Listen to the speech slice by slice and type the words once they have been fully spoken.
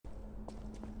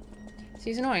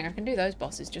He's annoying. I can do those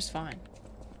bosses just fine.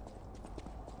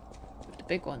 But the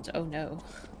big ones, oh no.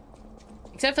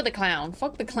 Except for the clown.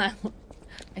 Fuck the clown.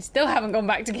 I still haven't gone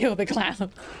back to kill the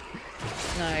clown.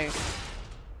 No.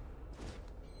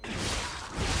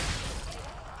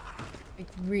 I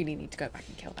really need to go back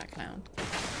and kill that clown.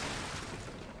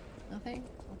 Nothing?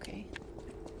 Okay.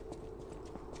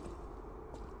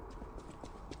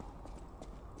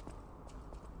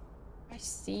 I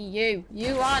see you.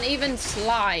 You aren't even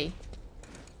sly.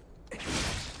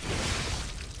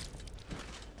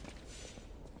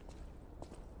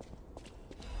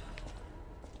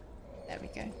 There we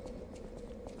go.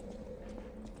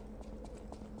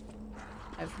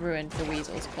 I've ruined the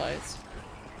weasel's clothes.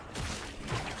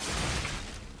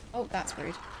 Oh, that's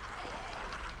rude.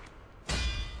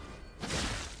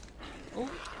 Oh.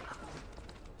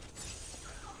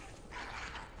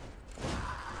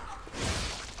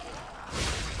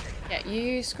 Yeah,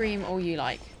 you scream all you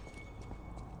like.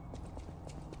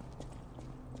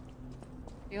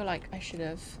 I feel like I should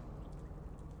have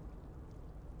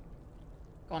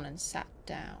gone and sat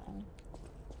down.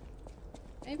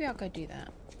 Maybe I'll go do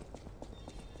that.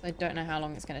 I don't know how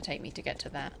long it's going to take me to get to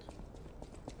that.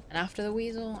 And after the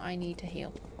weasel, I need to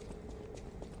heal.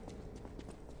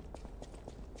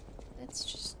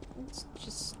 Let's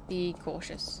just be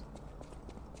cautious.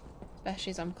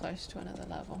 Especially as I'm close to another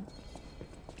level.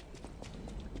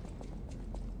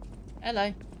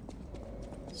 Hello.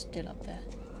 Still up there.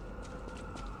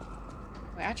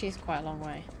 Wait, actually it's quite a long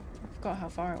way. I forgot how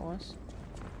far it was.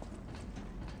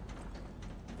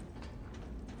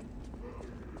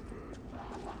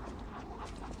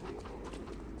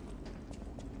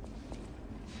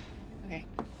 Okay.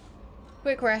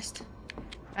 Quick rest.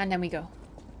 And then we go.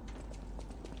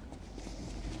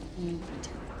 Eat.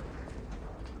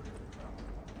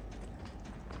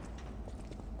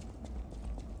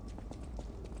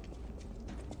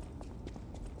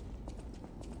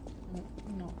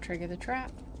 Not trigger the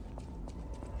trap.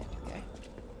 There we go.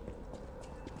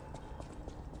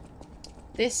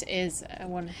 This is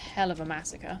one hell of a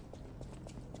massacre.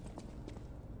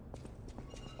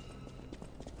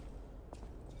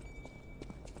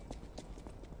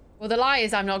 Well, the lie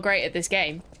is I'm not great at this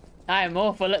game. I am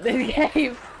awful at this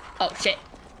game. Oh, shit.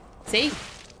 See?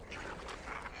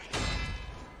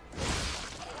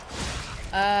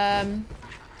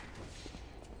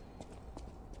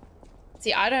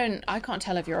 See, I can't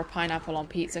tell if you're a pineapple on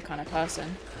pizza kind of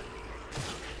person.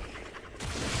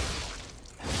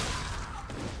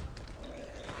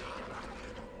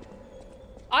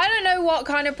 I don't know what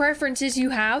kind of preferences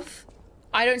you have.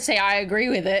 I don't say I agree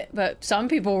with it, but some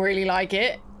people really like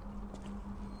it.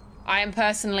 I am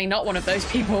personally not one of those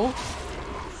people.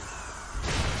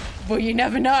 Well, you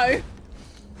never know.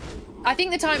 I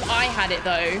think the time I had it,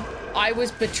 though, I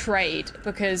was betrayed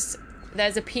because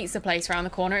there's a pizza place around the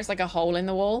corner. It's like a hole in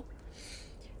the wall.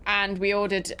 And we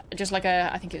ordered just like a,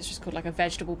 I think it was just called like a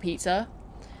vegetable pizza.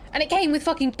 And it came with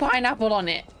fucking pineapple on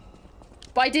it.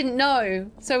 But I didn't know.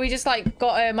 So we just like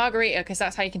got a margarita because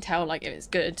that's how you can tell like if it's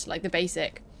good, like the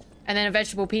basic. And then a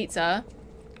vegetable pizza.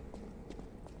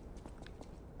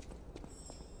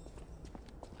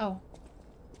 Oh.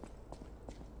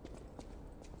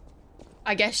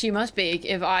 I guess you must be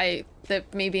if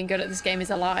that me being good at this game is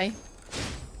a lie.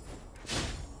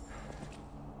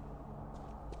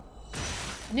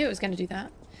 I knew it was going to do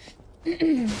that.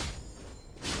 No,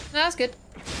 that's good.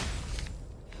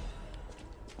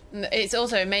 It's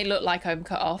also, it may look like I'm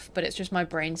cut off, but it's just my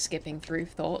brain skipping through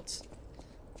thoughts.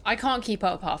 I can't keep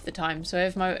up half the time, so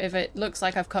if it looks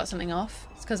like I've cut something off,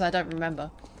 it's because I don't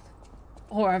remember.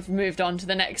 Or I've moved on to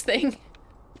the next thing.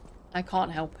 I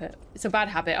can't help it. It's a bad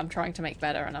habit I'm trying to make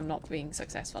better and I'm not being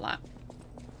successful at.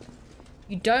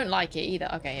 You don't like it either?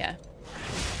 Okay, yeah.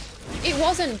 It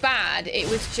wasn't bad, it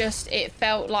was just, it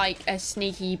felt like a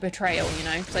sneaky betrayal, you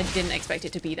know? Because I didn't expect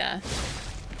it to be there.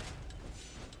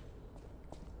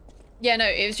 Yeah, no,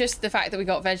 it was just the fact that we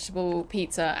got vegetable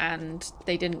pizza and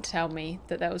they didn't tell me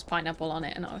that there was pineapple on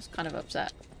it and I was kind of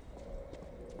upset.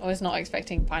 I was not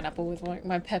expecting pineapple with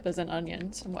my peppers and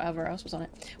onions and whatever else was on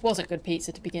it. Wasn't good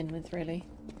pizza to begin with, really.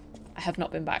 I have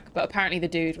not been back, but apparently the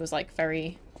dude was like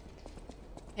very...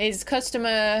 His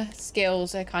customer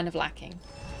skills are kind of lacking.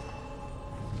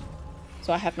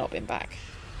 So I have not been back.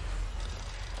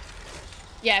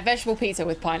 Yeah, vegetable pizza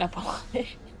with pineapple on it.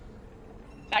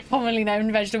 That commonly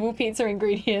known vegetable pizza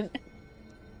ingredient.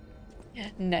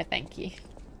 No, thank you.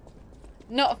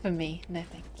 Not for me. No,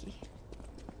 thank you.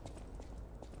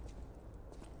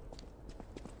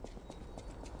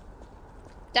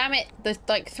 Damn it! The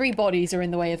like 3 bodies are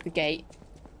in the way of the gate.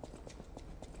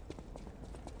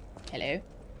 Hello.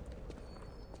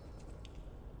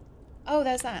 Oh,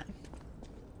 there's that.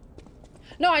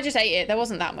 No, I just ate it. There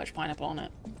wasn't that much pineapple on it.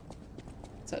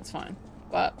 So it's fine.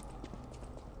 But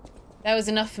there was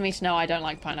enough for me to know I don't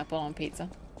like pineapple on pizza.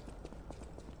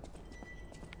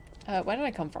 Where did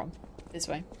I come from? This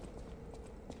way.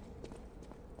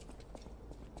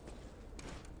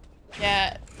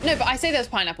 Yeah. No, but I say there's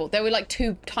pineapple. There were like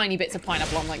 2 tiny bits of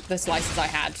pineapple on like the slices I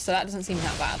had, so that doesn't seem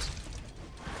that bad.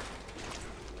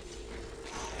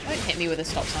 Don't hit me with a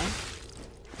stop sign.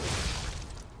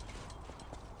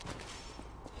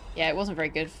 Yeah, it wasn't very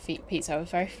good pizza. It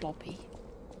was very floppy.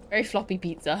 Very floppy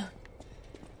pizza.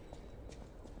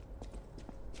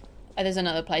 Oh, there's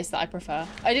another place that I prefer.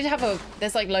 I did have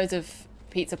there's like loads of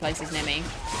pizza places near me.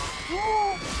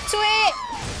 Sweet!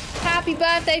 Happy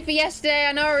birthday for yesterday.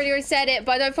 I know I already said it,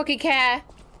 but I don't fucking care.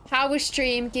 How was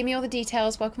stream? Give me all the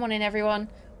details. Welcome on in, everyone.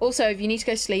 Also, if you need to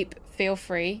go sleep, feel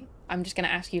free. I'm just going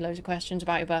to ask you loads of questions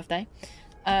about your birthday.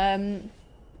 Sorry,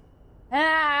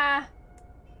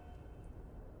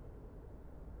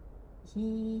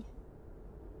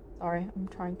 I'm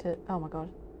trying to... Oh my god.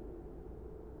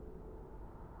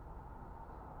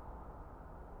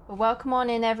 But welcome on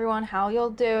in, everyone. How y'all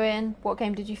doing? What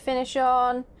game did you finish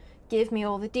on? Give me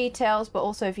all the details, but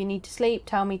also if you need to sleep,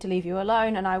 tell me to leave you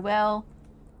alone and I will.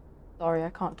 Sorry, I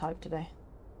can't type today.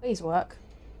 Please work.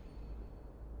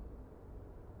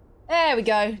 There we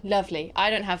go. Lovely. I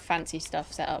don't have fancy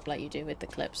stuff set up like you do with the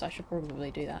clips. I should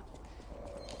probably do that.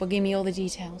 But give me all the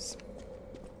details.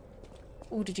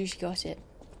 Oh, the juicy got it.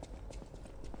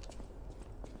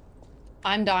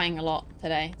 I'm dying a lot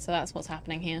today, so that's what's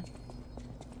happening here.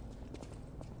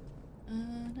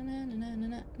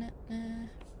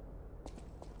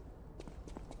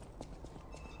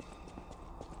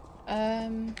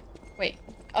 Wait.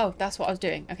 Oh, that's what I was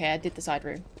doing. Okay, I did the side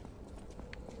room.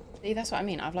 See, that's what I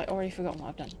mean. I've like already forgotten what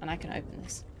I've done, and I can open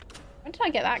this. When did I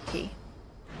get that key?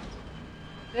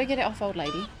 Did I get it off old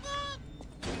lady?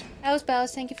 Hells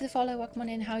Bells, thank you for the follow. Welcome on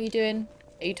in. How are you doing?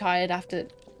 Are you tired after...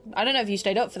 I don't know if you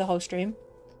stayed up for the whole stream.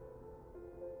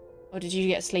 Or did you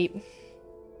get sleep?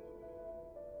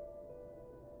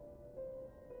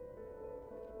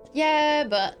 Yeah,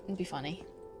 but it'd be funny.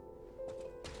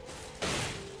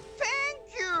 Thank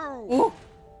you! Ooh.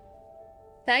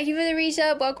 Thank you for the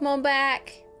resub. Welcome on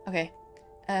back. Okay.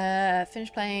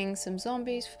 Finish playing some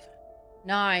zombies.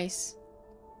 Nice.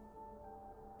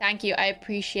 Thank you. I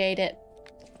appreciate it.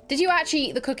 Did you actually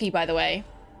eat the cookie, by the way?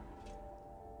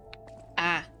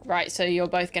 Ah, right. So you're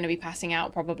both going to be passing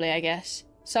out, probably, I guess.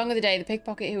 Song of the day. The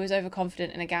pickpocket who was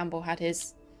overconfident in a gamble had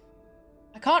his...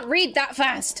 I can't read that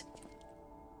fast!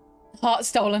 Heart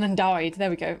stolen and died. There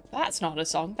we go. That's not a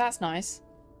song. That's nice.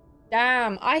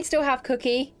 Damn. I still have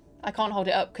cookie. I can't hold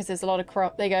it up because there's a lot of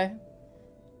crop. There you go.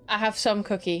 I have some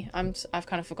cookie. I've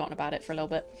kind of forgotten about it for a little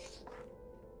bit.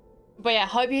 But yeah,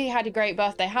 hope you had a great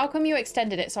birthday. How come you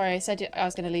extended it? Sorry, I said I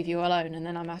was going to leave you alone and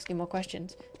then I'm asking more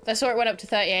questions. So I saw it went up to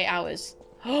 38 hours.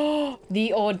 Oh,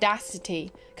 the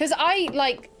audacity. Because I,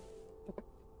 like,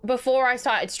 before I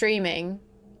started streaming,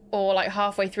 or like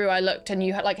halfway through, I looked and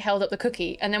you had like held up the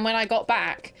cookie. And then when I got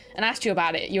back and asked you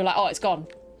about it, you were like, oh, it's gone.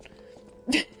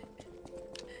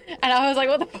 And I was like,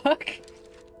 what the fuck?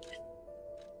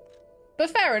 But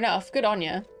fair enough. Good on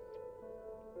you.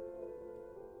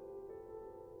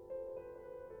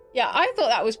 Yeah, I thought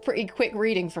that was pretty quick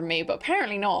reading from me, but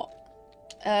apparently not.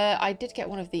 I did get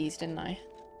one of these, didn't I?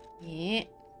 Yeah.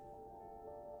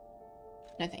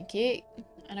 No, thank you.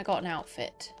 And I got an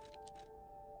outfit.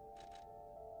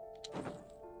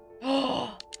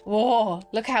 Oh, whoa,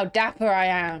 look how dapper I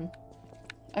am.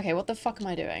 Okay, what the fuck am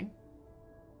I doing?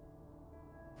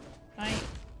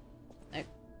 Nope.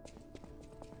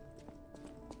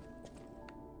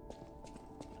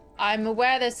 I'm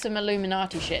aware there's some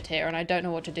Illuminati shit here and I don't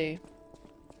know what to do.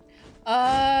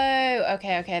 Oh,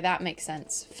 okay, that makes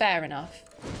sense. Fair enough.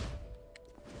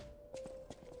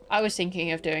 I was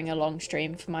thinking of doing a long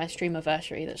stream for my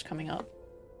streamiversary that's coming up.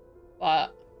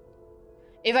 But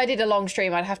if I did a long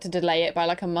stream, I'd have to delay it by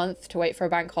like a month to wait for a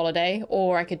bank holiday,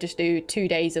 or I could just do 2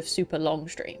 days of super long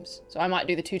streams. So I might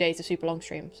do the 2 days of super long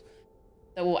streams.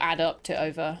 That will add up to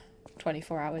over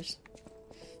 24 hours.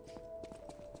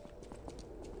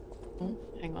 Oh,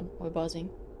 hang on, we're buzzing.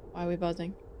 Why are we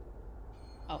buzzing?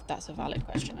 Oh, that's a valid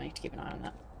question. I need to keep an eye on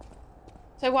that.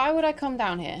 So why would I come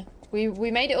down here?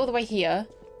 We made it all the way here.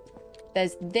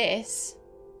 There's this.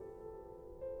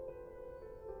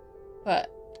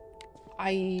 But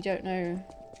I don't know.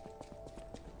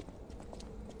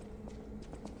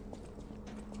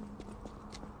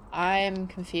 I am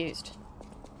confused.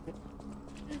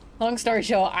 Long story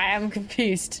short, I am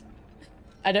confused.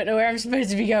 I don't know where I'm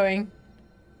supposed to be going.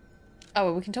 Oh,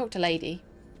 well, we can talk to Lady.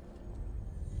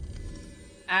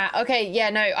 Okay, yeah,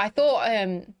 no, I thought,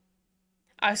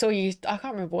 I saw you, I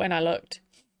can't remember when I looked,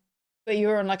 but you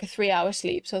were on like a 3-hour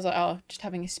sleep, so I was like, oh, just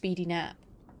having a speedy nap.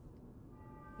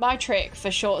 My trick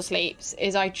for short sleeps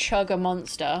is I chug a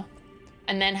Monster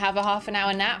and then have a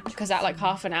half-an-hour nap, because that like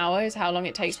half an hour is how long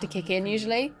it takes to kick in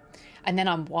usually. And then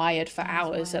I'm wired for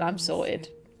hours and I'm sorted.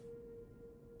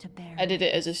 I did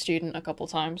it as a student a couple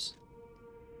times.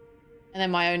 And then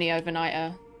my only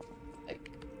overnighter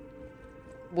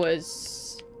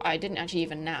was... I didn't actually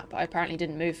even nap. I apparently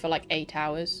didn't move for like 8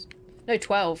 hours. No,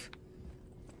 12.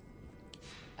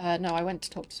 No, I went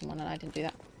to talk to someone and I didn't do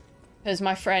that. Because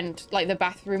my friend, like the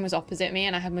bathroom was opposite me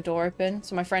and I had my door open.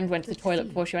 So my friend went to the toilet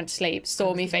before she went to sleep,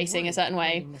 saw me facing a certain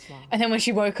way. And then when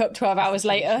she woke up 12 hours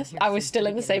later, I was still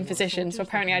in the same position. So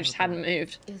apparently I just hadn't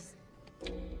moved.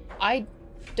 I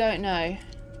don't know.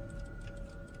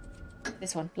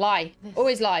 This one. Lie.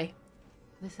 Always lie.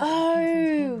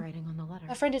 Oh!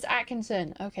 My friend is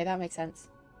Atkinson. Okay, that makes sense.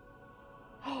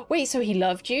 Wait, so he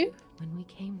loved you? When we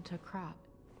came to Krat,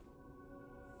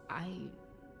 I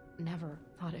never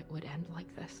thought it would end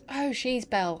like this. Oh, she's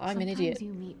Belle. I'm an idiot.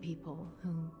 Sometimes you meet people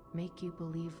who make you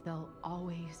believe they'll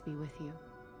always be with you.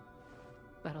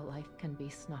 But a life can be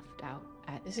snuffed out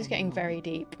at This is getting moment. very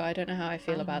deep. I don't know how I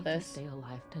feel about need this. To stay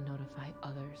alive to notify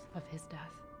others of his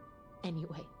death.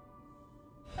 Anyway.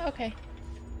 Okay.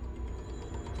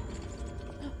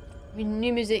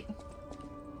 New music.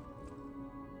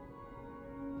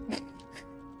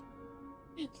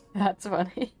 That's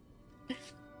funny.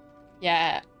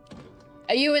 Yeah.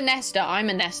 Are you a nester? I'm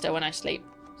a nester when I sleep.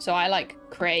 So I like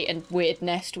create a weird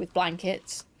nest with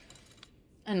blankets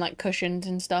and like cushions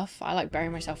and stuff. I like bury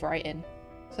myself right in.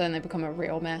 So then they become a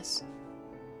real mess.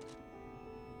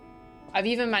 I've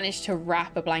even managed to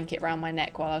wrap a blanket around my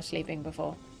neck while I was sleeping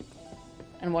before.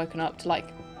 And woken up to like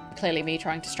clearly me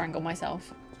trying to strangle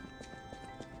myself.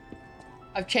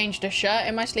 I've changed a shirt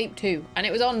in my sleep too. And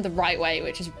it was on the right way,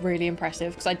 which is really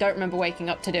impressive because I don't remember waking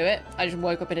up to do it. I just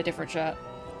woke up in a different shirt.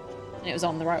 And it was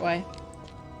on the right way.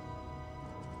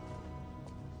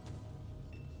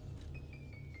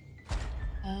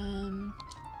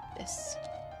 This.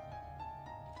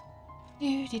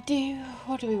 Do.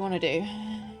 What do we want to do?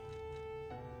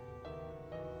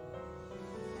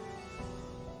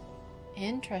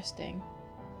 Interesting.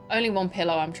 Only one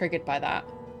pillow, I'm triggered by that.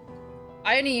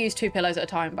 I only use 2 pillows at a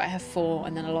time, but I have 4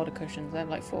 and then a lot of cushions. I have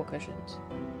like 4 cushions.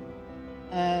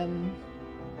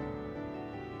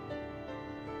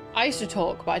 I used to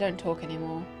talk, but I don't talk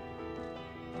anymore.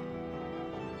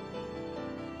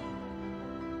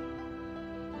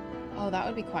 Oh, that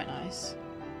would be quite nice.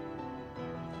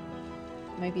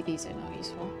 Maybe these are not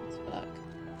useful. Let's have a look.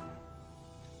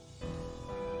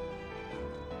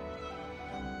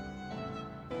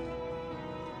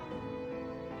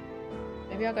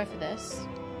 Maybe I'll go for this.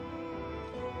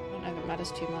 I don't know if it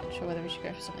matters too much or whether we should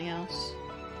go for something else.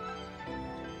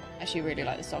 I actually really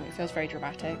like this song. It feels very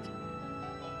dramatic.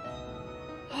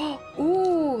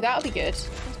 Ooh, that'll be good.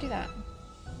 Let's do that.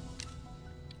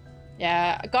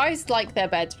 Yeah, guys like their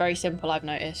beds very simple, I've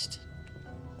noticed.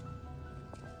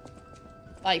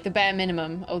 Like, the bare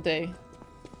minimum will do.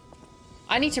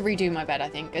 I need to redo my bed, I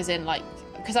think, as in, like,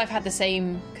 because I've had the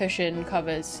same cushion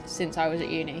covers since I was at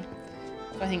uni.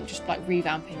 So I think just, like,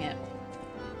 revamping it.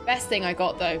 Best thing I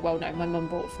got, though, well, no, my mum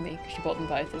bought for me, because she bought them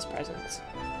both as presents,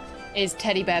 is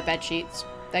teddy bear bed sheets.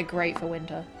 They're great for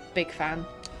winter. Big fan.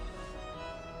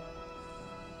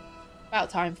 About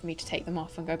time for me to take them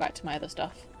off and go back to my other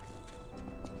stuff.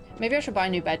 Maybe I should buy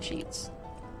new bed sheets.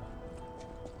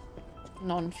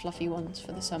 Non-fluffy ones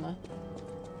for the summer.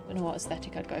 Don't know what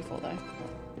aesthetic I'd go for though.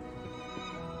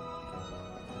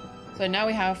 So now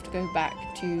we have to go back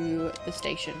to the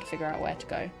station to figure out where to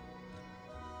go.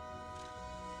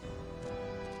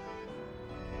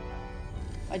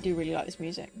 I do really like this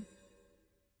music.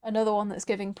 Another one that's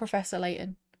giving Professor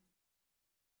Layton.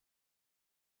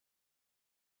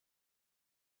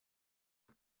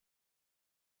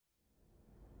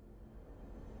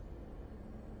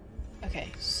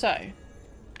 Okay, so,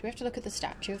 do we have to look at the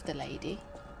statue of the lady?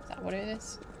 Is that what it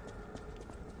is?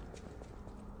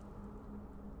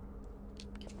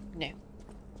 No.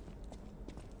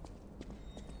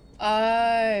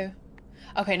 Oh.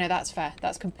 Okay, no, that's fair.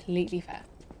 That's completely fair.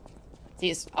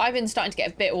 See, I've been starting to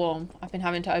get a bit warm. I've been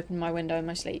having to open my window in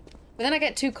my sleep. But then I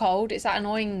get too cold. It's that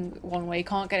annoying one where you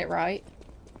can't get it right.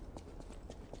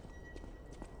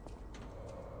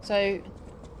 So...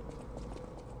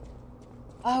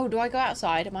 Oh, do I go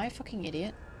outside? Am I a fucking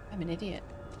idiot? I'm an idiot.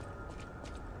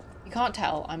 You can't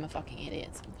tell I'm a fucking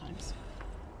idiot sometimes.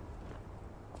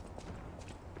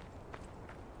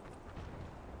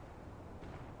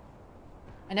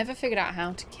 I never figured out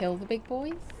how to kill the big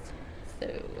boys.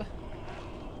 So...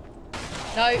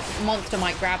 No, monster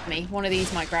might grab me. One of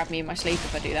these might grab me in my sleep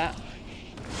if I do that.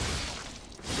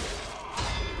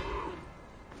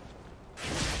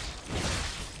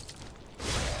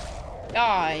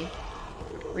 Die.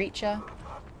 Reacher.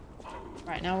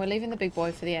 Right, now we're leaving the big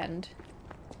boy for the end.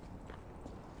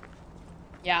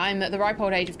 Yeah, I'm at the ripe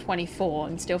old age of 24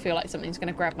 and still feel like something's going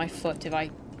to grab my foot if I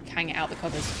hang it out the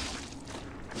covers.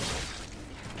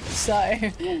 So,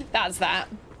 that's that.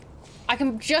 I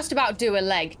can just about do a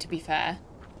leg, to be fair.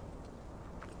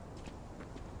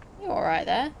 You're alright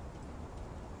there.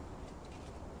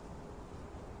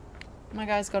 My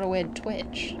guy's got a weird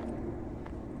twitch.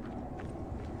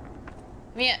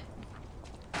 Come here.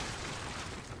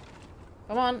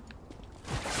 Come on.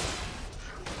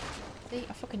 See,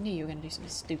 I fucking knew you were gonna do something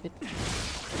stupid.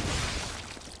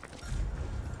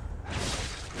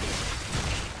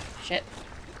 Shit.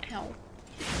 Ow.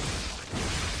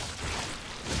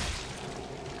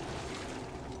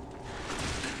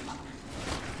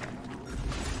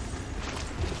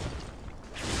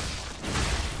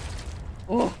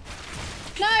 Oh.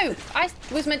 No! I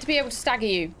was meant to be able to stagger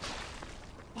you.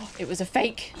 Oh, it was a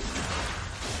fake.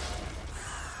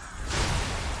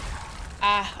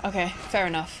 Ah, okay. Fair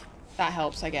enough. That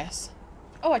helps, I guess.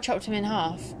 Oh, I chopped him in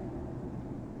half.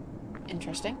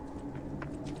 Interesting.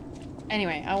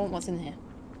 Anyway, I want what's in here.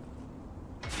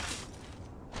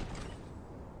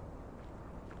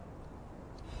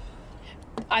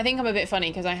 I think I'm a bit funny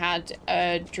because I had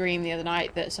a dream the other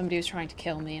night that somebody was trying to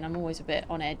kill me, and I'm always a bit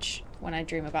on edge when I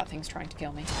dream about things trying to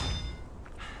kill me.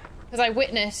 Because I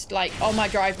witnessed, like, on my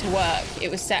drive to work,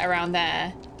 it was set around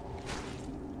there,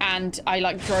 and I,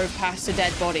 like, drove past a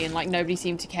dead body and, like, nobody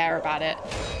seemed to care about it.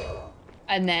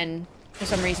 And then, for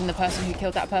some reason, the person who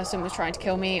killed that person was trying to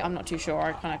kill me. I'm not too sure.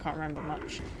 I kind of can't remember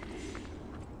much.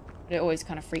 But it always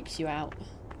kind of freaks you out.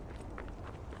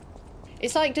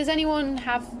 It's like, does anyone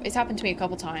have... It's happened to me a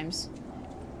couple times.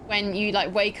 When you,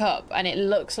 like, wake up and it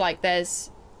looks like there's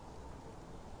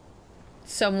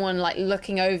someone, like,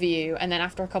 looking over you, and then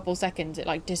after a couple seconds it,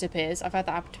 like, disappears. I've had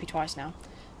that happen to me twice now.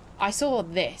 I saw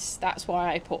this. That's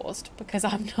why I paused. Because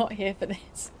I'm not here for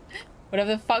this.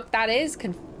 Whatever the fuck that is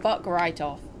can fuck right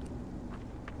off.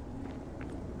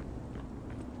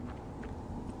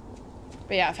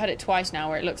 But yeah, I've had it twice now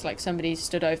where it looks like somebody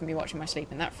stood over me watching my sleep,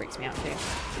 and that freaks me out too.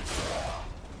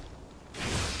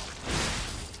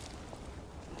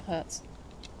 Hurts.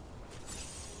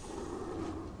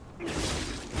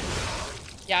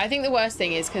 Yeah, I think the worst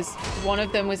thing is because one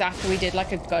of them was after we did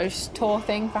like a ghost tour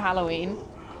thing for Halloween.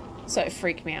 So it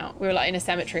freaked me out. We were like in a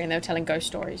cemetery and they were telling ghost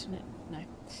stories. And no.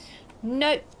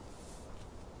 Nope.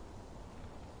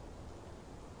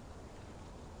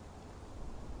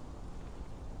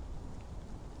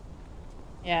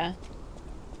 Yeah.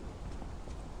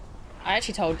 I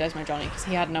actually told Desmo Johnny because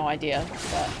he had no idea,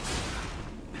 but...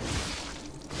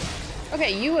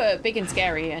 Okay, you were big and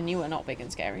scary, and you were not big and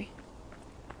scary.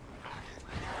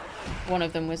 One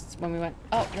of them was when we went...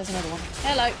 Oh, there's another one.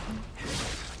 Hello.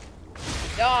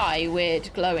 Die, weird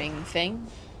glowing thing.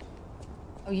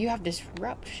 Oh, you have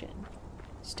disruption.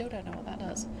 Still don't know what that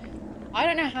does. I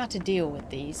don't know how to deal with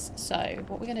these, so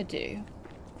what we're going to do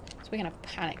is we're going to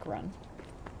panic run.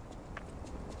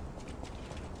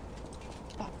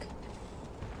 Fuck.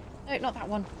 No, not that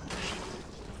one.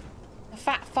 The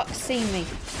fat fuck's seen me.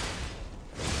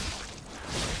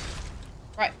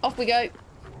 Right, off we go.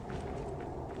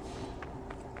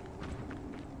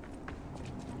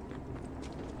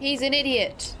 He's an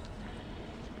idiot.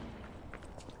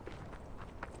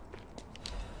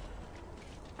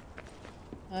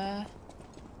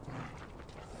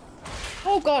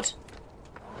 Oh god.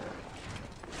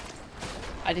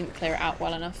 I didn't clear it out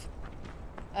well enough.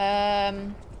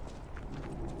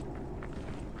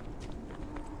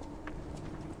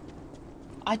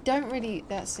 I don't really,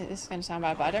 this is going to sound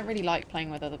bad, but I don't really like playing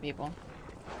with other people.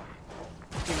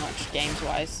 Too much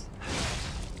games-wise.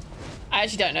 I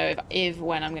actually don't know if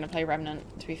when I'm going to play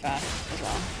Remnant, to be fair, as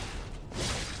well.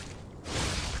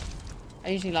 I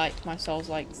usually like my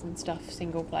Souls-likes and stuff,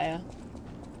 single player.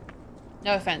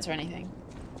 No offense or anything.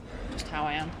 Just how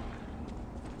I am.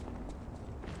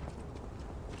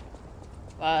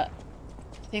 But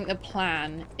I think the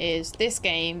plan is this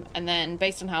game, and then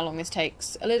based on how long this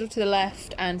takes, a little to the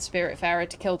left and Spiritfarer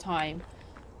to kill time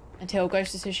until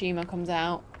Ghost of Tsushima comes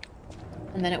out,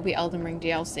 and then it'll be Elden Ring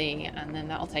DLC, and then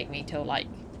that'll take me till like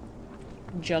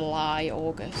July,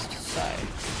 August, so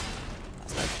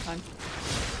that's loads of time.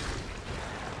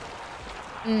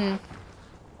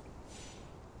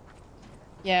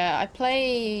 Yeah, I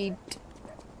played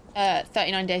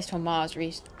 39 Days till Mars,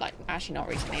 like, actually not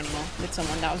recently anymore, with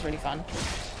someone. That was really fun.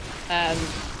 And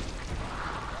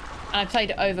I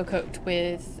played Overcooked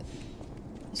with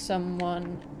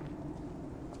someone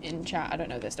in chat. I don't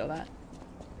know if they're still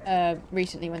there.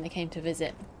 Recently when they came to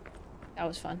visit. That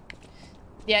was fun.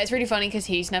 Yeah, it's really funny because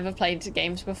he's never played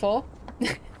games before.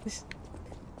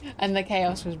 And the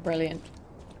chaos was brilliant.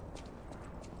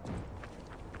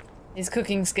 His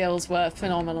cooking skills were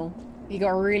phenomenal. He got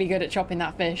really good at chopping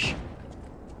that fish.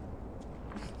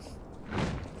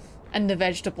 And the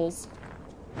vegetables.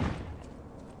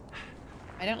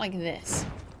 I don't like this.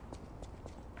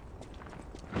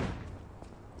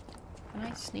 Can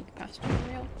I sneak past you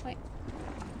real quick?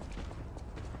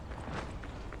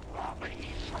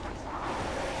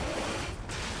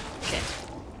 Shit.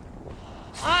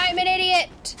 I'm an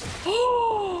idiot!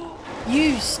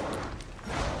 You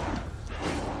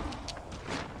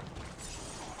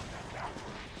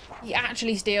He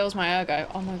actually steals my ergo.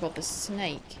 Oh my god, the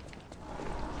snake.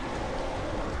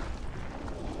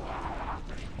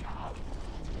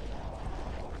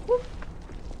 Whoop.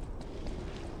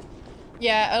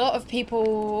 Yeah, a lot of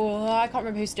people, I can't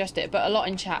remember who suggested it, but a lot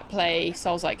in chat play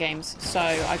Souls-like games, so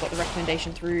I got the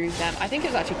recommendation through them. I think it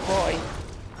was actually Croy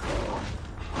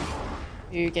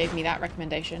who gave me that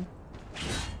recommendation.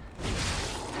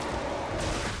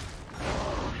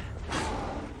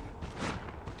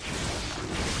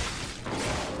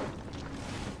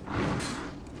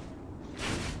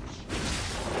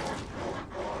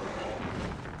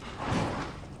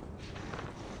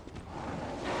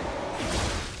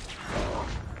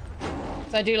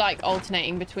 So I do like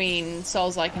alternating between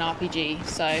Souls-like and RPG,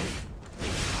 so...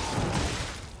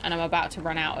 And I'm about to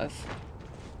run out of...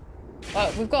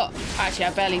 Well, we've got... Actually,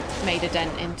 I barely made a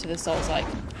dent into the Souls-like.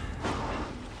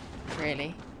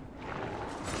 Really.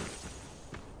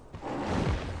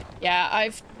 Yeah,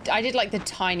 I did like the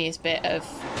tiniest bit of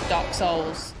Dark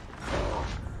Souls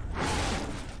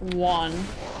 1.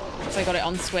 So I got it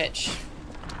on Switch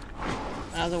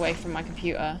when I was away from my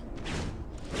computer.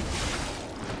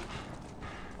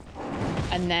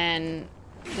 And then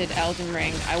did Elden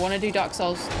Ring. I want to do Dark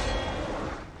Souls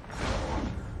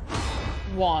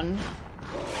 1.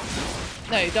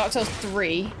 No, Dark Souls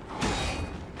 3.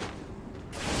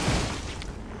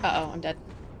 Uh-oh, I'm dead.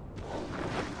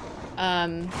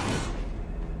 I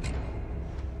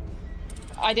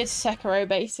did Sekiro,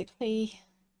 basically.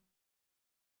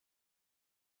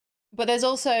 But there's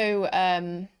also,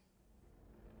 I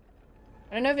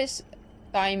don't know if it's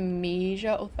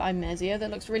Thymesia or Thymesia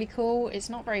that looks really cool. It's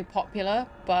not very popular,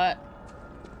 but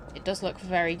it does look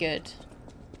very good.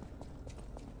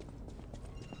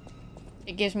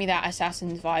 It gives me that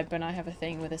Assassin's vibe, and I have a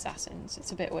thing with Assassins.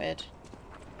 It's a bit weird.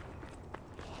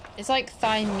 It's like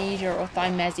Thymesia or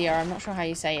Thymesia, I'm not sure how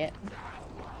you say it.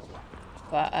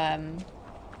 But,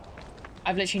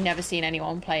 I've literally never seen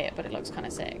anyone play it, but it looks kind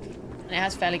of sick. And it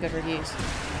has fairly good reviews.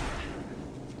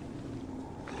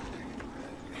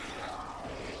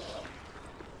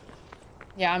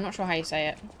 Yeah, I'm not sure how you say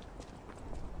it.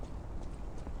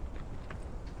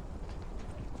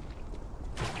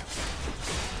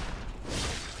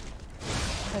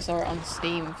 I saw it on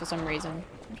Steam for some reason,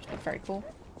 which looked very cool.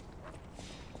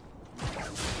 I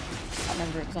can't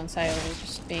remember if it was on sale or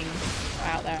just being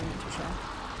out there, I'm not too sure.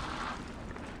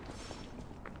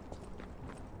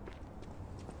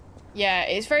 Yeah,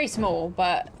 it's very small,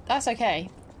 but that's okay.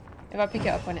 If I pick it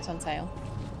up when it's on sale.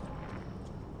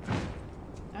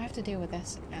 I have to deal with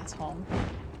this asshole.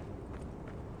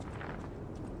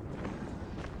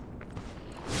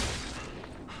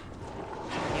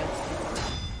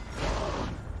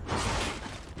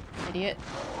 Idiot.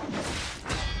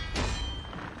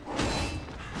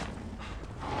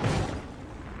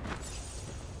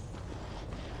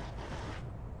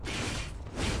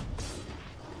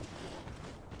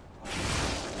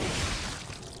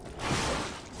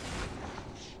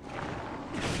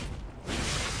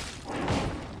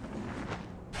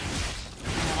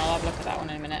 I'll have a look at that one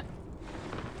in a minute.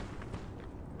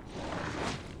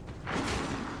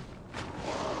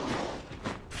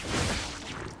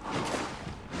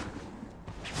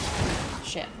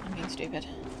 Shit, I'm being stupid.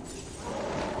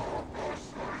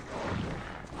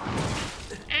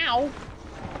 Ow!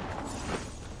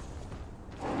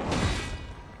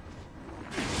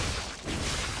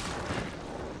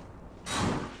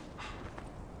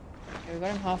 Okay, we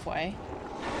got him halfway.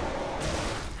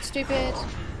 Stupid.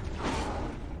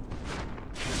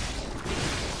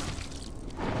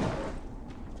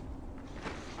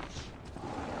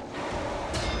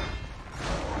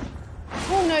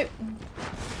 Oh no!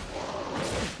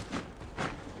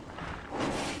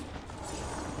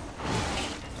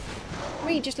 What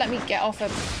are you you just let me get off a...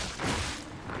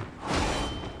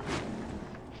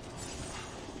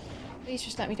 Please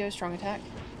just let me do a strong attack.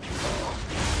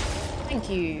 Thank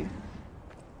you.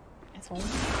 That's all.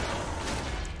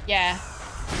 Yeah.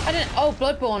 I didn't... Oh,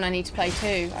 Bloodborne I need to play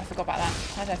too. I forgot about that.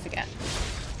 How did I forget?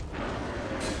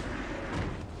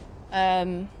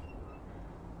 So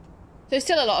there's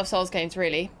still a lot of Souls games,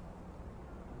 really.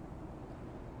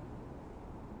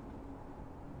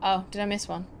 Oh, did I miss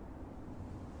one?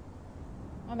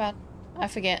 My bad. I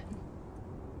forget.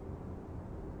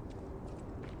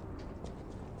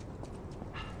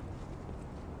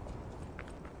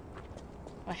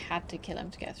 I had to kill him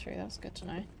to get through. That's good to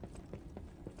know.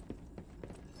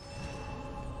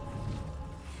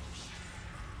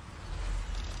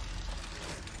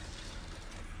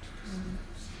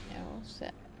 Yeah, we'll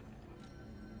sit.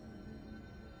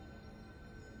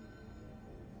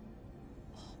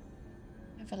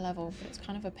 I have a level, but it's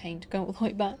kind of a pain to go all the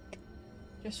way back.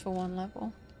 Just for one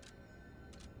level.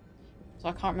 So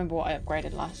I can't remember what I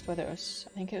upgraded last, whether it was...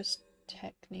 I think it was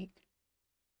technique.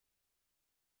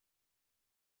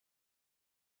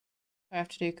 I have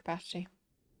to do capacity.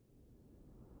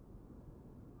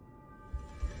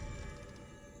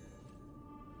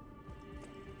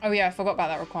 Oh yeah, I forgot about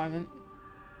that requirement.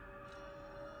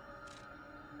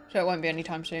 So it won't be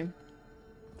anytime soon.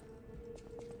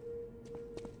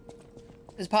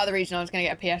 Because part of the reason I was going to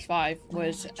get a PS5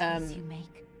 was you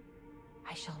make,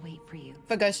 I shall wait for you.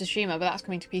 for Ghost of Tsushima, but that's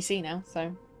coming to PC now,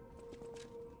 so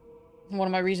one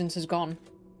of my reasons has gone.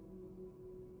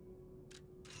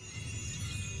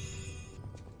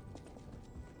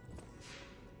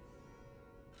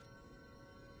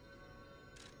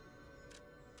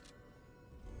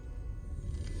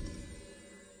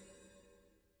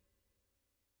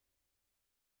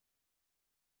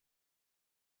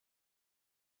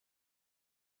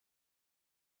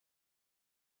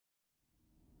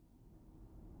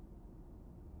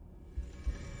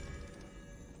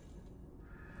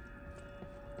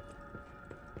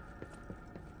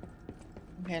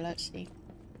 Okay, let's see.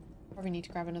 Probably need to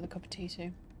grab another cup of tea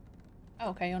too.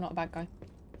 Oh, okay, you're not a bad guy.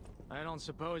 I don't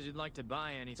suppose you'd like to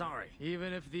buy any. Sorry.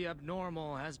 Even if the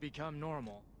abnormal has become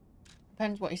normal.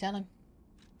 Depends what you're selling.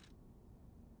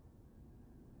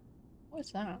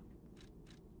 What's that?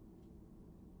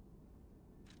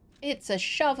 It's a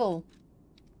shovel!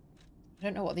 I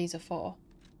don't know what these are for.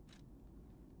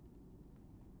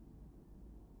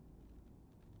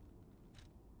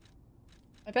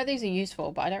 I bet these are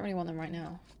useful, but I don't really want them right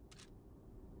now.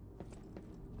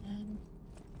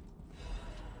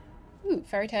 Ooh,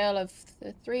 fairy tale of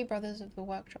the three brothers of the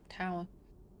workshop tower.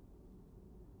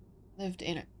 Lived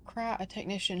in a crowd, a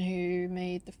technician who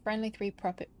made the friendly three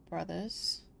puppet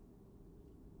brothers.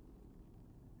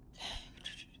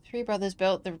 Three brothers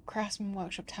built the craftsman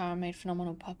workshop tower and made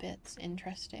phenomenal puppets.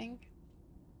 Interesting.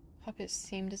 Puppets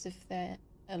seemed as if they're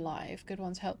alive. Good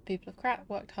ones helped people of Krat,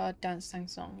 worked hard, danced, sang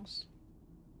songs.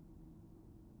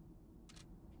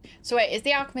 So wait, is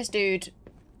the alchemist dude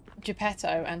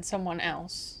Geppetto and someone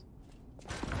else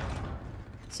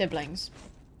siblings?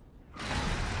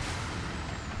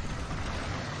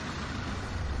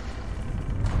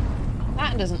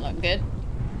 That doesn't look good.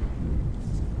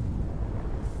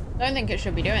 Don't think it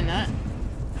should be doing that.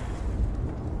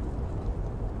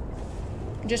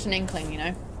 Just an inkling, you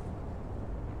know.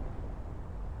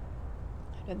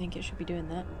 I don't think it should be doing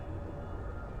that.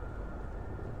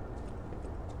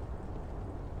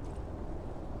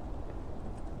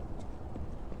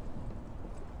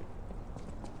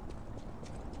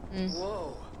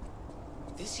 Whoa.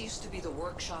 This used to be the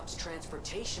workshop's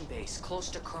transportation base, close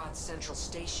to Krat's central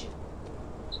station.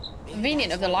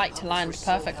 Convenient of the light to land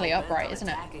perfectly upright, isn't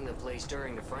it? Attacking the place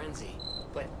during the frenzy,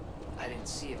 but I didn't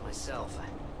see it myself.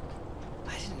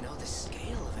 I didn't know the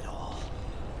scale of it all.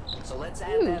 So let's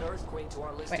add that earthquake to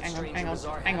our list of strange and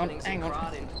bizarre happenings in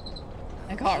Krat and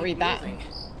I can't read that. moving.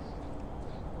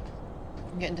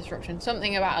 I'm getting disruption.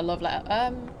 Something about a love letter.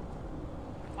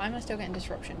 Why am I still getting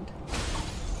disruptioned?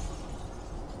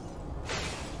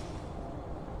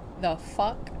 The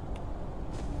fuck?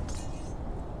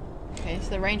 Okay,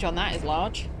 so the range on that is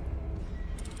large.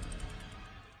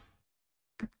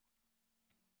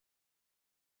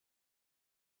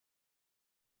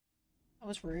 That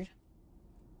was rude.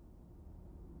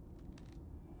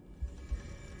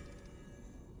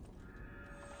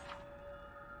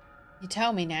 You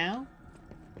tell me now?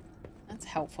 That's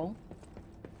helpful.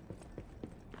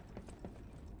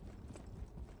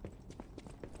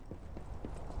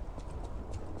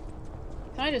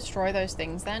 Can I destroy those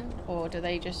things then? Or do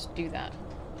they just do that?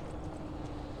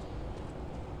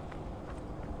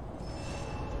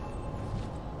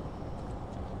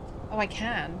 Oh, I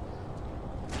can.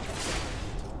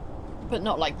 But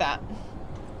not like that.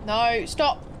 No,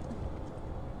 stop!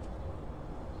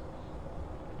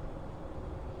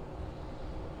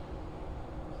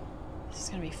 This is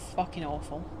gonna be fucking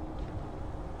awful.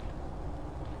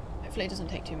 Hopefully it doesn't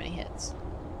take too many hits.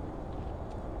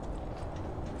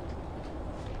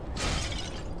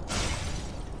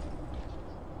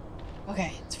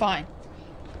 Okay, it's fine.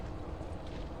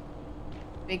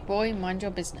 Big boy, mind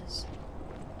your business.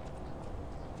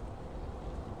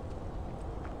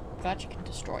 Glad you can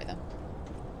destroy them.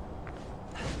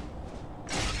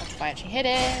 If I actually hit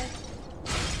it.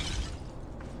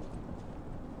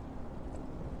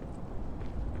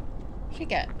 Should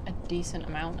get a decent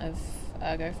amount of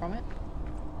ergo from it.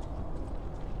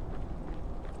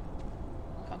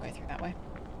 Can't go through that way.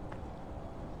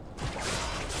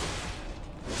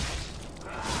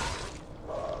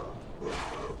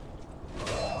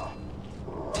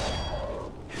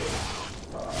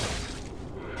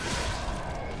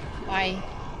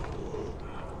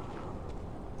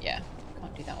 Yeah,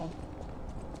 can't do that one.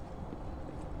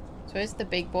 So is the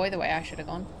big boy the way I should have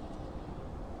gone?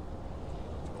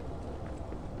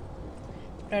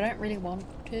 But I don't really want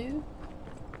to.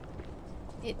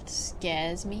 It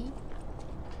scares me.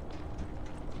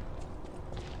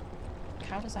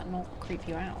 How does that not creep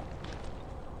you out?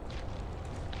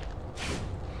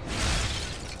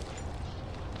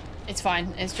 It's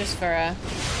fine. It's just for a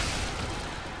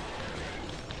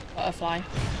butterfly.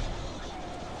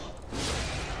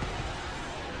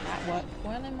 That worked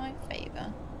well in my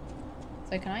favor.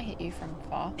 So can I hit you from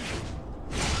far?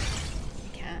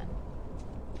 You can.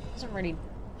 Doesn't really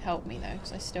help me though,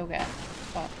 because I still get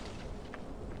fucked.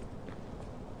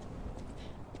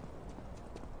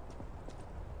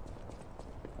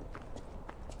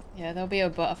 Yeah, there'll be a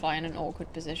butterfly in an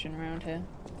awkward position around here.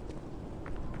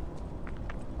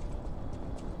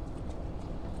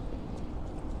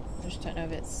 I just don't know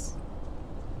if it's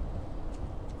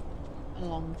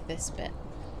along this bit.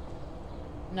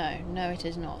 No, no it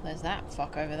is not. There's that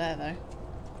fuck over there though.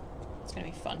 It's gonna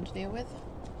be fun to deal with.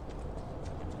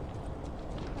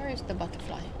 Where is the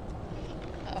butterfly?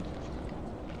 Uh-oh.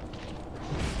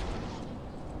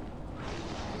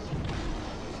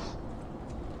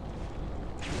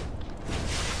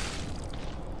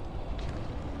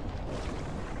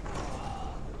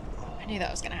 I knew that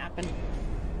was gonna happen.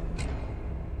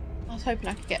 I was hoping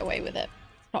I could get away with it.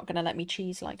 It's not gonna let me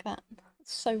cheese like that.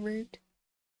 It's so rude.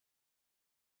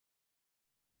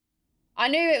 I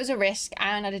knew it was a risk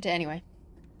and I did it anyway.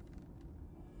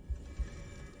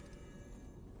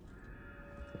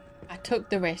 I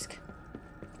took the risk.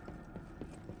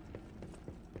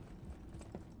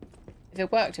 If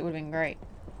it worked, it would have been great.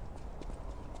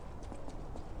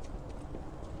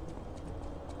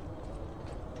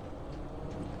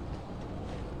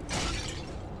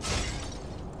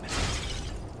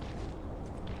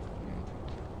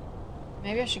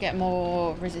 Maybe I should get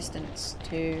more resistance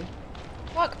to...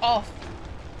 Fuck off!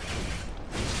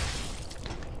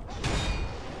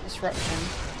 Disruption.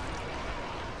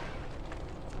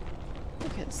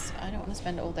 Because I don't want to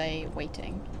spend all day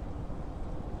waiting.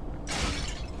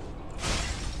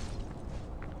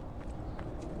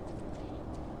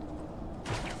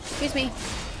 Excuse me.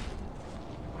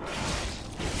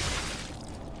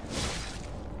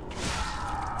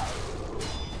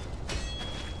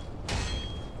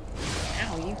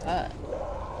 Ow, you hurt.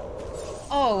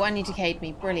 Oh, and you decayed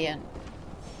me. Brilliant.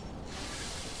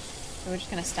 So we're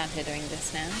just going to stand here doing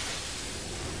this now.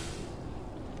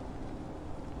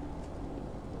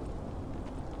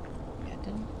 Yeah,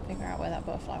 didn't figure out where that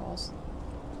butterfly was.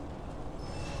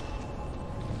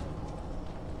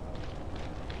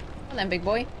 Well then, big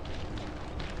boy.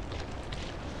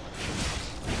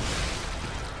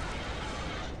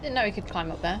 Didn't know he could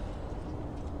climb up there.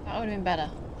 That would have been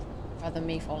better. Rather than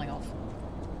me falling off.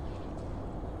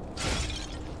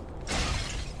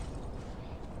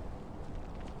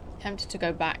 Tempted to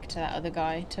go back to that other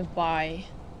guy to buy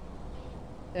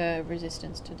the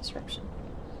resistance to disruption.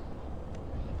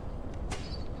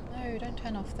 No, don't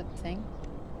turn off the thing.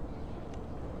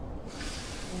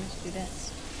 Let's do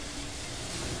this.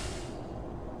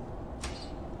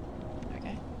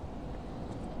 Okay.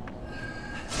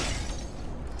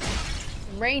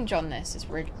 The range on this is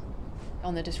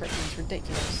on the disruption is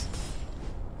ridiculous.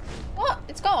 What?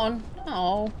 It's gone?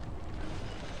 Oh.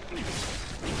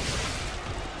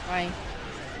 Why?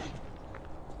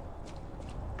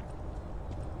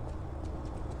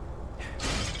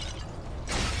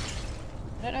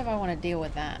 I don't know if I want to deal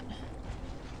with that.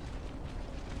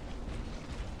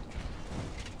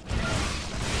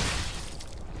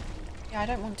 Yeah, I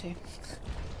don't want to.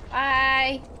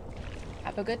 Bye!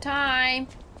 Have a good time!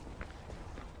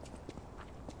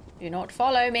 Do not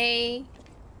follow me.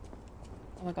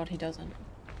 Oh my god, he doesn't.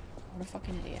 What a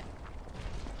fucking idiot.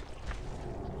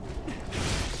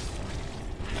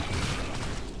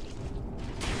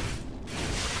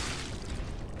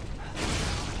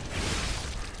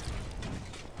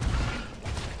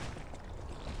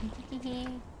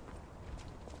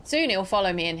 Soon he'll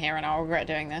follow me in here and I'll regret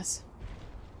doing this.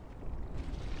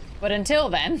 But until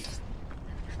then,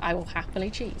 I will happily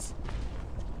cheese.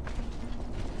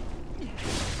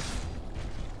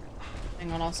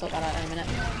 Hang on, I'll sort that out in a minute.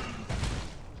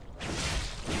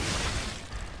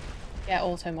 Yeah,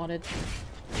 auto-modded.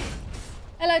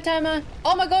 Hello, Toma.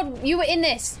 Oh my god, you were in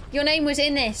this. Your name was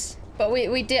in this. But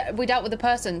we dealt with the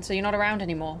person, so you're not around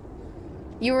anymore.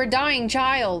 You were a dying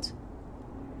child.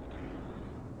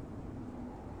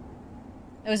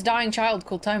 There was a dying child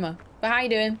called Toma. But how you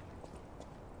doing?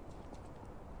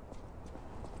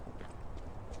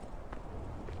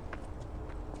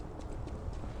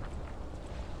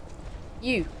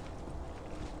 You.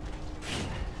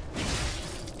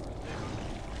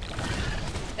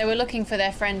 They were looking for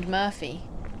their friend Murphy.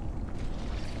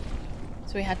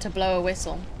 So we had to blow a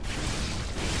whistle.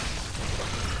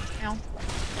 Ow.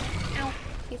 Ow.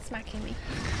 He's smacking me.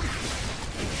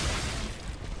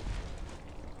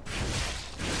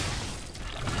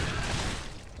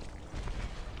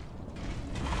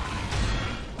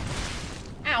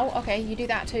 Ow. Okay, you do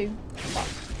that too. Fuck.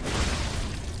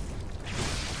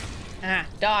 Ah,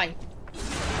 die.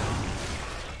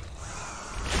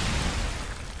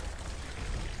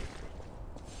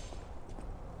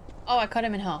 Oh, I cut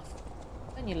him in half.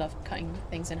 Don't you love cutting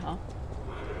things in half?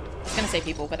 I was gonna say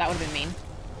people, but that would have been mean.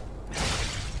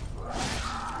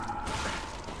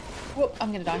 Whoop,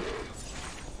 I'm gonna die.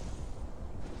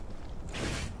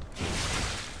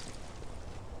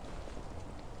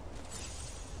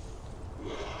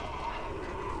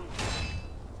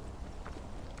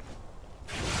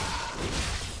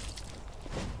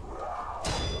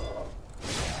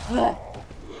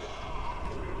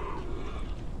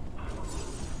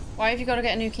 Why have you got to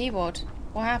get a new keyboard?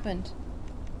 What happened?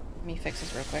 Let me fix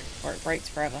this real quick before it breaks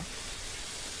forever.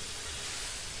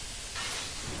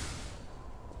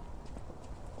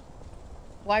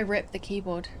 Why rip the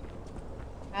keyboard?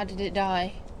 How did it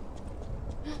die?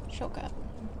 Shortcut.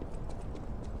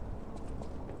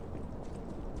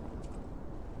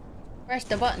 Press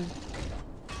the button.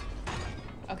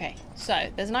 Okay, so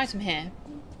there's an item here.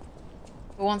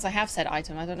 But once I have said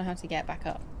item, I don't know how to get back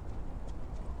up.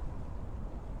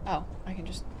 Oh, I can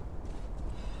just...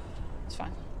 It's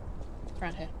fine. It's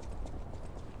around here.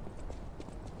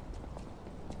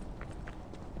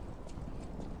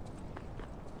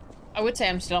 I would say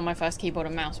I'm still on my first keyboard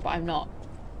and mouse, but I'm not.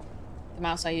 The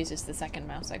mouse I use is the second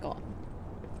mouse I got.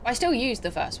 I still use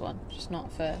the first one, just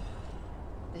not for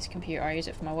this computer. I use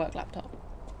it for my work laptop.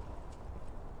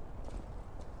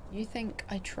 You think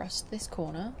I trust this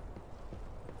corner?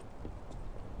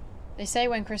 They say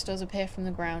when crystals appear from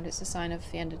the ground, it's a sign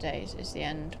of the end of days. It's the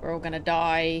end. We're all gonna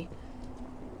die.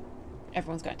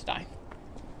 Everyone's going to die.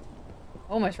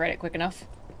 Almost read it quick enough.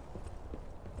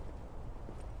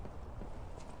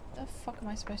 Where the fuck am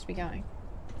I supposed to be going?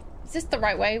 Is this the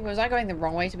right way? Was I going the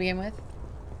wrong way to begin with?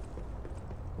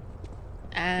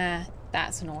 Ah,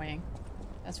 that's annoying.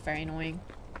 That's very annoying.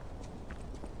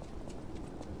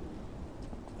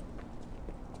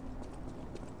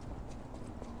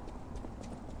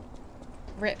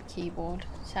 Rip keyboard.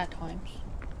 Sad times.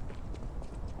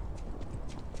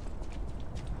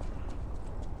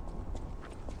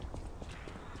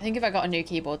 I think if I got a new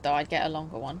keyboard though, I'd get a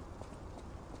longer one.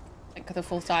 Like the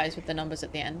full size with the numbers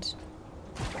at the end.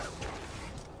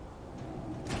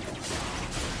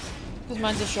 Because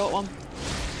mine's a short one.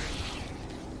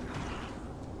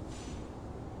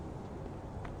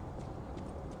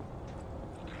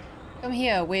 Come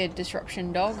here, weird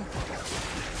disruption dog.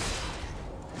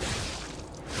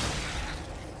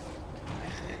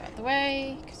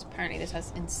 Way because apparently this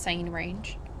has insane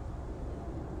range.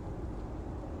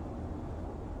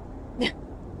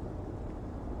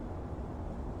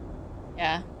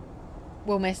 Yeah,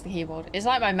 we'll miss the keyboard. It's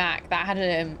like my Mac that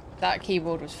had that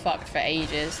keyboard was fucked for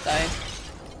ages though.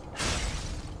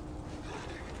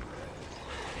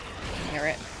 Hear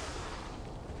it.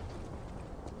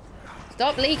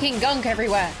 Stop leaking gunk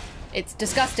everywhere. It's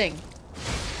disgusting.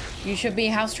 You should be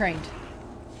house trained.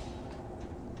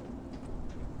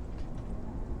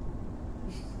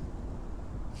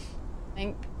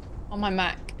 On my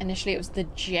Mac, initially it was the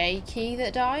J key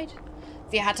that died.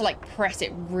 So you had to like press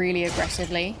it really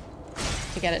aggressively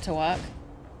to get it to work.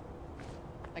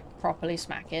 Like properly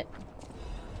smack it.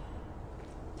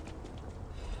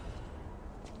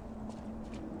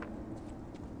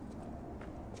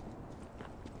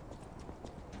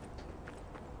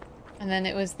 And then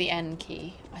it was the N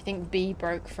key. I think B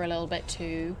broke for a little bit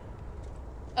too.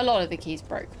 A lot of the keys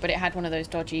broke, but it had one of those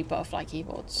dodgy butterfly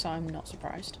keyboards, so I'm not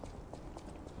surprised.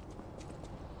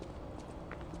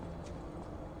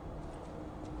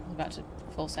 I'm about to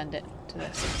full send it to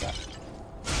this, but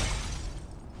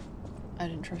I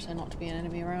didn't trust her not to be an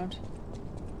enemy around.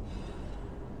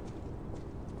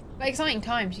 But exciting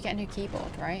times, you get a new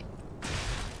keyboard, right?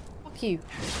 Fuck you.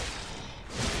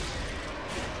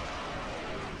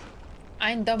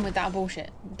 I ain't done with that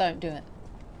bullshit. Don't do it.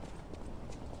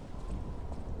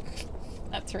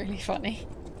 That's really funny.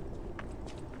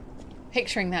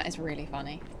 Picturing that is really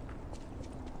funny.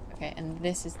 Okay, and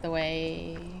this is the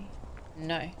way...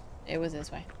 No, it was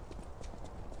this way.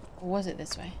 Or was it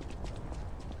this way?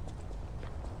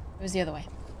 It was the other way.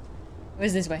 It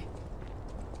was this way.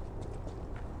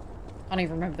 I can't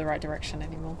even remember the right direction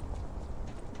anymore.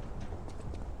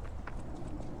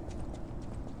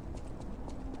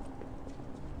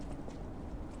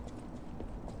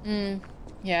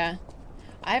 Yeah.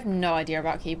 I have no idea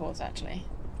about keyboards, actually.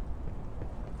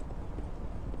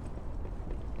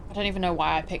 I don't even know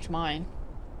why I picked mine.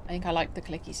 I think I like the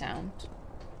clicky sound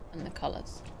and the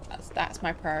colours. That's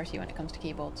my priority when it comes to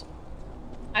keyboards.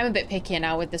 I'm a bit pickier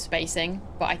now with the spacing,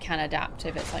 but I can adapt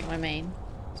if it's like my main,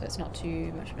 so it's not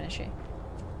too much of an issue.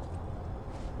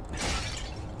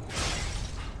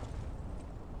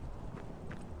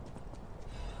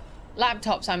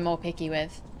 Laptops I'm more picky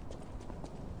with.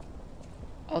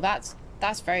 Oh, that's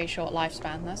very short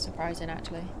lifespan. That's surprising,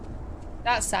 actually.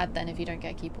 That's sad then if you don't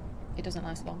get a keyboard. It doesn't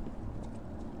last long.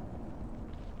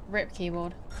 Rip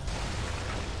keyboard.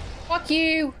 Fuck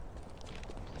you!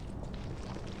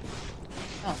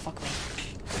 Oh, fuck me.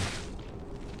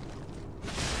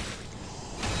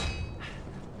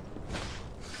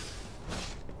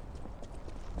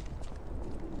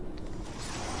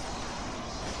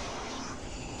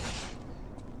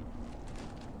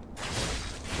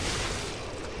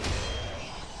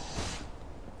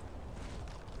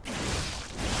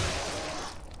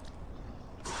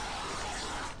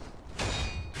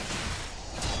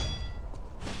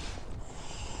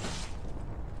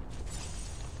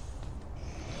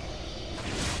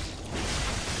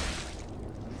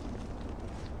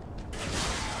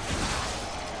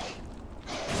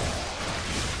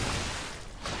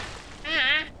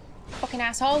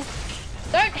 Asshole.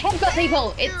 Don't headbutt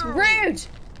people! It's rude!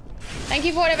 Thank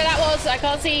you for whatever that was. I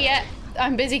can't see yet.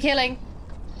 I'm busy killing.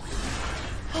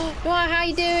 Noah, how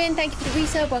you doing? Thank you for the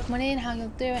resub. Welcome on in. How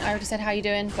you doing? I already said how you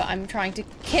doing, but I'm trying to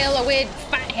kill a weird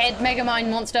fathead Megamind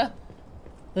monster.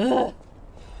 Ugh.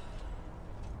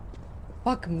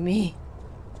 Fuck me.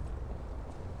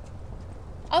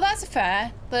 Oh, that's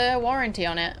fair. The warranty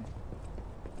on it.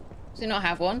 Does it not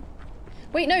have one?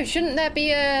 Wait, no, shouldn't there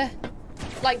be a...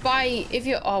 Like, if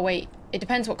you're... Oh, wait. It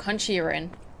depends what country you're in.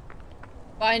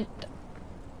 But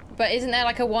isn't there,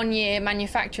 like, a 1-year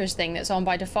manufacturer's thing that's on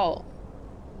by default?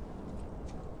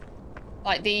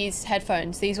 Like, these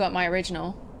headphones. These weren't my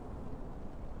original.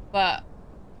 But,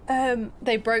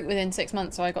 they broke within 6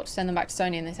 months, so I got to send them back to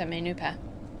Sony, and they sent me a new pair.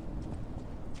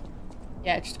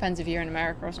 Yeah, it just depends if you're in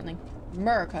America or something.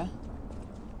 America?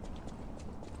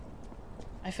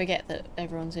 I forget that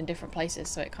everyone's in different places,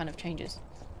 so it kind of changes.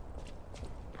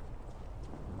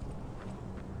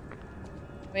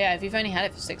 But yeah, if you've only had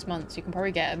it for 6 months, you can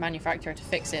probably get a manufacturer to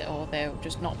fix it, or they'll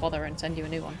just not bother and send you a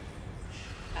new one.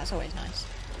 That's always nice.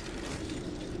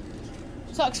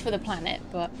 Sucks for the planet,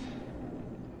 but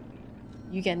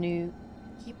you get a new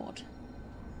keyboard.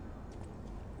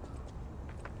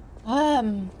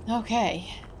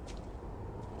 Okay.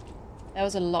 There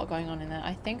was a lot going on in there.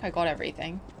 I think I got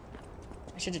everything.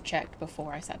 I should have checked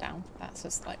before I sat down. That's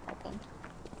a slight problem.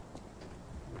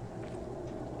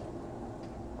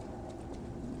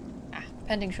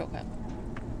 Pending shortcut.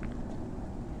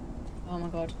 Oh my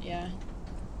god, yeah.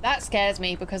 That scares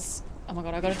me because... Oh my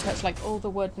god, I gotta touch like all the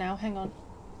wood now. Hang on.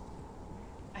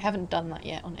 I haven't done that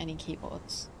yet on any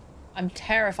keyboards. I'm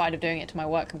terrified of doing it to my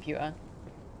work computer.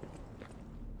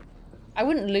 I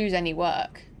wouldn't lose any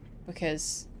work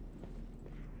because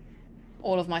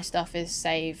all of my stuff is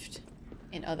saved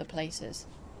in other places.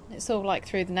 It's all like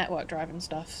through the network drive and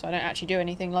stuff, so I don't actually do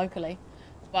anything locally.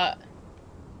 But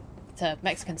it's a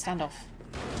Mexican standoff.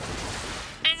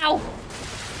 Ow!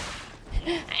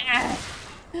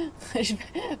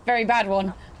 Very bad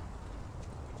one.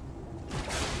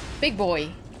 Big boy.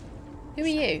 Who are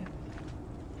you?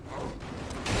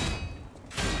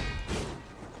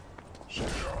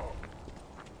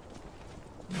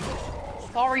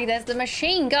 Sorry, there's the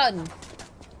machine gun.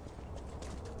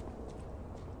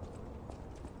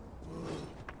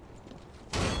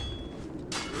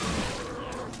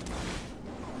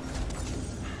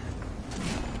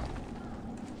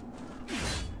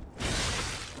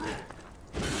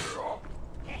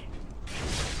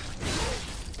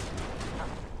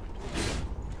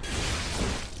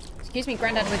 Excuse me,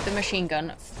 Granddad with the machine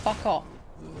gun. Fuck off.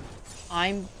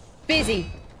 I'm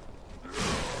busy.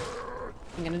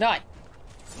 I'm gonna die.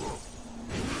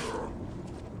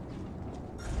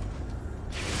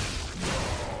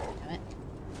 Damn it.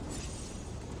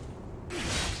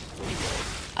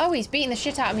 Oh, he's beating the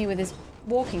shit out of me with his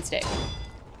walking stick.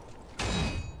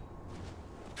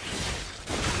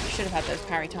 Should have had those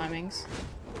parry timings.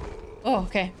 Oh,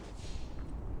 okay.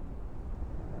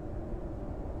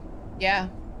 Yeah.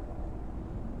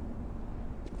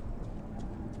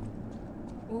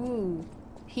 Ooh.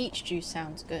 Peach juice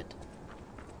sounds good.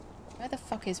 Where the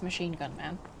fuck is Machine Gun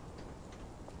Man?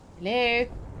 Hello?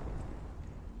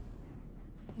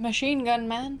 Machine Gun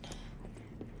Man?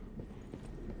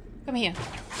 Come here.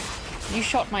 You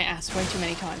shot my ass way too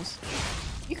many times.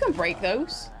 You can break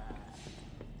those.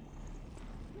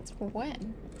 That's for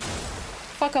when?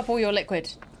 Fuck up all your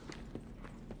liquid.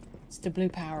 It's the blue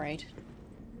Powerade.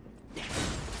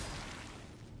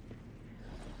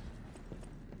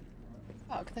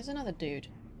 Fuck, there's another dude.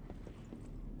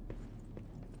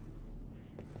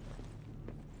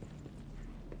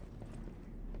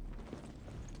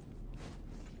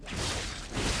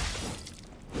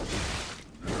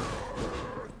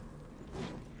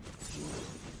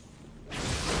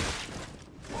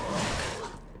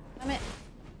 Damn it.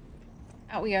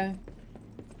 Out we go.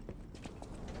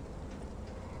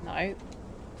 No.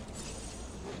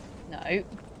 No.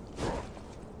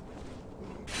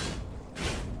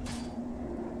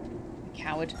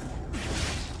 Coward.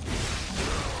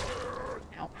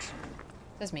 Ouch.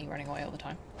 There's me running away all the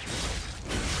time.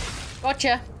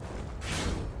 Gotcha!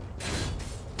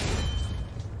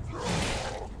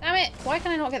 Damn it! Why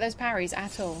can I not get those parries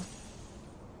at all?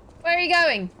 Where are you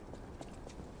going?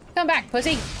 Come back,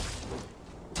 pussy!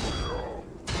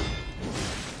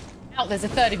 Out, there's a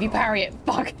third of you parry it.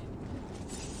 Fuck!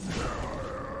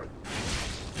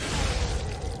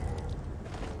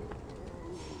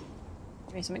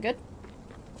 Give me something good.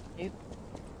 Nope.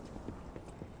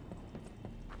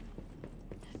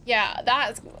 Yeah,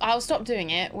 that's... I'll stop doing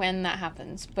it when that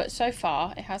happens, but so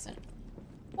far, it hasn't.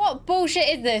 What bullshit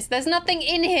is this? There's nothing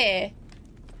in here!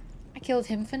 I killed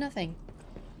him for nothing.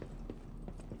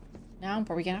 Now I'm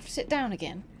probably gonna have to sit down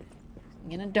again. I'm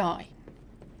gonna die.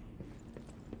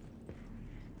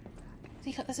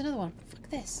 See, look, there's another one. Fuck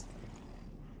this.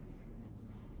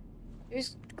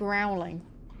 Who's growling?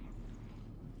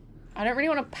 I don't really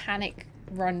want to panic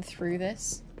run through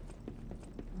this.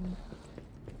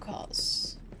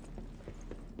 Because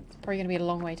it's probably going to be a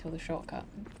long way till the shortcut.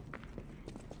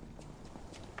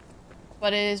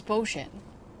 But it is bullshit.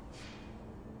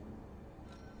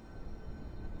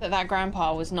 That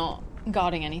grandpa was not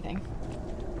guarding anything,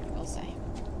 I'll say.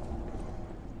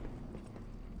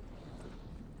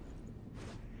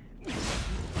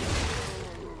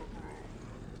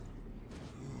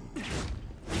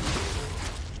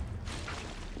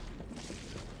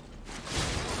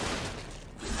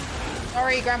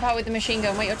 Sorry, Grandpa with the machine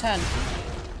gun. Wait your turn.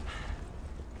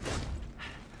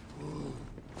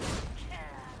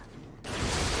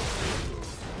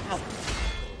 Ow.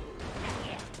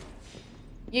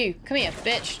 You, come here,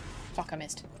 bitch. Fuck, I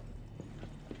missed.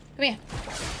 Come here.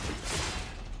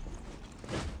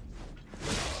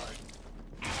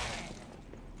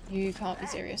 You can't be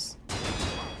serious.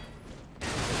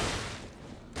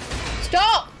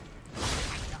 Stop!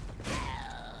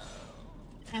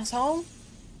 Asshole.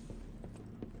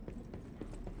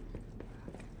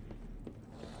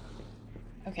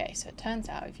 Okay, so it turns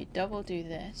out if you double do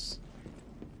this...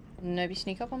 Nobody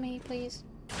sneak up on me, please.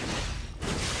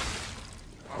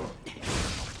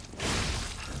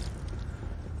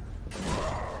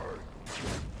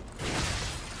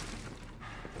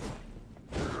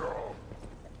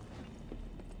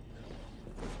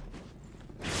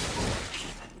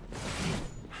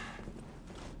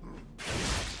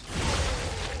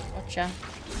 Gotcha.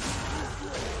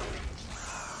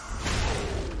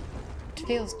 It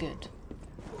feels good.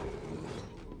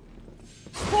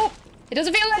 Oh, it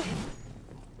doesn't feel good!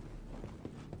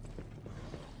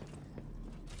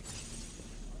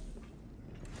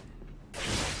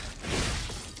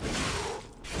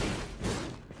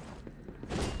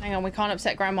 Hang on, we can't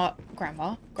upset Grandpa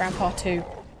too.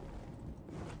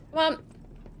 Come on!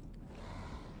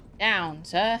 Down,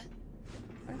 sir.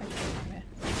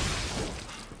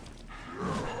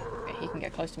 Okay, he can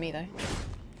get close to me though.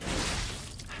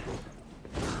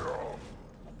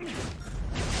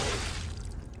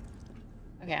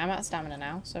 Okay, I'm out of stamina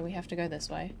now, so we have to go this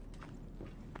way.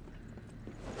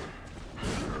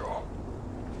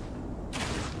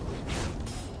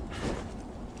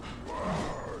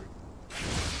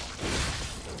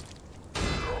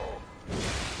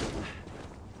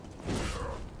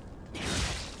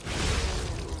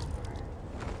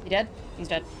 dead? He's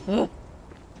dead. Ugh.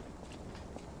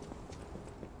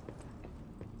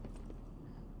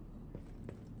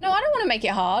 No, I don't want to make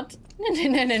it hard.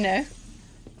 No.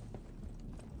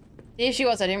 The issue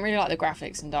was I didn't really like the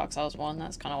graphics in Dark Souls 1.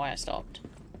 That's kind of why I stopped.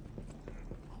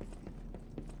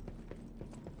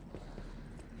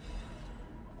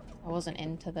 I wasn't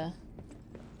into the...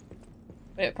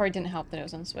 But it probably didn't help that it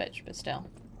was on Switch, but still.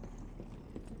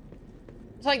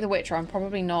 It's like The Witcher, I'm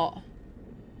probably not...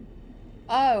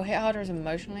 Oh, hit harder is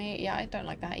emotionally? Yeah, I don't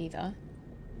like that either.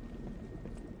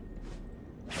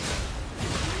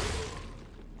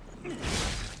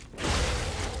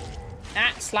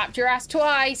 Ah, slapped your ass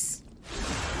twice!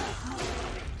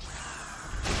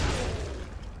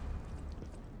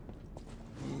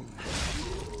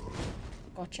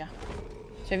 Gotcha.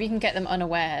 So if you can get them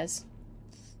unawares,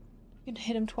 you can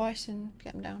hit them twice and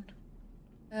get them down.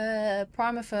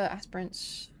 Primer for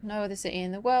aspirants. No other city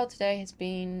in the world today has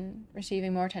been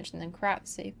receiving more attention than Krat, the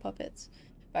city of puppets.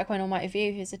 Back when Almighty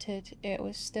View visited, it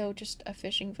was still just a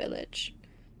fishing village.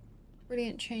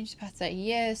 Brilliant change the past 30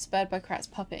 years, spurred by Krat's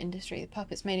puppet industry. The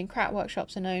puppets made in Krat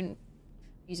workshops are known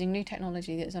using new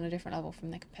technology that is on a different level from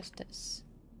their competitors.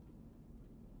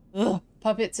 Ugh.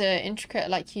 Puppets are intricate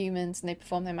like humans, and they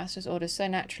perform their master's orders so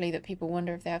naturally that people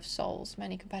wonder if they have souls.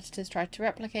 Many competitors tried to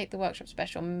replicate the workshop's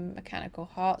special mechanical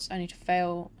hearts, only to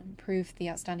fail and prove the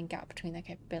outstanding gap between their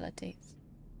capabilities.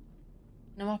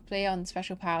 Monopoly on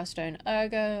special power stone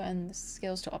ergo and the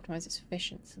skills to optimize its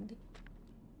efficiency.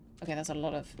 Okay, that's a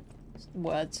lot of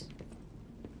words.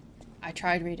 I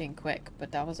tried reading quick,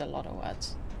 but that was a lot of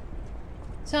words.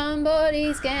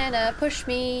 Somebody's gonna push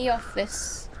me off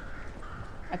this.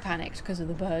 I panicked because of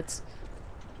the birds.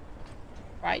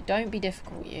 Right, don't be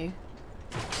difficult, you.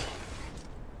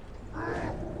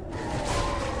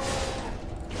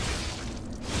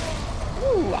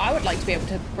 Ooh, I would like to be able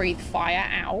to breathe fire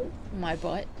out my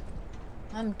butt.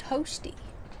 I'm toasty.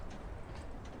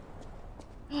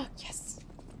 Oh, yes.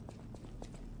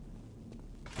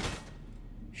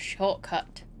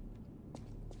 Shortcut.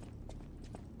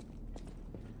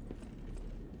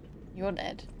 You're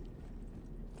dead.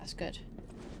 That's good.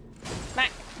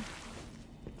 Smack!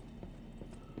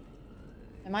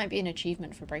 There might be an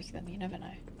achievement for breaking them, you never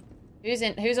know.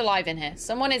 Who's alive in here?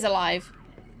 Someone is alive.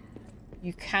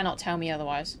 You cannot tell me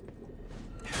otherwise.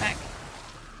 Smack.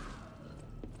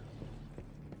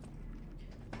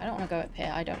 I don't want to go up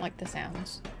here. I don't like the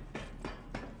sounds.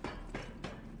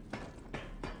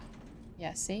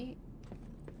 Yeah, see?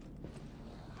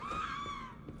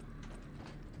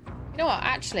 You know what?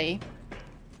 Actually,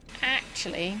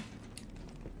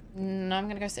 no, I'm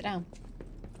gonna go sit down.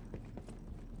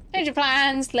 Change your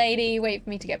plans, lady. Wait for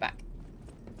me to get back.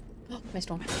 Oh, missed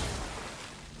one.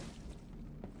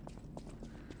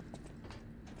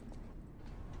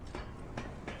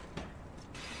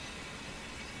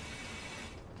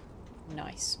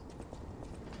 Nice.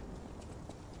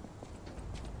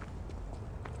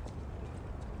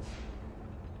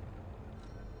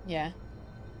 Yeah.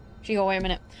 She gotta wait a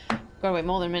minute. Gotta wait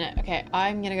more than a minute. Okay,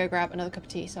 I'm gonna go grab another cup of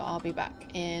tea, so I'll be back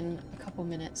in a couple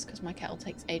minutes because my kettle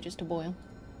takes ages to boil.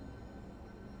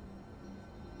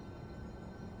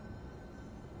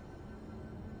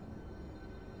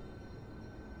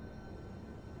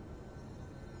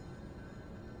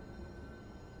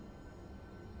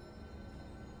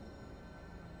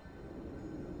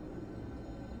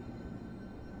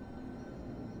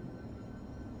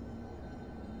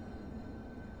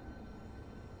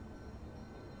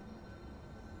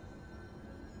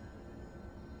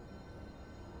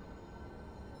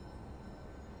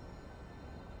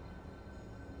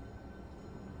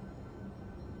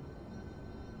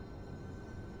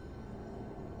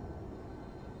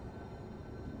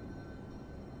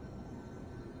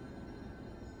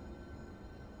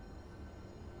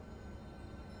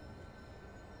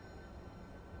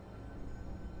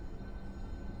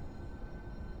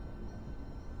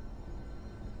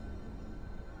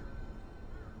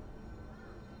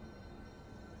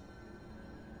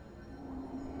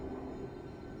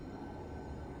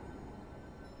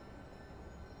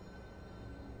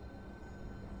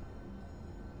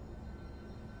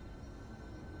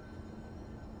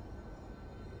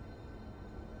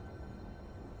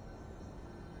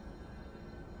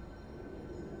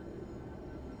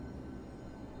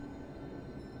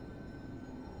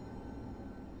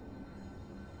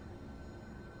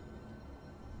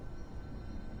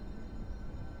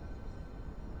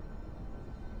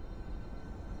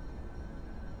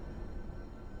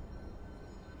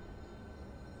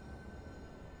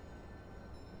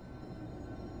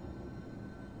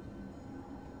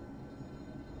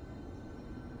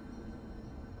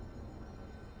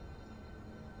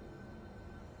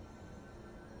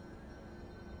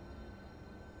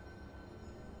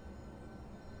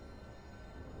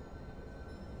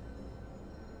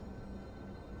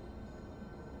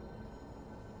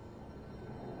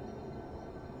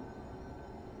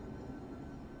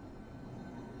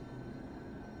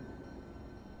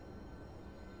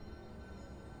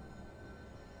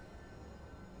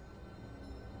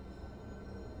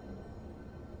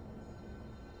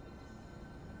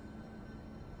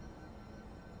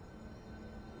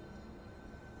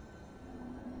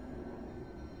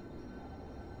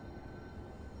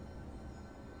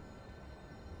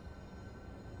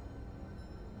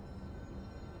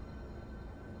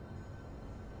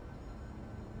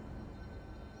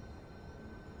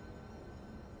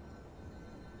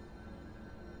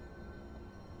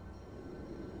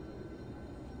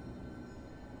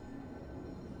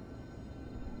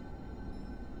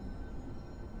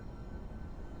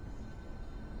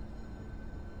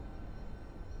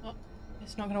 Oh,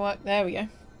 it's not gonna work. There we go.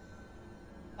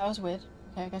 That was weird.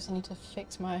 Okay, I guess I need to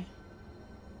fix my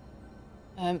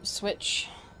Switch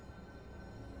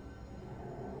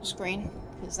screen,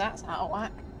 because that's out of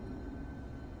whack.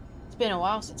 It's been a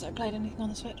while since I played anything on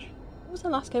the Switch. What was the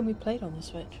last game we played on the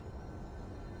Switch?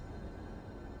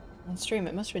 On stream,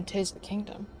 it must have been Tears of the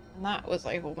Kingdom. And that was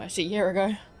like almost a year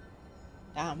ago.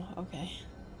 Damn, okay.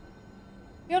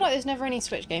 I feel like there's never any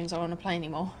Switch games I want to play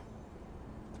anymore.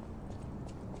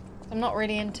 I'm not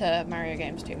really into Mario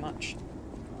games too much.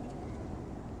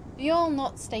 Do y'all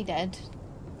not stay dead?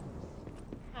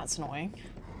 That's annoying.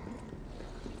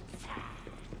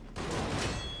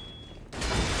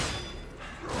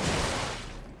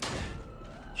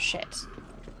 Shit.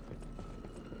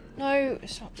 No,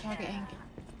 stop targeting.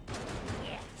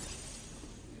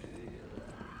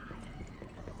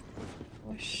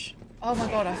 Wish. Oh my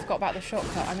god, I forgot about the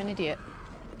shortcut. I'm an idiot.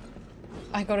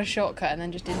 I got a shortcut and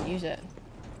then just didn't use it.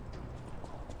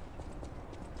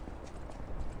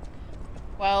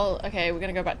 Well, okay, we're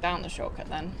gonna go back down the shortcut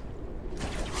then.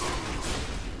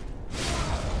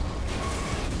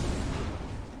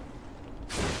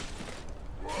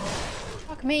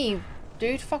 Fuck me,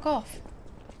 dude, fuck off.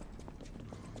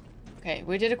 Okay,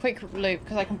 we did a quick loop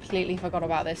because I completely forgot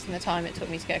about this in the time it took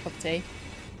me to get a cup of tea.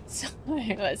 So,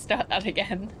 let's start that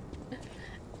again.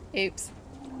 Oops.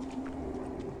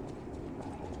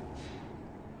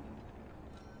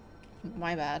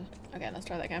 My bad. Okay, let's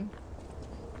try that again.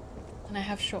 And I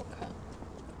have shortcut.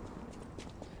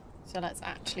 So let's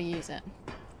actually use it.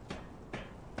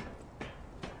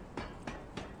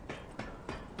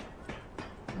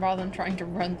 Rather than trying to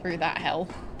run through that hell.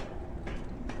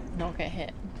 Not get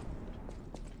hit.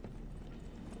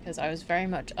 Because I was very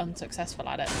much unsuccessful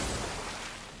at it.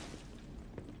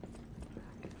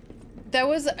 There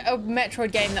was a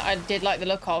Metroid game that I did like the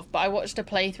look of, but I watched a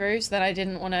playthrough, so then I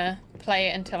didn't want to play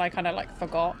it until I kind of like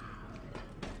forgot.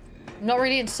 I'm not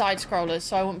really into side scrollers,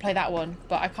 so I wouldn't play that one,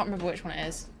 but I can't remember which one it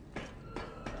is.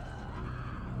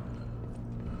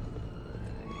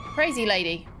 Crazy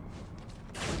lady.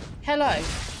 Hello.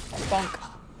 Bonk.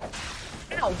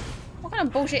 Ow. What kind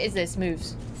of bullshit is this,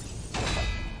 moves?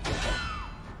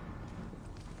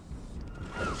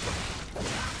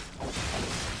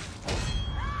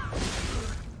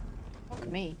 Fuck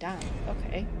me, damn.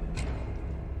 Okay.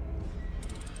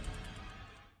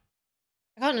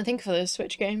 I can't even think for those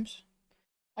Switch games.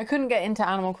 I couldn't get into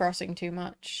Animal Crossing too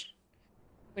much,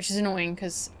 which is annoying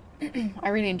because I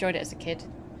really enjoyed it as a kid.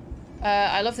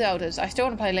 I love The Elders. I still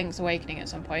want to play Link's Awakening at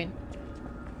some point.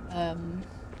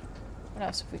 What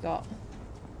else have we got?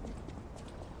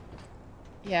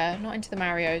 Yeah, not into the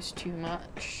Marios too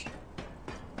much.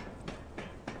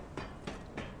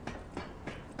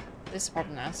 This is the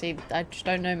problem now. See, I just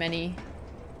don't know many.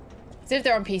 So if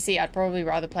they're on PC, I'd probably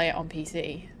rather play it on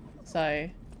PC. So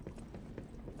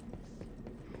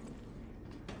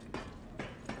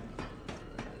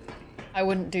I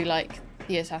wouldn't do like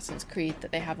the Assassin's Creed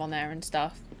that they have on there and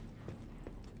stuff.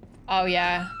 Oh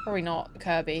yeah, probably not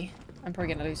Kirby. I'm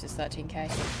probably gonna lose this 13k.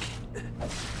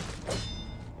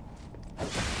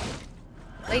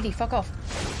 Lady, fuck off.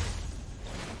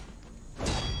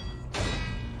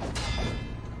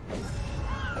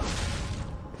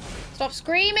 Stop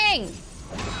screaming!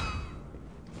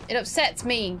 It upsets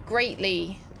me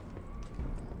greatly.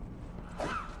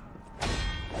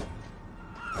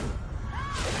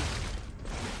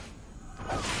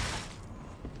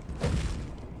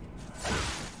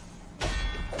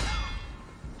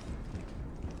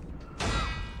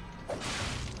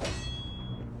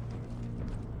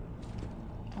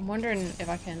 I'm wondering if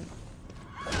I can...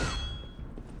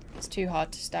 It's too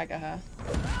hard to stagger her.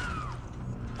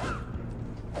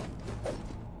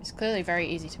 It's clearly very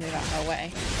easy to move out her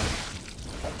way.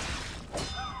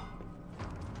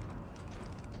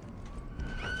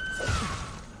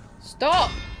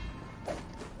 Stop!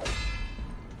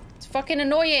 It's fucking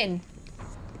annoying.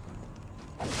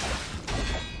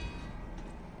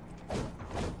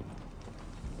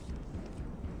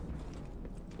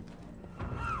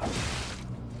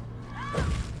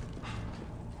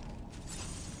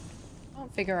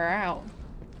 Can't figure her out.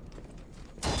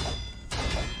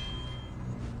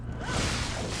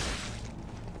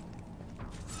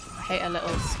 I hate a little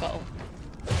skull.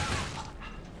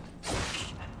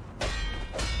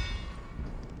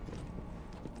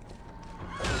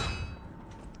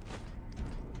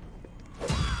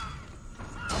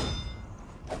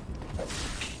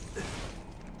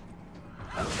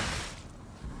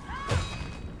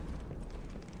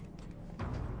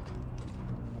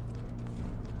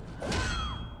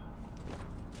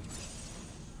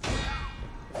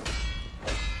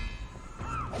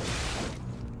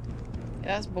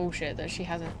 That's bullshit that she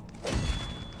hasn't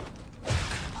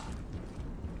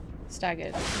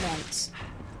staggered once.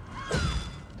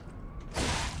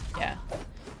 Yeah.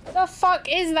 The fuck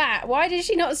is that? Why did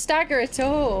she not stagger at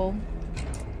all?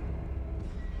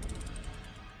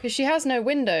 Because she has no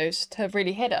windows to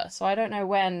really hit her, so I don't know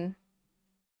when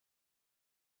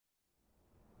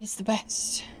is the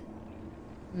best.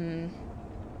 And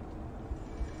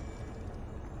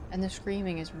the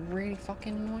screaming is really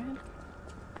fucking annoying.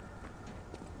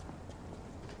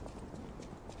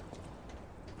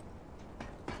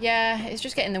 Yeah, it's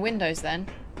just getting the windows then.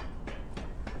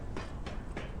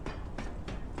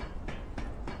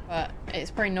 But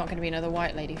it's probably not going to be another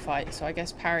white lady fight, so I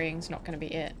guess parrying's not going to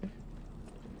be it.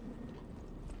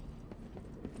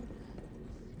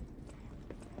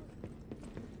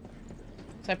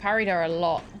 So I parried her a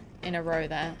lot in a row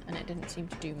there, and it didn't seem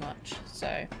to do much, so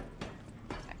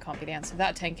that can't be the answer.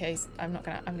 That 10k, I'm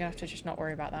gonna have to just not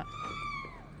worry about that.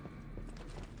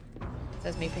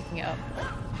 There's me picking it up.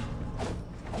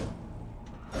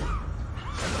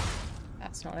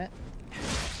 That's not it.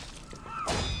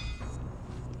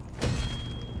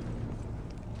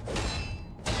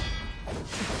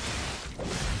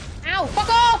 Ow! Fuck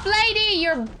off, lady!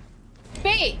 You're a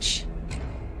bitch!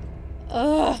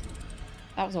 Ugh.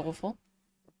 That was awful.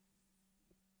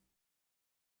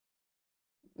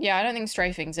 Yeah, I don't think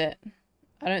strafing's it.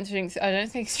 I don't think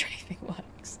strafing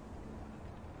works.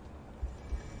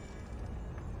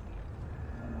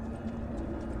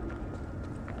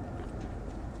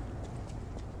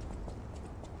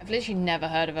 I've literally never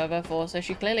heard of her before, so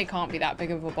she clearly can't be that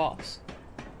big of a boss.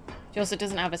 She also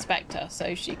doesn't have a Spectre,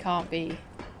 so she can't be...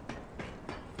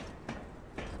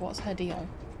 What's her deal?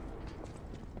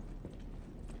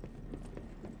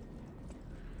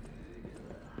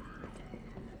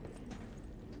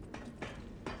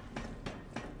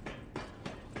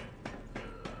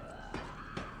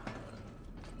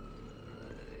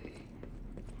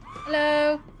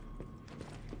 Hello!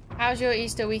 How's your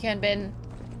Easter weekend been?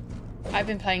 I've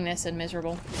been playing this and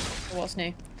miserable. So what's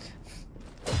new?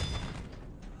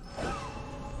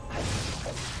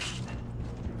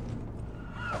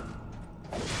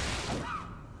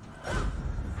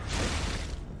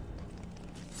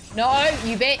 No,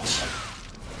 you bitch!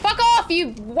 Fuck off,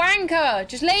 you wanker!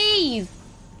 Just leave!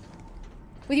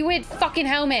 With your weird fucking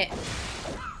helmet.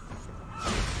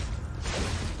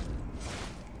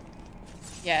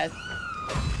 Yeah.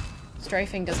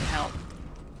 Strafing doesn't help.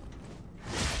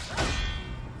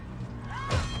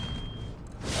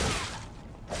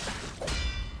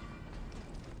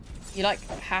 You, like,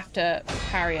 have to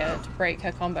parry her to break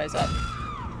her combos up.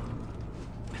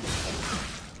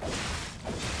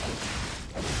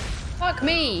 Fuck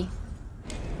me!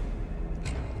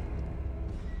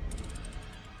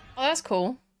 Oh, that's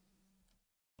cool.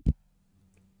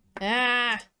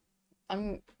 Ah!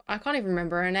 I can't even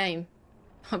remember her name.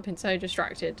 I've been so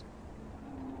distracted.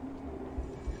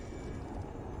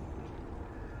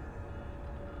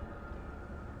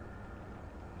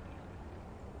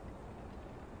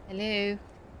 Hello?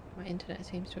 My internet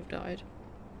seems to have died.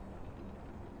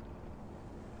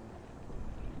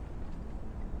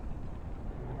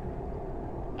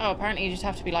 Oh, apparently you just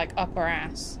have to be like upper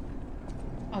ass.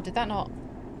 Oh, did that not?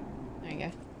 There you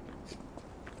go.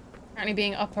 Apparently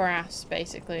being upper ass,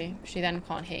 basically, she then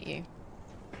can't hit you.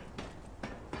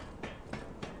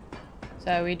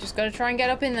 So we just gotta try and get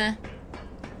up in there.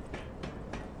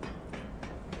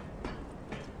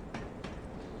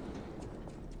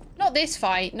 Not this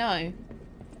fight, no.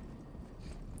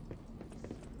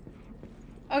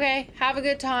 Okay, have a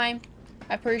good time.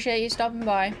 I appreciate you stopping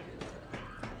by.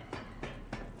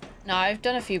 No, I've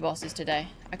done a few bosses today.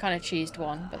 I kind of cheesed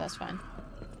one, but that's fine.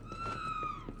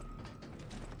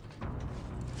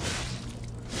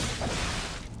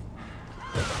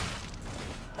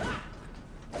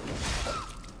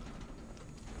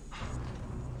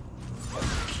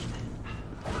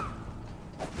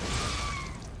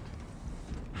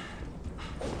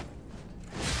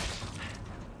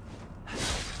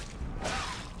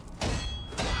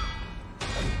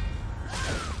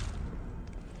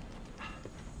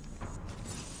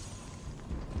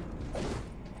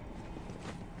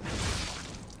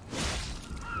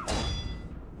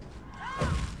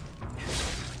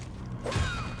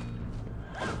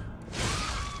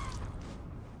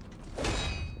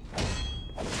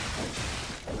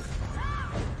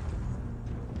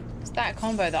 That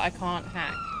combo that I can't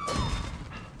hack.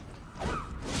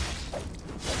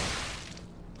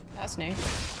 That's new.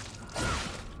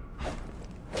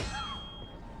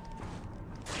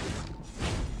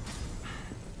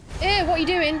 Ew, what are you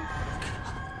doing?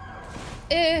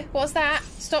 Ew, what's that?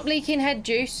 Stop leaking head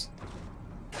juice.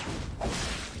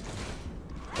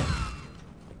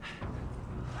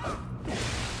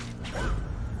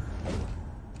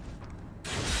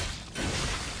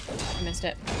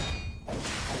 missed it.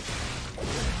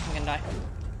 I'm gonna die.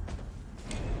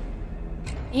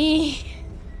 Eee.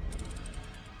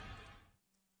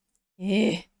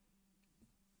 Yeah.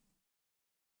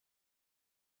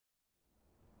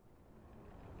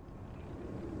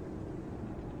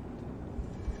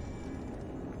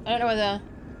 I don't know whether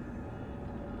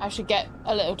I should get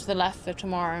a little to the left for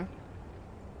tomorrow.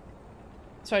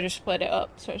 So I just split it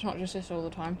up, so it's not just this all the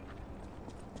time.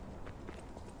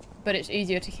 But it's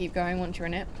easier to keep going once you're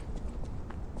in it.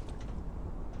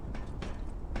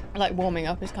 Like, warming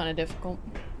up is kind of difficult.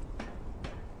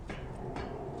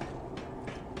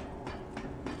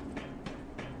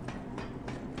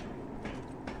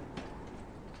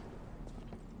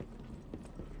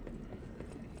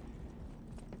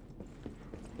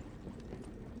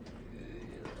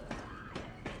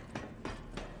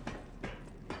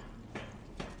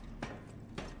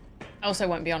 I also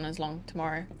won't be on as long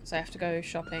tomorrow, because I have to go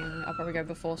shopping. I'll probably go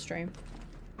before stream.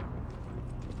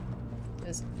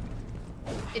 Because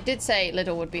it did say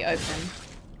Lidl would be open.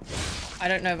 I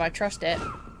don't know if I trust it.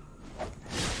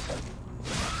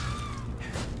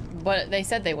 But they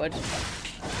said they would.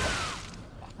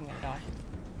 Fuck, I'm gonna die.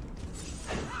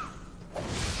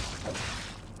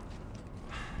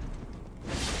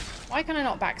 Why can I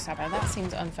not backstab her? That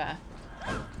seems unfair.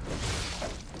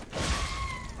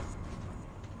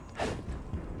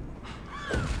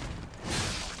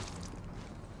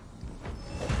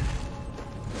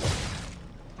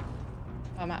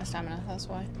 I'm out of stamina, that's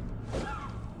why.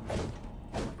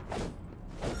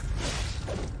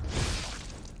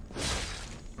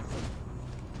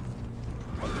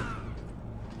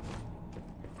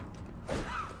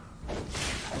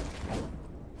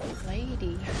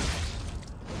 Lady.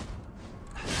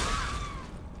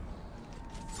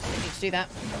 I need to do that.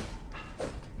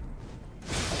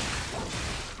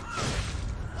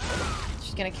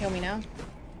 She's gonna kill me now.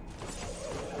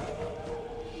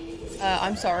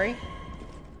 I'm sorry.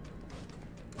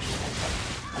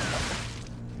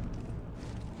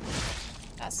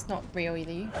 That's not real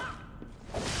either.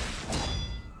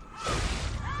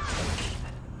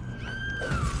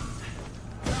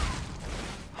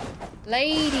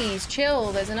 Ladies,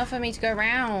 chill. There's enough for me to go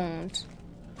around.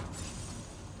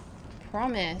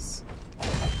 Promise.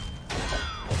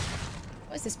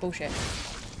 What is this bullshit?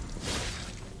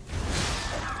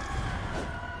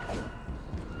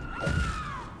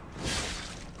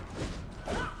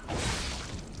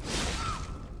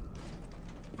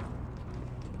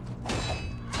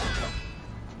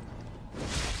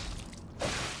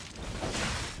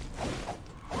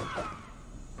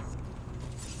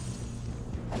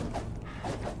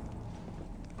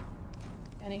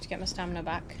 I need to get my stamina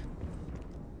back.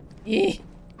 Yeah.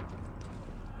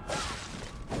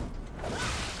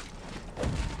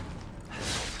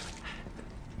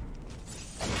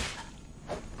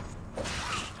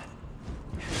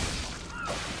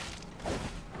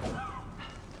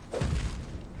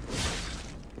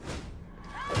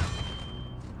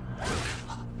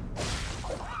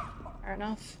 Fair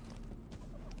enough.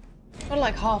 We're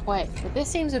like halfway, but this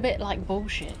seems a bit like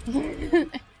bullshit.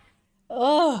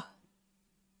 Ugh.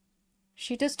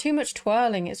 She does too much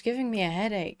twirling. It's giving me a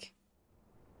headache.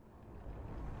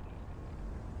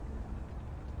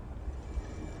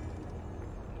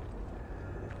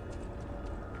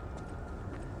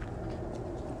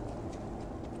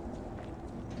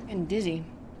 And dizzy.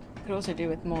 Could also do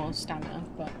with more stamina,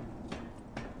 but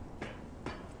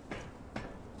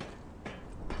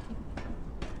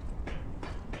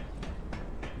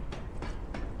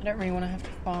I don't really want to have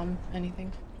to farm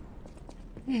anything.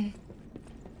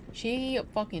 She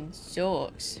fucking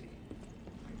sucks.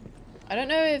 I don't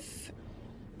know if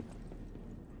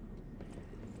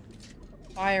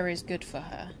fire is good for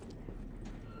her.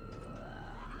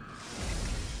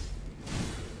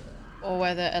 Or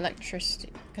whether electricity,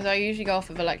 because I usually go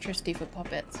off of electricity for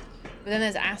puppets. But then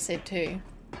there's acid too.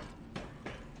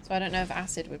 So I don't know if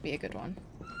acid would be a good one.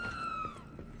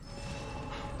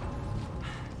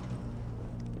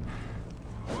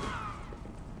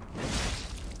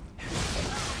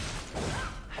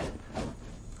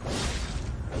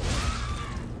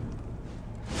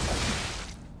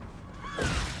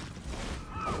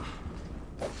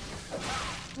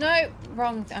 No,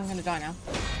 wrong. I'm gonna die now.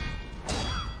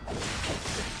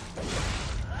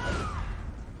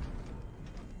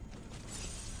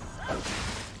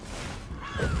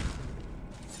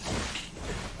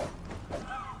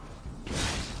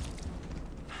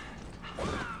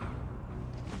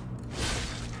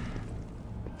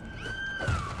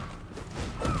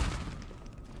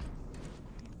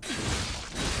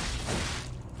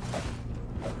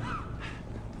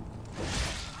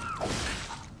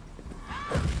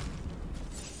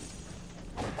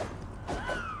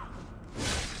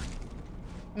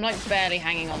 I'm like barely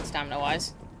hanging on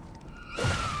stamina-wise.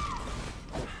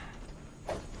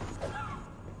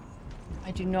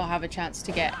 I do not have a chance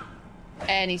to get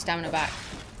any stamina back.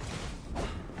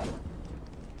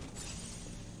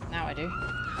 Now I do.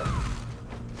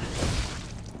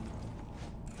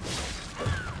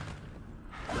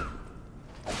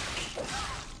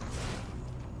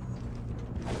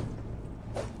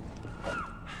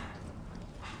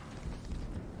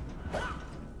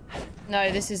 No,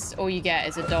 this is all you get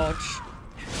is a dodge.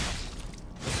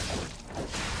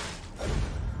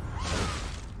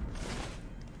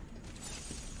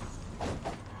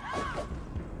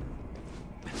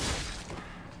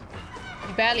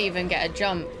 You barely even get a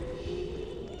jump.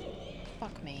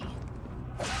 Fuck me.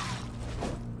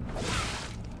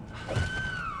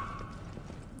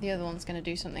 The other one's gonna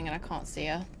do something and I can't see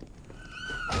her.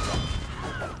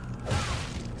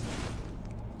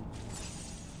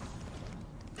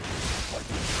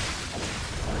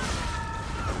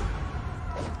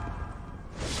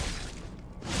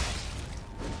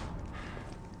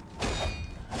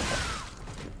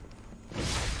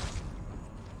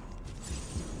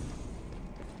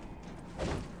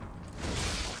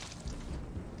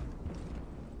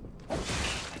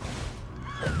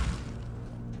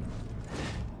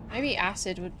 Maybe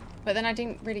acid would, but then I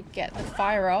didn't really get the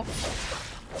fire off.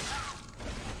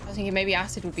 I was thinking maybe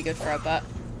acid would be good for her, but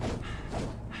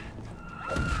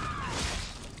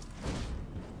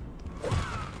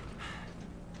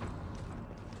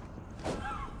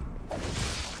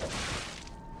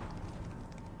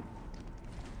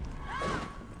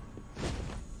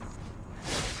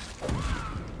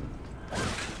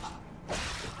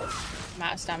I'm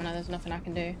out of stamina, there's nothing I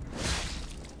can do.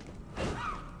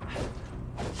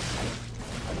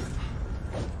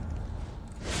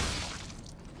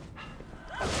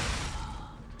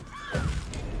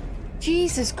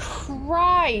 Jesus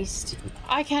Christ!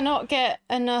 I cannot get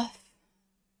enough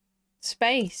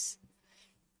space.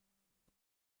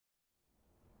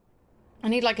 I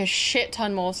need like a shit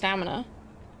ton more stamina.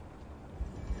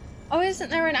 Oh, isn't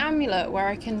there an amulet where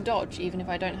I can dodge even if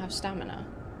I don't have stamina?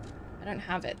 I don't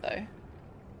have it though.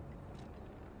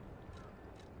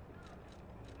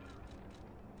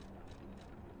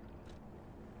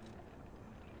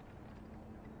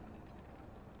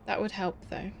 That would help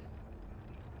though.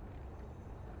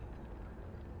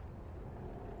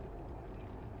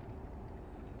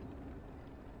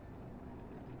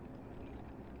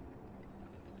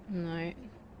 No.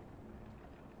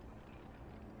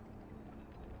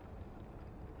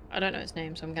 I don't know its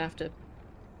name, so I'm gonna have to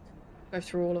go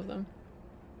through all of them.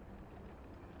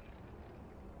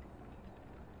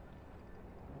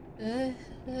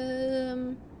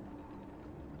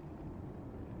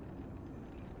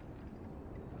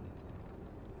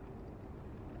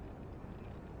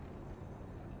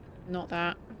 Not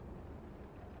that.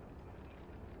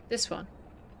 This one.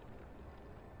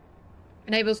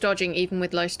 Enables dodging even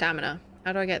with low stamina.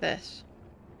 How do I get this?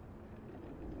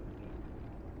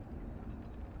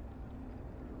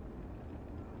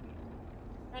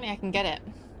 Apparently I can get it.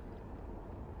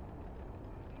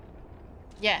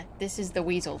 Yeah, this is the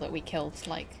weasel that we killed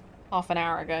like half an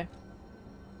hour ago.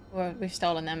 We've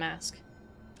stolen their mask.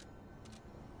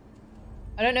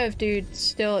 I don't know if dude's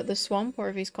still at the swamp or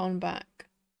if he's gone back.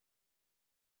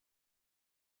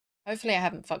 Hopefully I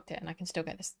haven't fucked it and I can still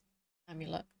get this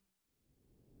amulet.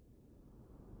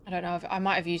 I don't know if I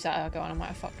might have used that ergo and I might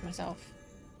have fucked myself.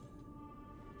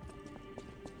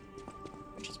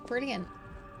 Which is brilliant.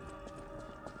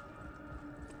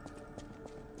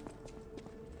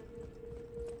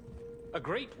 A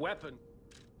great weapon.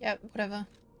 Yep, whatever.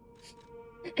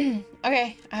 Okay,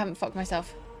 I haven't fucked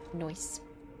myself. Nice.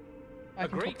 A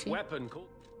great weapon called...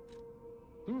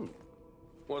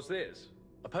 What's this?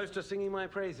 A poster singing my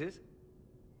praises?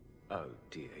 Oh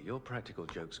dear, your practical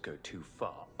jokes go too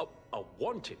far. Oh, a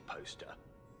wanted poster.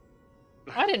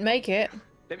 I didn't make it.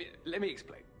 Let me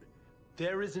explain.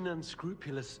 There is an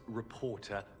unscrupulous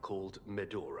reporter called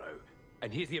Medoro,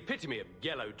 and he's the epitome of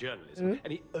yellow journalism,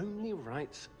 and he only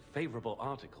writes favorable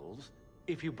articles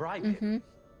if you bribe him.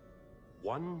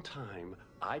 One time,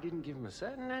 I didn't give him a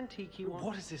certain antique he wanted.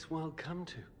 What has this world come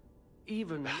to?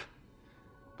 Even...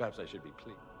 Perhaps I should be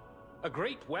pleased. A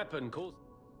great weapon calls...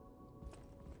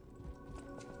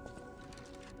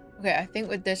 Okay, I think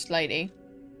with this lady...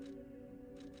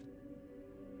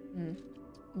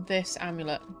 this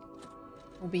amulet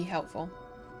will be helpful.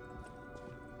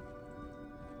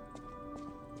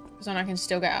 Because then I can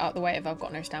still get out of the way if I've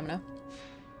got no stamina.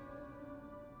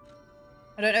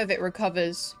 I don't know if it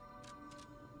recovers...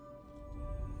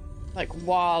 like,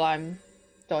 while I'm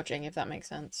dodging, if that makes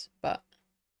sense, but...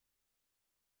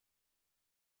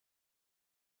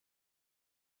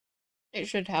 It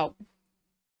should help.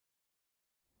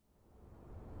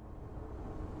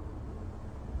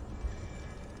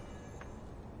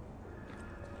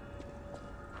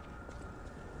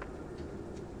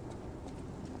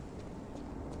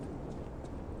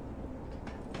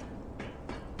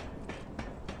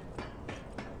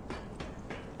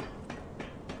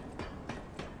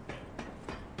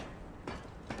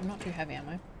 I'm not too heavy, am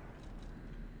I?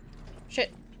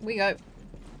 Shit, we go.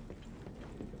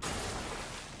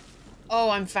 Oh,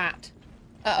 I'm fat.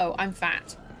 Uh-oh, I'm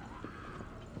fat.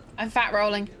 I'm fat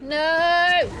rolling.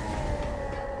 No!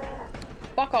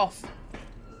 Fuck off.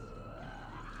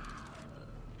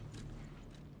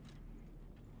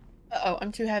 Uh-oh,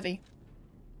 I'm too heavy.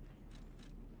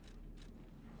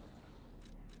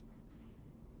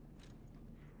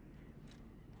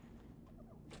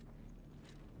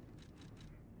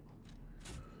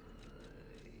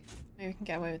 Maybe we can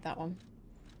get away with that one.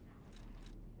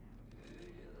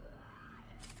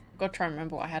 Gotta try and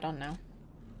remember what I had on now.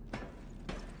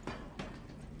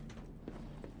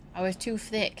 I was too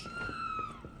thick.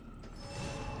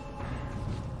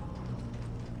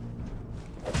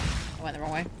 I went the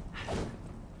wrong way.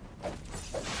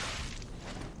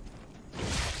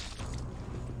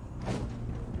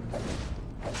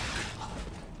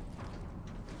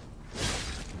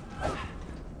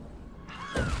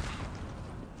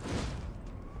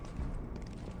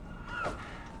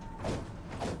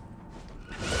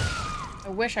 I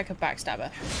wish I could backstab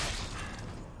her.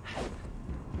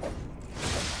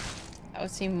 That would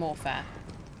seem more fair.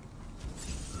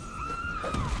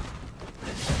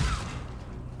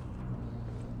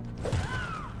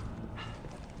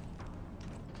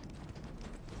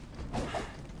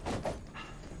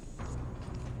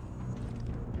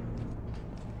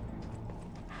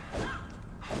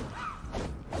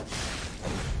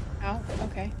 Ow,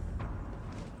 okay.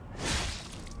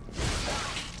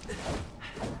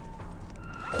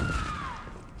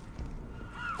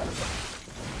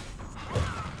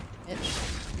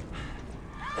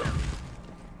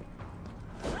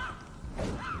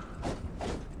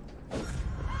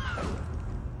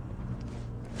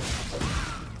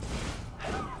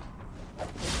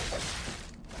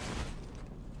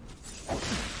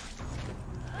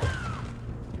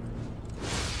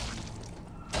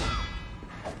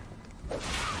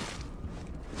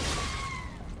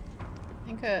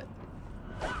 A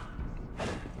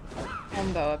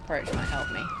combo approach might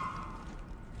help me.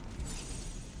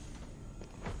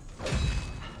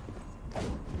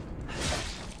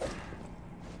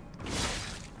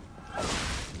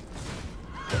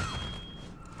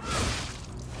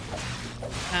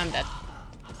 I'm dead.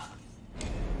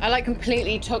 I like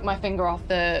completely took my finger off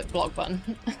the block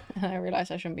button. I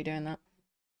realized I shouldn't be doing that.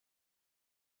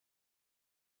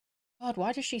 God,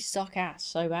 why does she suck ass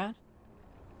so bad?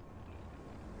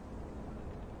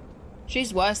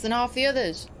 She's worse than half the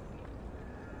others.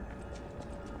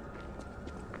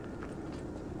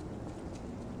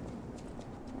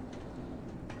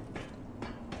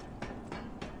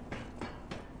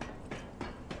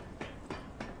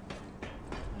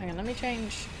 Hang on, let me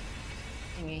change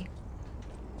thingy.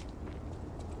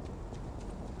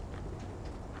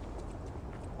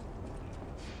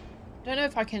 I don't know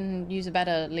if I can use a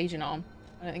better Legion arm.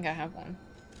 I don't think I have one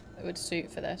that would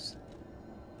suit for this.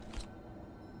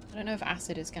 I don't know if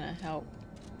acid is going to help.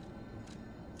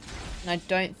 And I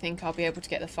don't think I'll be able to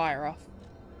get the fire off.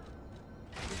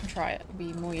 I can try it. It'll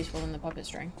be more useful than the puppet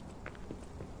string.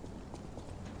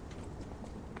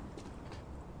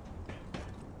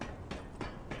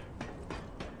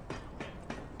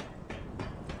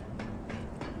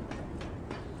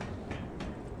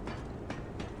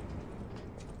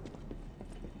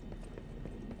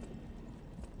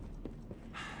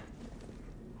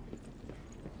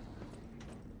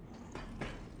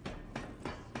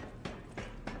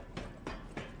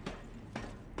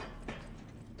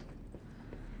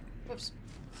 Whoops.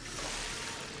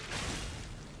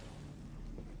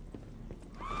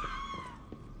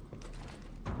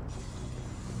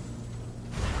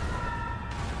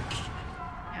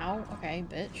 Ow, okay,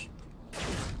 bitch.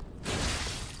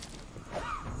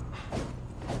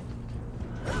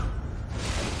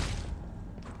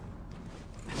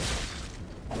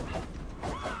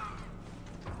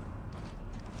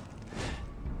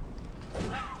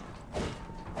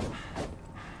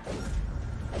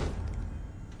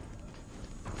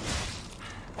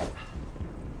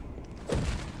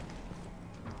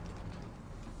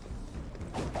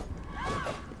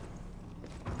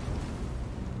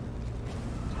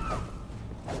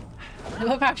 I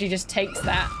love how she just takes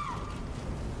that.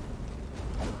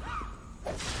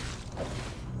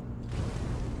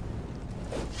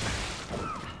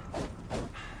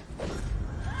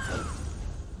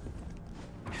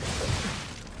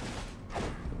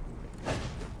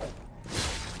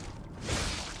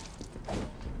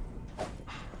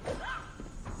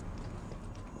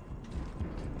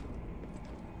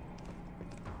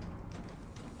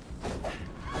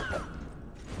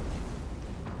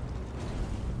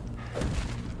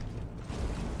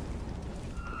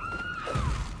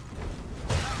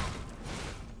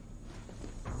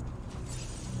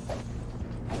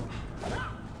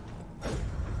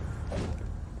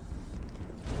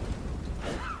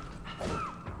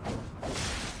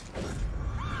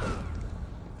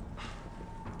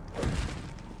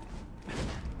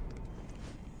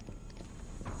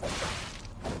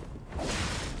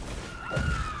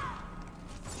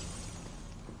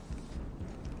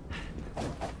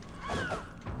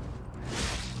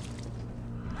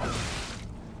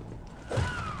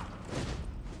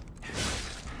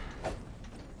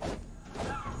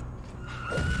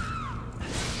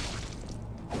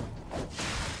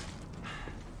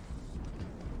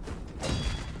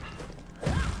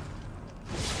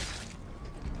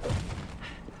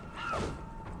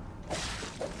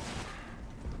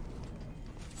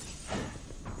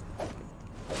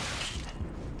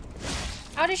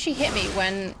 How does she hit me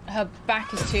when her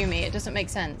back is to me? It doesn't make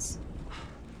sense.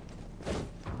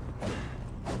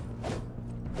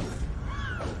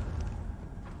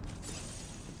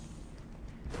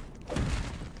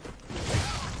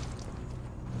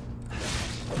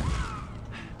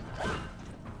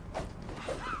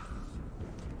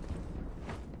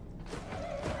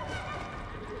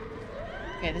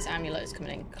 Okay, this amulet is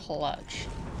coming in clutch.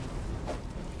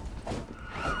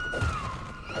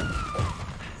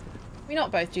 Can we not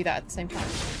both do that at the same time?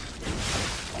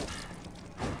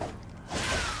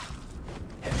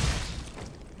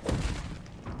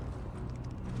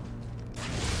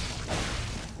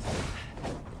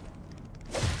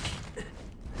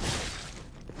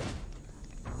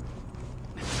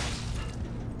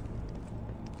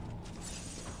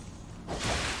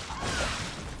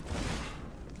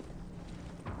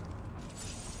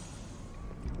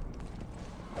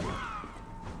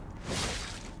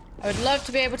 I would love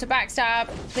to be able to backstab,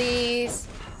 please.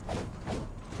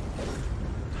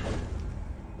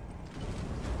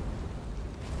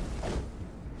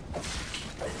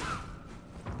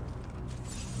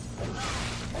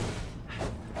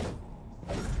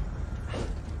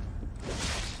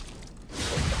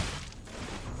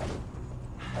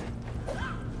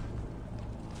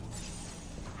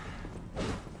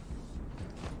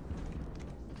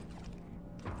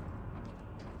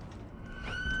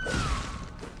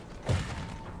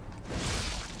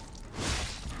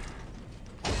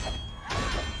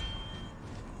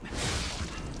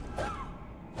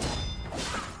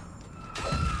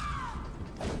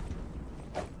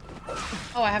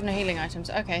 Oh, I have no healing items.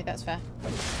 Okay, that's fair.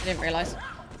 I didn't realize.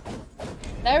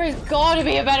 There has got to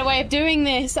be a better way of doing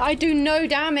this. I do no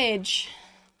damage.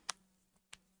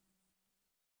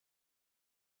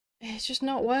 It's just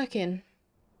not working.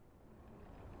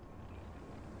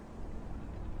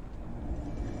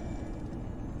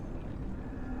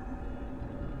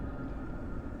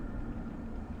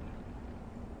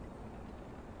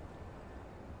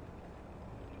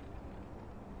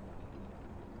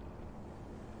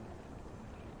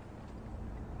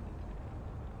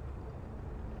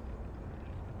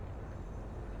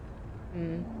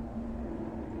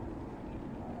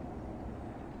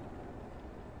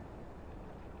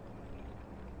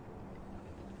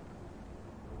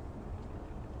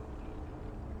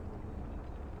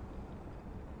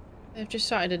 They've just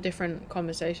started a different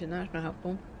conversation. That's not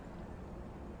helpful.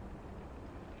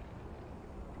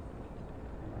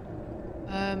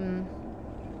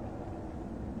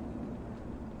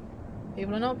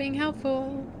 People are not being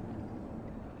helpful.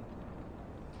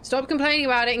 Stop complaining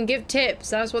about it and give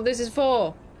tips. That's what this is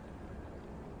for.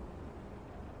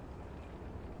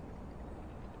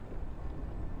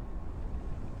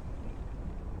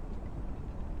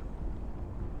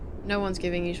 No one's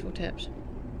giving useful tips.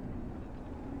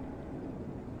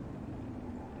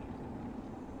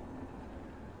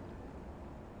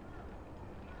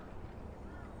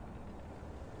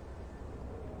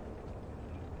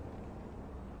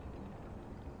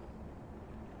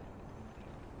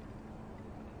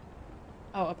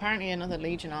 Oh, apparently another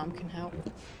Legion arm can help.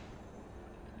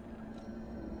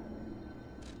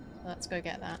 Let's go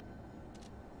get that.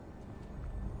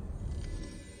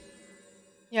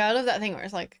 Yeah, I love that thing where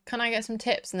it's like, can I get some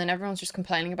tips? And then everyone's just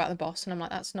complaining about the boss, and I'm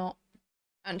like, that's not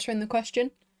answering the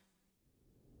question.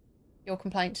 Your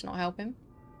complaints not help him.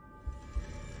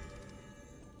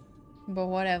 But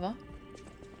whatever.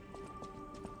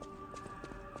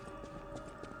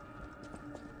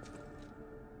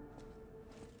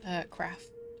 Craft.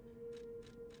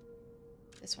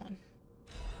 This one.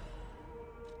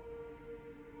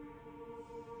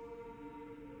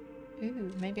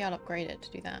 Ooh, maybe I'll upgrade it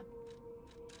to do that.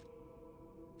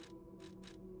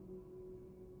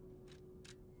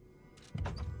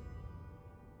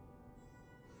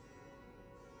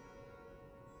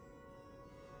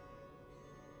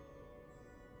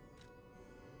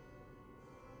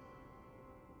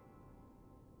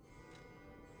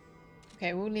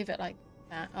 Okay, we'll leave it like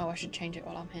that. Oh, I should change it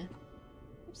while I'm here.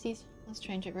 Oopsies. Let's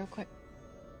change it real quick.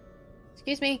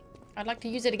 Excuse me. I'd like to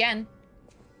use it again.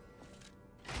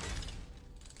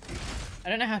 I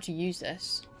don't know how to use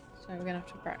this, so we're gonna have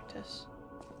to practice.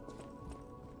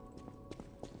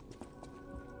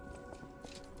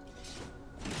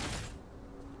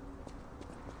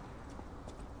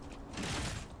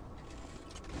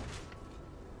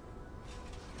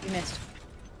 You missed.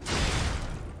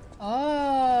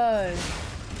 Oh.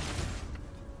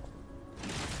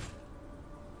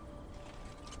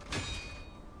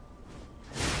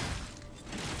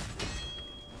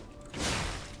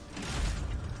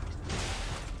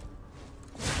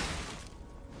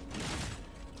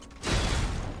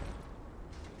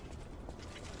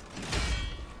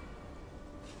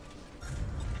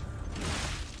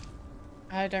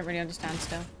 I don't really understand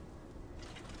still.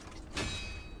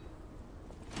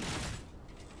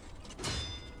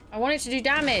 I want it to do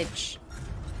damage.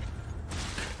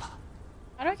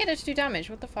 How do I get it to do damage?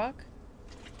 What the fuck?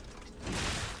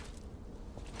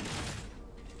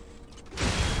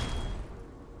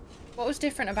 What was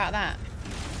different about that?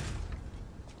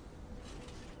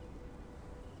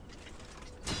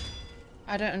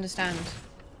 I don't understand.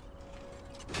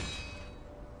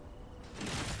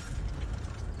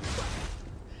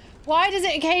 Why does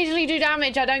it occasionally do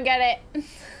damage? I don't get it.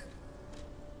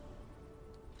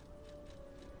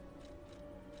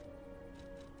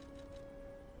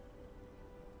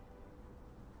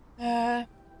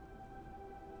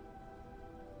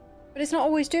 But it's not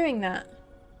always doing that.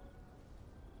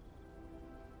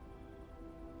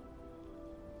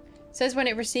 It says when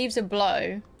it receives a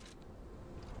blow.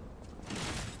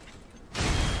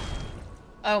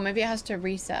 Oh, maybe it has to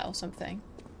reset or something.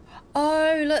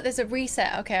 Oh, look, there's a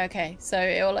reset. Okay, okay. So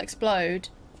it will explode.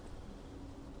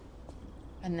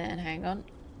 And then, hang on.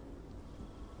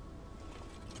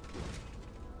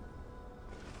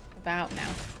 About now.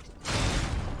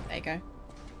 There you go.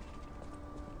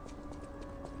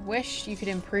 I wish you could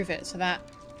improve it so that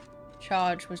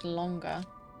charge was longer.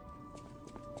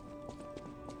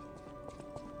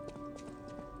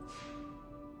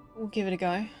 We'll give it a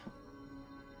go.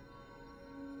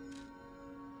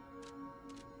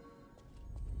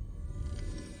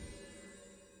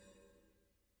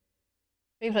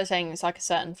 People are saying it's like a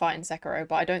certain fight in Sekiro,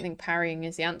 but I don't think parrying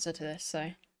is the answer to this,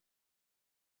 so...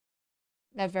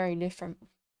 They're very different.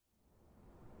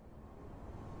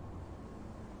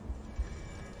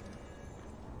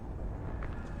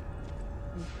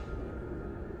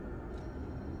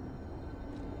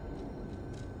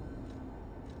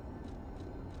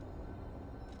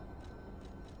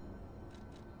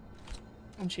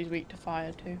 And she's weak to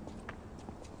fire too.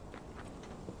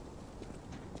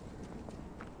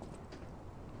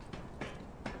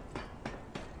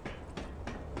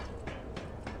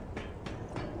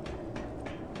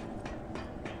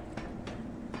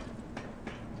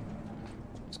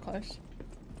 It's close.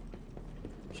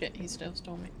 Shit, he still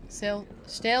saw me. Still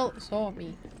saw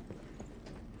me.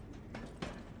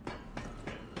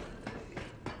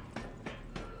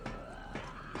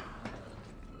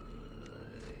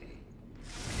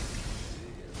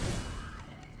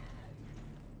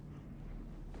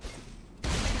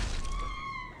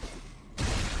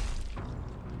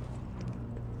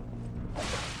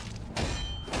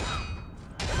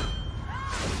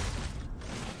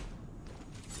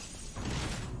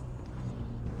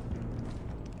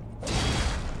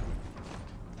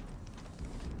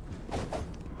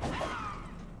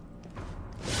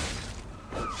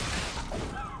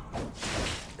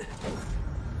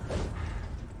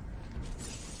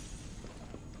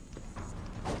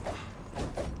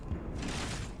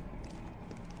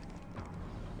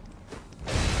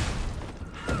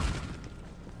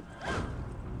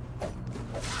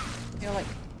 You're like...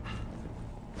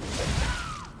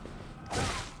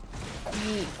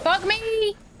 Fuck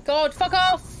me! God, fuck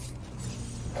off!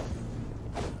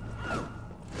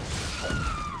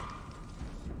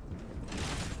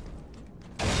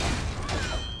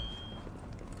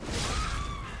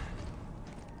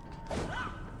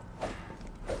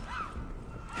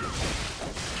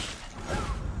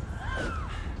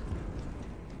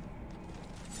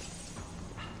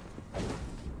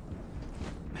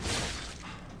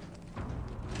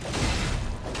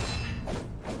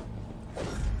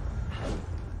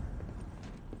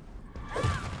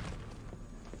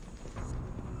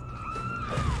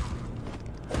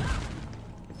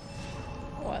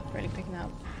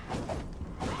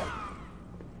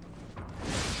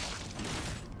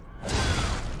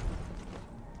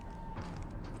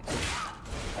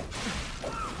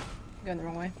 Going the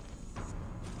wrong way.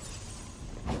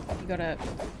 You gotta...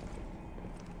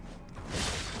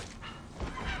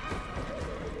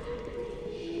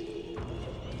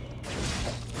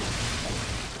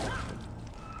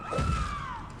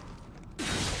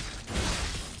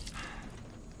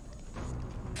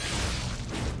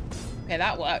 Okay,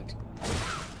 that worked.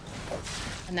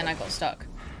 And then I got stuck.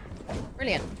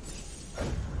 Brilliant.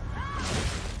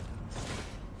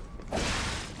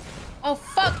 Oh,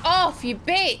 fuck off, you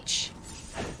bitch!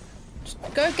 Just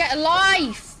go get a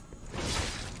life!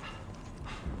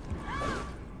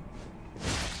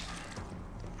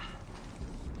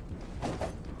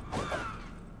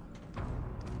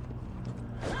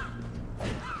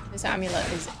 This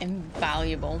amulet is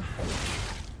invaluable.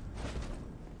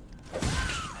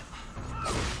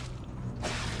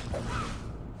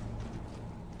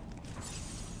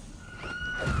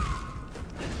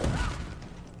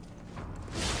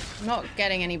 I'm not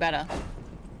getting any better.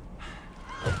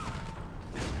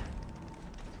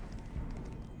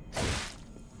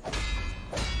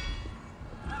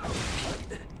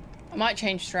 I might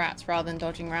change strats rather than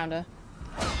dodging around her.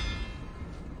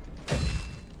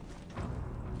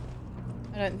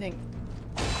 I don't think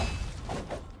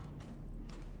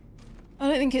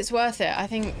it's worth it. I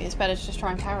think it's better to just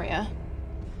try and parry her.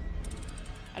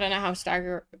 I don't know how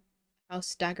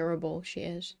staggerable she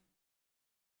is.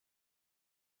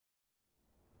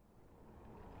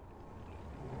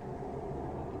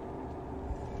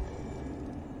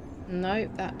 No,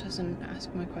 that doesn't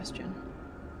ask my question.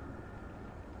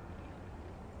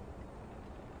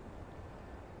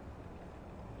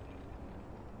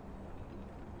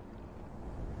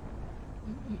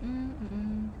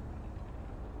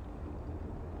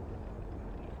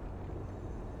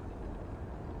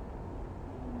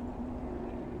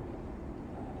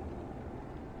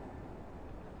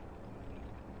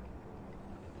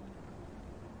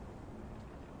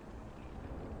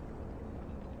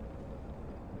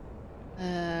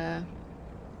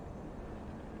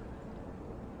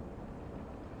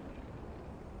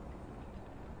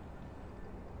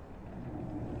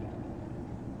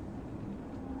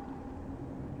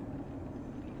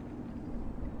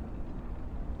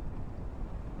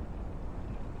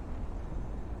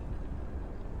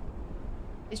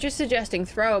 It's just suggesting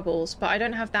throwables, but I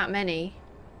don't have that many.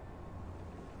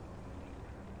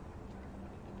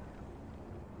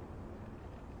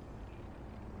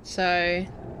 So...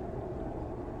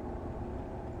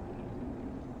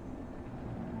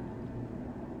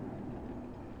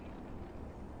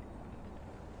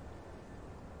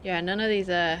 yeah, none of these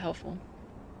are helpful.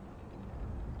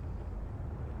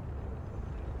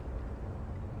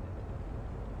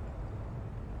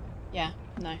 Yeah,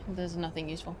 no, there's nothing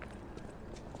useful.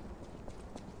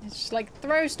 It's just like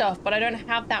throw stuff, but I don't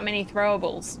have that many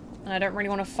throwables. And I don't really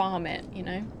want to farm it, you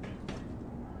know?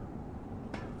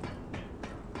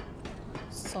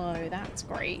 So that's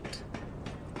great.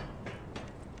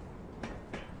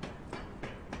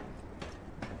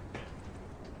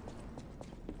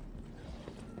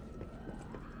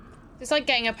 It's like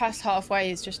getting her past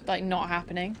halfway is just like not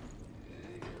happening.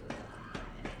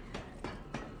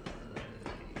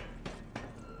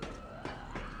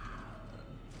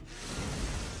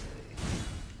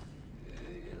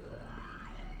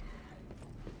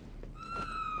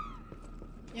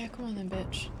 Yeah, come on then,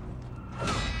 bitch.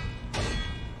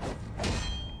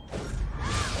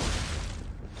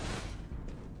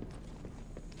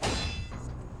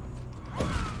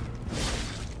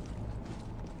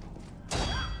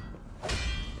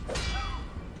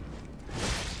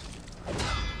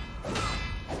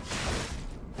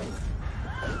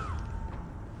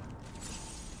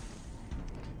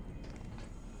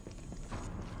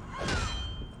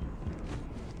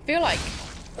 I feel like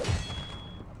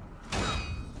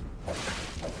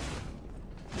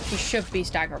she should be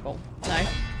staggerable. No?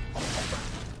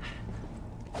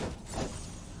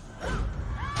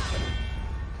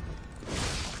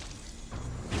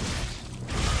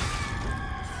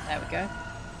 There we go.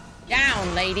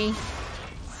 Down, lady.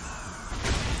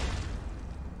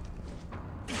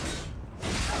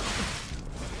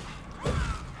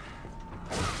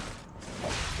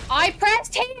 I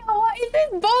pressed heal! What is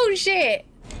this bullshit?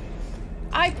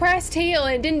 I pressed heal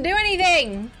and it didn't do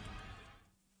anything!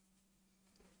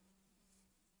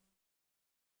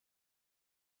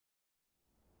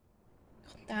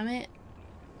 God damn it.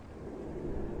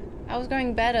 I was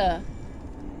going better.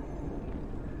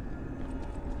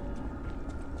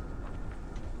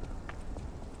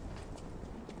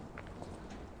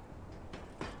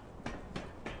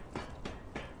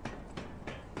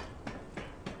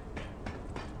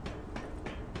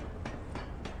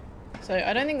 So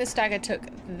I don't think the stagger took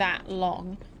that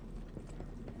long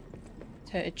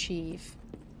to achieve.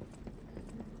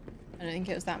 I don't think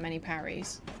it was that many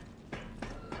parries.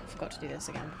 I forgot to do this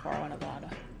again before I went up the ladder.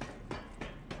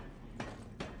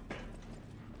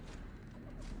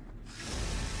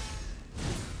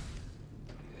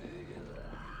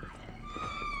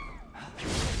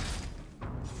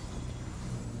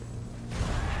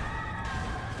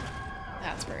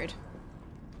 That's rude.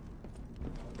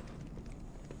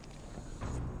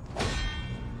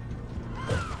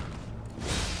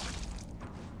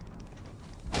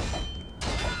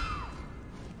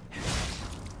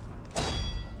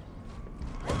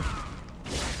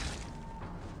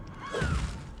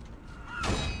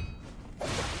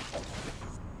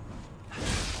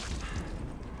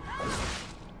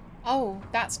 Oh,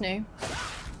 that's new.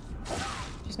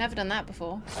 She's never done that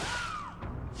before.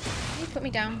 Can you put me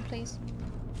down, please?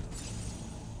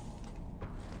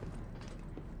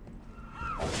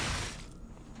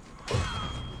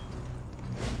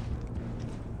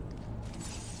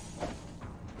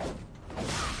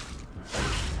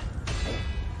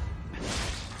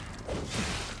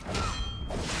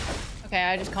 Okay,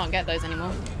 I just can't get those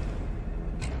anymore.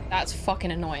 That's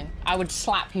fucking annoying. I would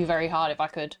slap you very hard if I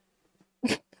could.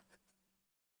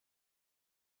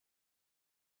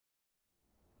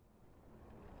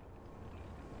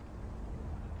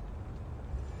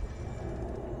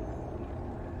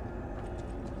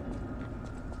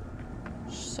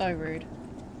 So rude.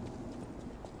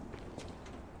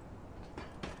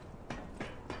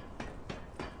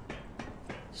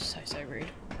 So rude.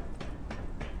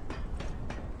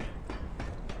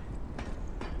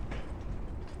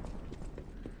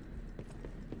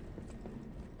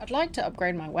 I'd like to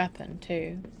upgrade my weapon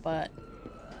too, but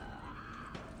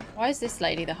why is this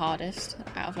lady the hardest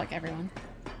out of like everyone?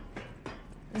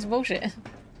 It's bullshit.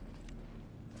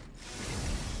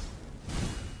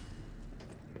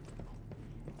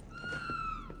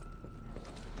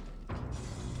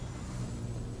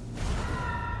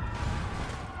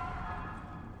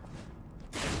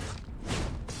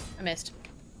 I missed.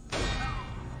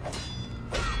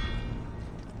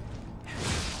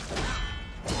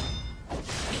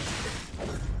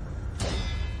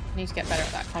 I need to get better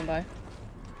at that combo.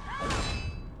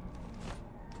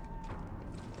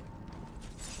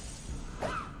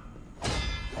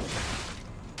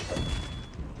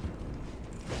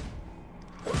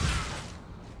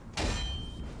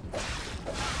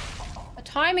 The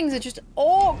timings are just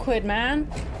awkward,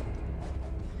 man.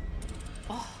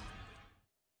 Oh.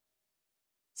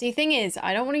 See, the thing is,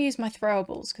 I don't want to use my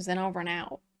throwables because then I'll run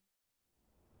out.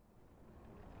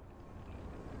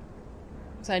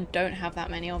 Because I don't have that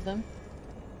many of them.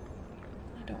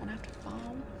 I don't want to have to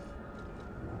farm.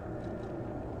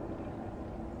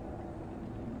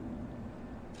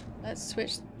 Let's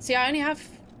switch. See, I only have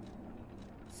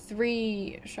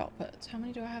 3 shot puts. How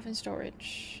many do I have in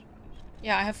storage?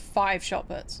 Yeah, I have 5 shot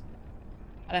puts.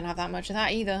 I don't have that much of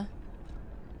that either.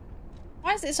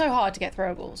 Why is it so hard to get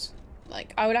throwables?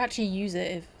 Like, I would actually use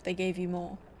it if they gave you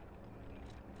more.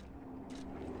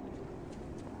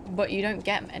 But you don't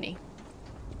get many.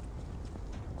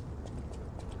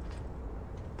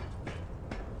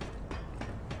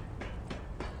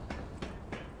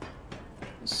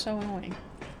 It's so annoying.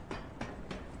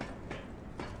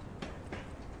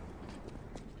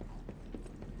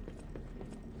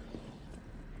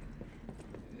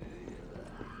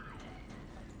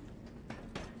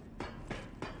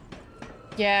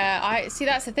 Yeah, I see,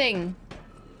 that's the thing.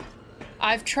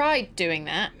 I've tried doing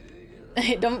that.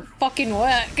 It don't fucking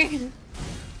work.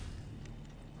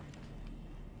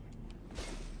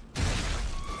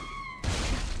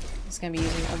 It's gonna be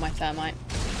using all my thermite.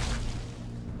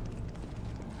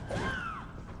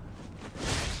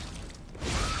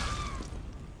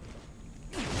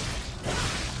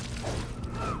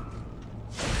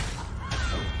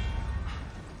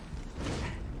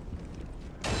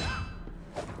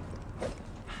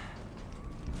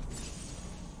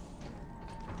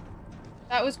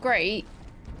 That was great.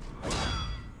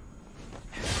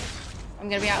 I'm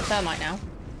gonna be out of thermite now,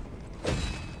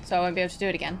 so I won't be able to do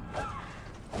it again.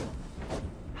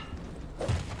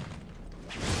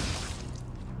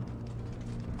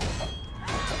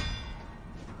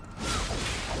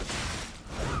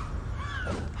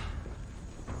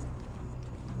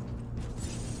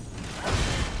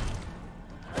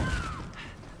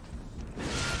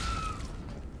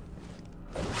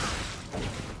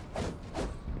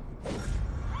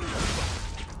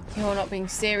 You're not being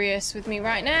serious with me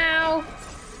right now.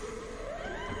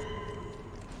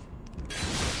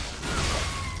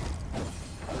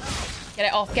 Get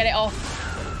it off, get it off.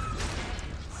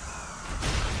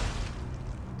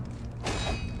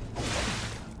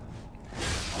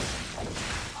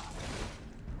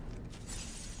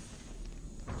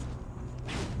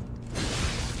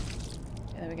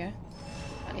 Okay, there we go.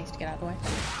 That needs to get out of the way.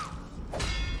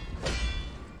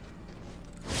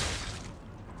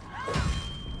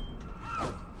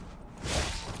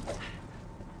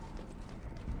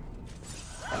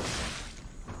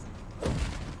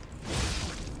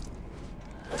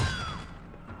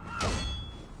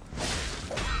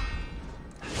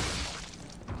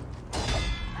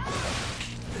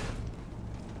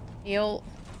 Heal.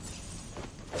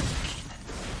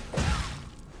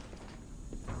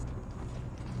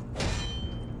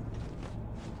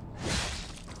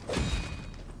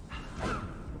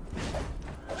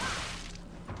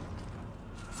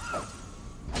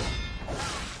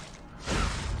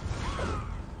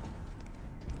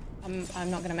 I'm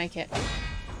not gonna make it.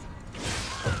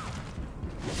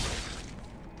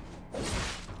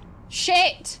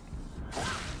 Shit!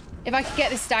 If I could get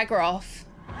this dagger off,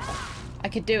 I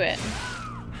could do it.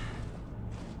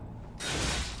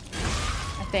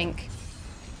 I think.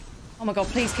 Oh my god,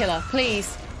 please kill her.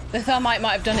 Please. The thermite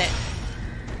might have done it.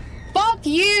 Fuck! Fuck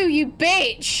you, you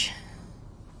bitch!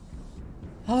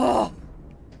 Oh.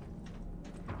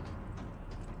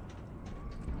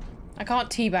 I can't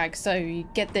teabag, so you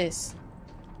get this.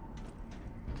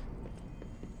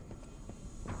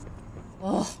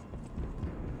 Oh.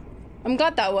 I'm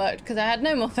glad that worked, because I had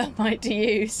no more thermite to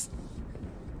use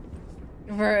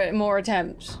for more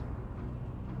attempts.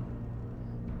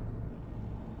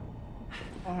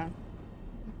 Okay.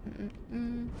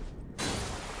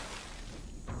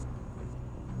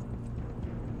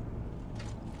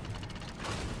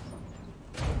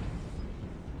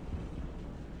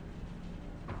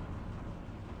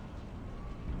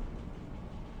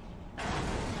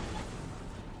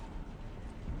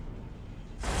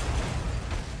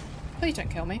 Please don't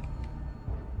kill me.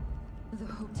 The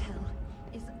hotel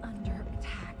is under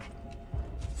attack.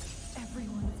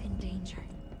 Everyone's in danger.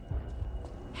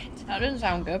 That doesn't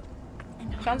sound good.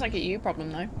 Sounds like a you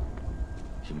problem though.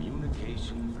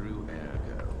 Communication through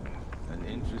ergo. An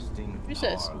interesting Who's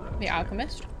this? parlor The trick.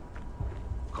 alchemist?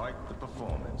 Quite the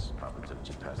performance, Papa of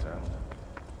Geppetto.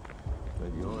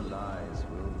 But your lies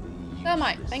will be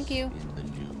Thermite, useless thank you. in the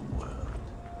new world.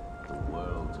 The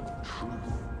world of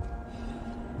truth.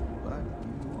 But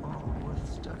you are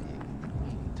worth studying in the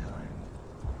meantime.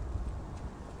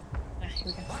 Ah, here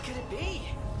we go. What could it be?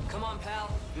 Come on,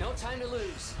 pal. No time to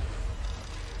lose.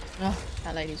 Oh,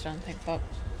 that lady's done, thank fuck.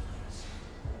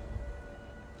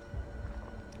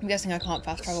 I'm guessing I can't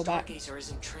fast travel back. The Stargazer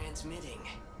isn't transmitting.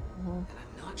 And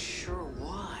I'm not sure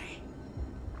why.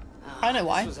 I know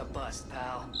why. This was a bust,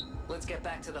 pal. Let's get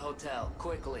back to the hotel,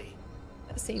 quickly.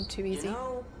 That seemed too easy. You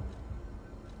know,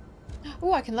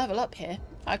 Oh, I can level up here.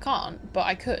 I can't, but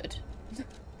I could.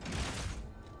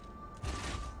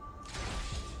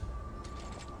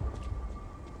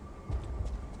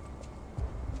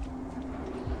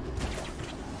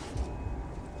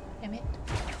 Damn it.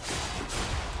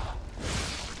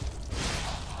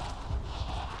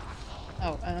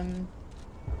 Oh,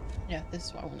 yeah, this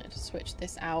is what I wanted to switch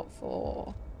this out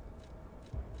for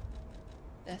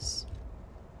this.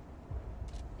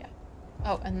 Yeah.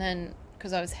 Oh, and then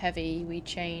because I was heavy, we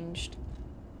changed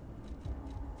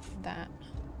that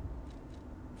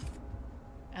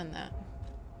and that.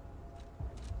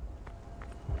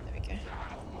 There we go.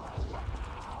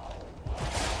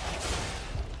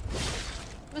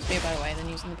 Must be a better way than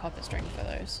using the puppet string for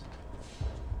those.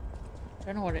 I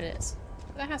don't know what it is.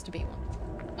 There has to be one.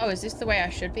 Oh, is this the way I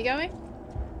should be going?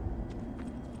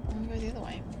 I'm gonna go the other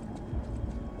way.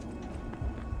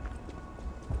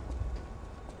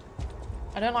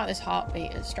 I don't like this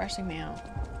heartbeat, it's stressing me out.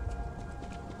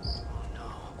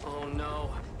 oh no.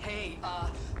 Hey,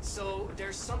 so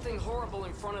there's something horrible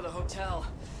in front of the hotel.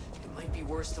 It might be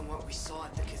worse than what we saw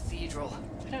at the cathedral.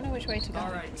 I don't know which way to go.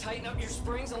 Alright, tighten up your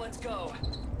springs and let's go.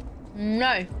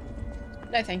 No.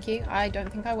 No, thank you. I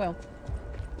don't think I will.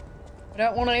 I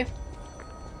don't want to.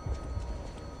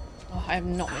 Oh, I have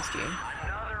not missed you.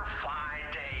 Another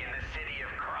fine day in the city of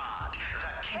Krat.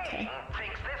 The king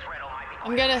thinks this riddle might be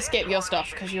I'm gonna skip your stuff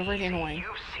because you're really annoying.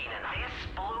 You've seen it.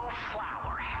 This blue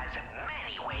flower has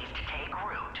many ways to take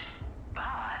root,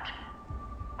 but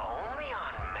only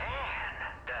on man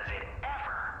does it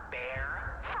ever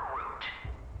bear fruit.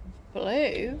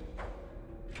 Blue?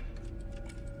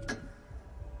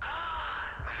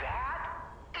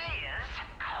 That is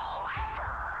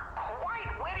clever.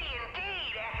 Quite witty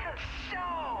indeed, and so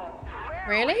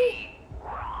very Really?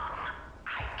 wrong.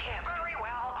 I can't very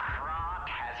well. Krat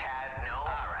has had no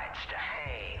right to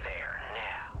stay there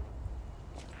now.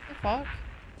 The fuck?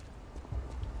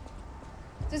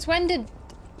 Since when did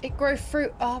it grow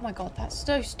fruit? Oh my god, that's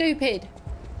so stupid.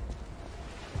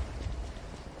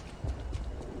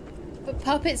 But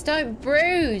puppets don't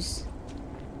bruise.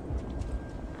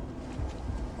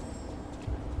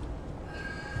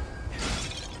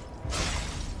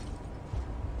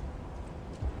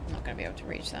 I'm not gonna be able to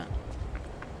reach that.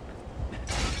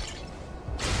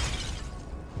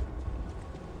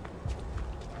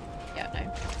 Yeah,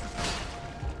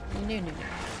 no. No, no, no.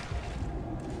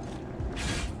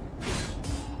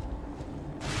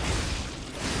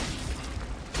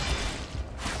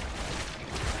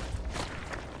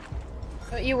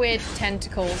 Put your weird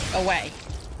tentacles away.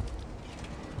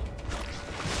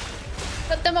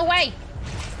 Put them away!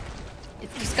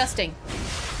 It's disgusting.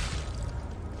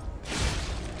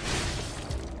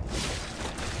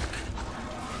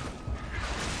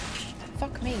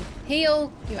 Fuck me.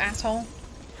 Heal, you asshole.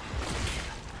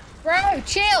 Bro,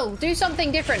 chill! Do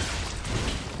something different.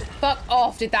 Fuck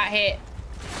off, did that hit?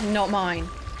 Not mine.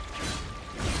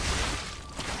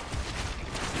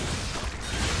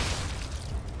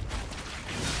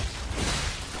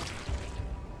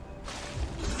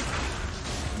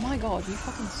 Oh my god, you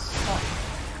fucking suck.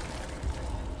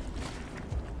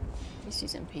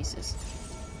 Pieces and pieces.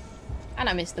 And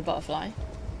I missed the butterfly.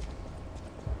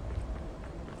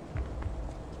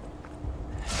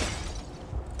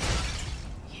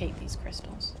 I hate these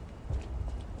crystals.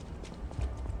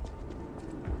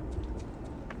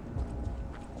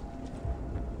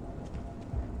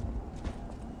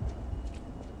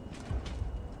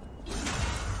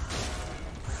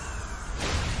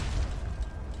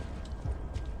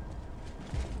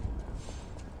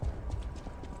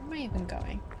 Where am I even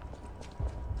going?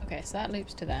 Okay, so that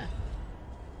loops to there.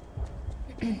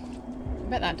 I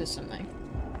bet that does something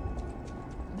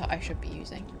that I should be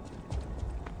using.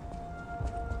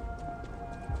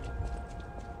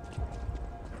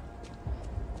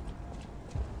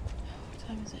 What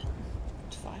time is it?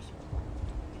 It's 5.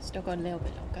 Still got a little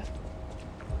bit longer.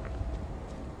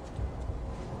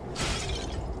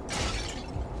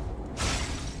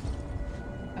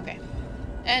 Okay.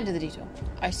 End of the detour.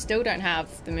 I still don't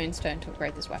have the Moonstone to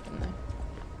upgrade this weapon though.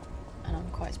 And I'm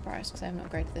quite surprised because I haven't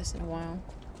upgraded this in a while.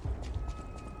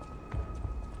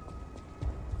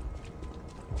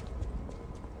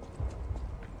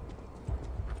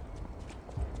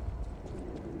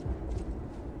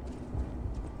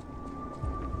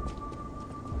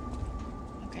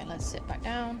 Okay, let's sit back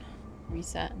down,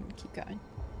 reset, and keep going.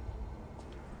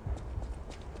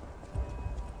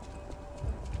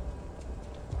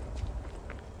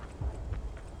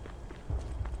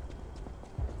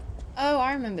 Oh,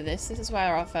 I remember this. This is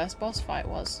where our first boss fight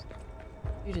was.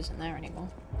 Dude isn't there anymore.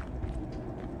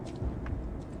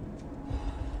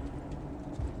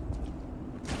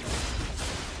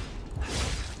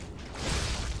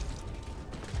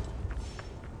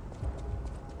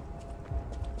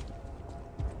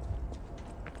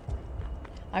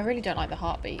 I really don't like the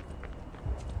heartbeat.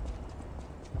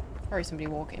 Probably somebody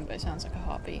walking, but it sounds like a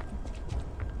heartbeat.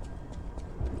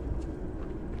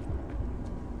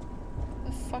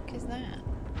 The fuck is that?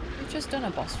 We've just done a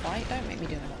boss fight. Don't make me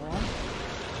do another one.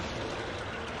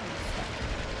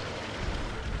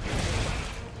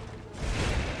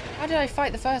 How did I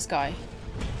fight the first guy?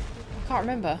 I can't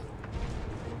remember.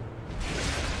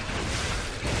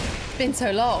 It's been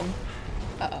so long.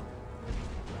 Uh-oh.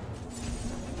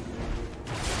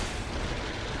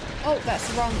 Oh, that's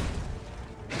the wrong...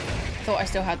 I thought I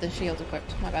still had the shield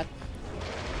equipped. My bad.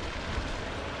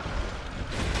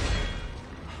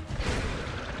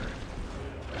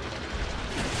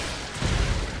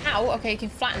 Ow, okay, you can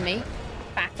flatten me.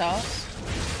 Back ass.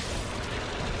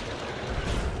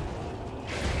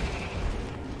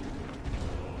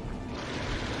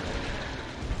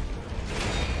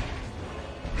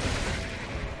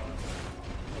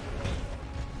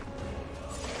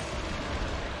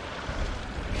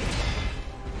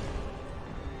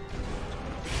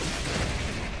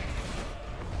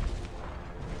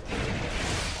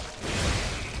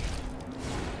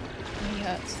 He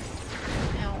hurts.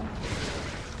 Ow.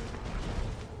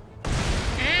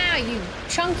 Ow, you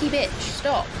chunky bitch.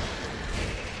 Stop.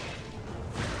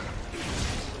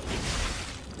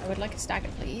 I would like a stagger,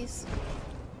 please.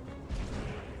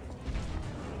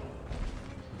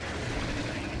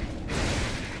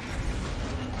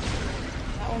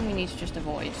 That one we need to just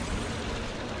avoid.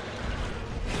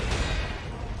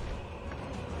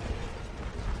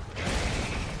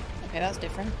 Okay, that's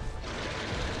different.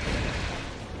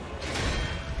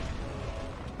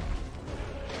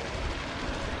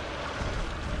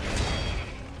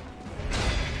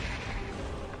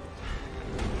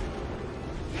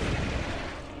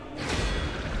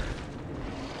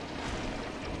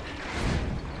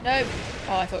 Nope.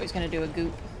 Oh, I thought he was going to do a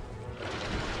goop.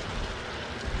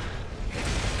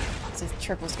 It's a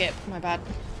triple skip. My bad.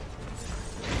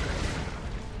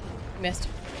 Missed.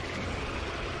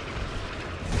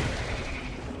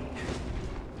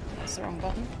 That's the wrong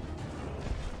button.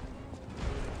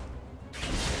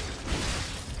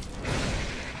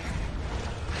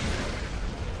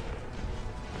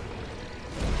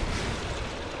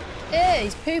 Ew,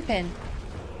 he's pooping.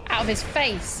 Out of his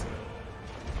face.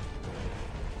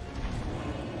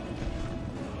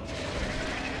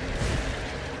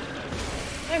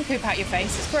 Don't poop out your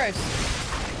face, it's gross.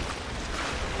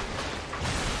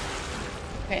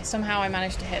 Okay, somehow I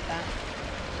managed to hit that.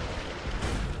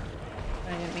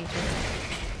 I didn't mean to.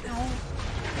 Ow.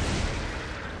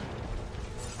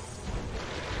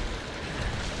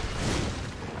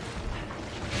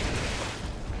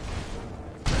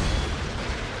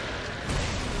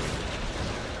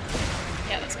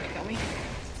 Yeah, that's gonna kill me.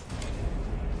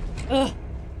 Ugh,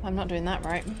 I'm not doing that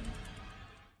right.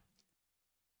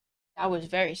 That was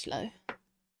very slow.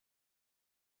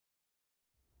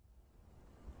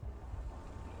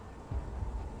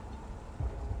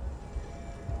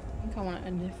 I want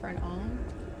a different arm.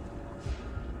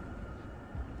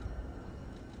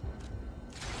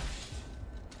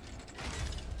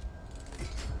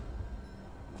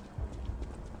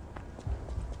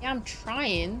 Yeah, I'm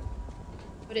trying,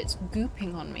 but it's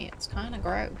gooping on me. It's kind of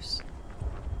gross.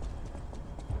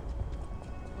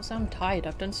 Also, I'm tired.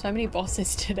 I've done so many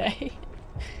bosses today.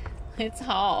 It's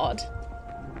hard.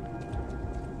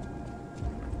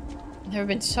 There have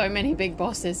been so many big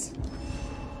bosses.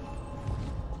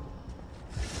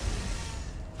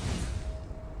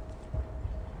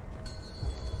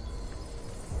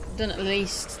 I've done at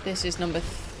least, this is number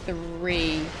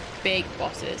 3 big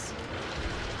bosses.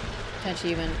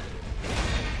 Potentially even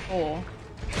 4.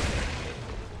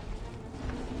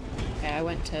 Okay, I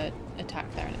went to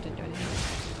attack there and it didn't do anything.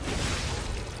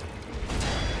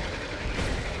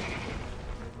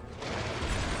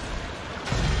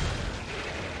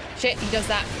 Shit, he does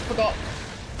that. Forgot.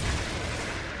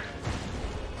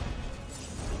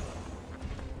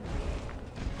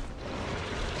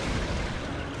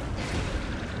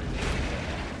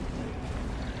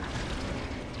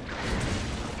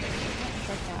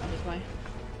 Get out of his way.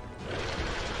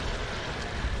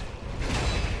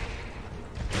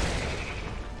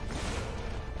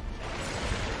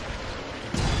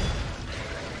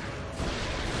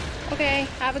 Okay,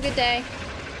 have a good day.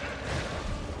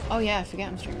 Oh yeah, I forget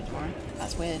I'm streaming tomorrow.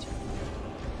 That's weird.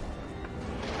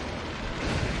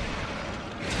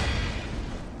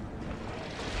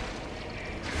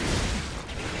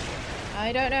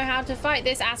 I don't know how to fight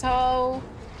this asshole.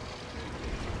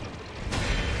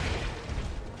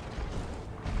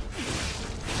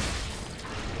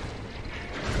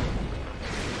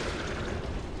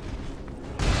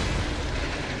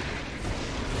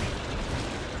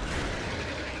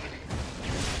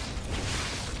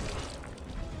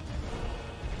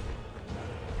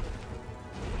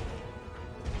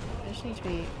 Need to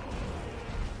be...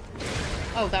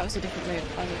 Oh, that was a different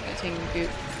move. I was getting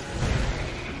goop.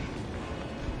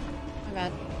 My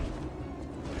bad.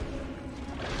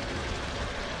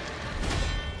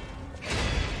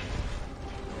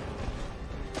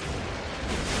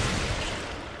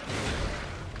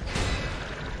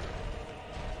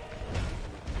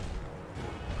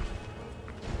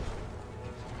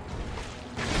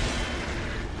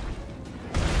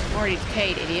 I'm already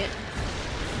decayed, idiot.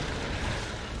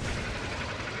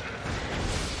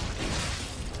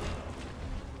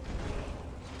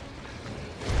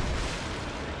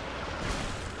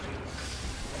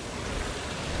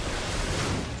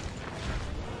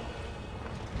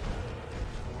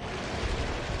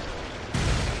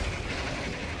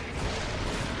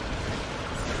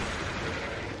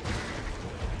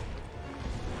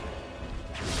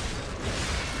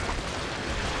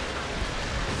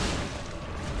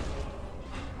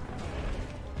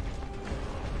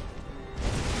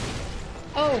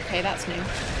 Okay, that's new.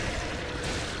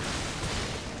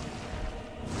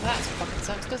 That fucking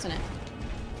sucks, doesn't it?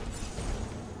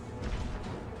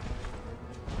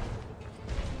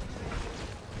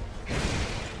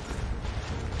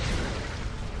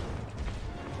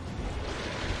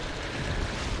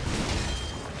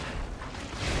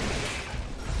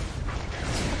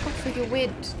 Fuck off with your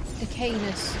weird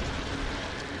decayness.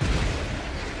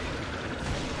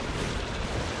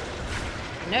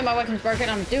 No, my weapon's broken,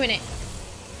 I'm doing it.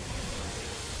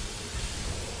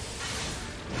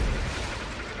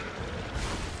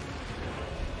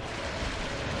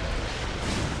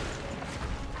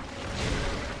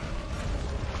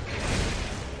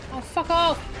 Fuck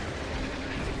off!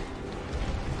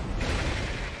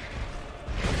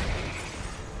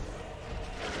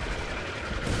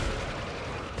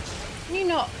 Can you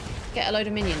not get a load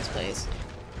of minions, please?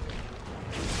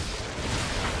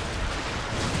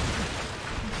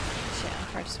 Shit,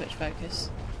 I'll try to switch focus.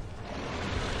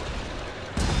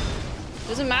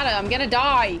 Doesn't matter, I'm gonna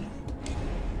die!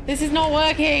 This is not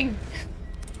working!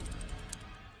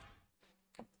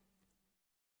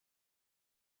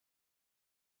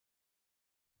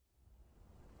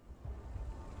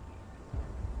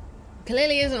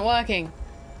 Clearly isn't working.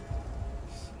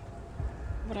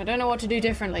 But I don't know what to do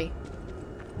differently.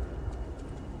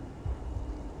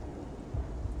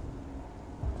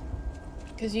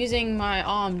 Because using my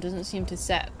arm doesn't seem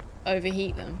to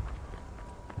overheat them.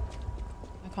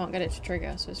 I can't get it to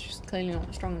trigger, so it's just clearly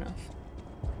not strong enough.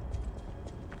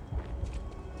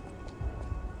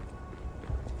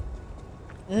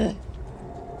 Ugh.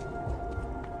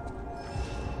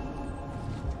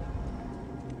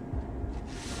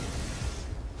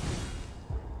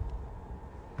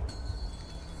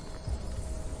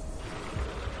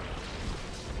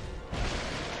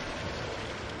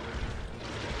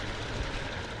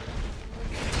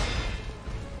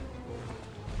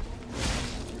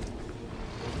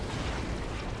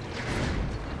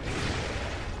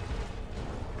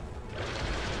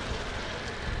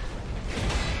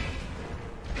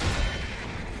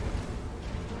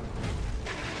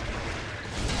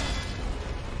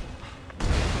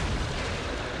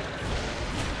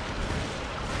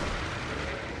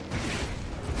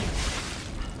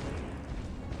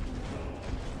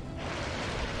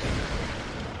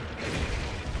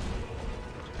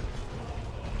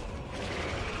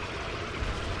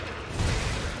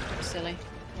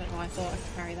 thought I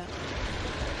could carry that.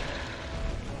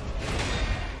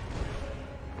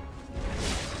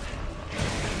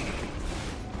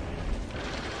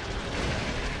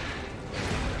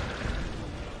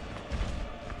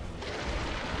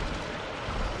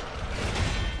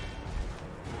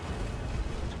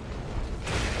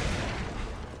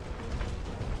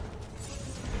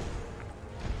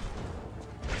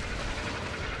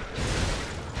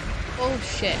 Oh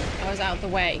shit, I was out of the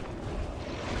way.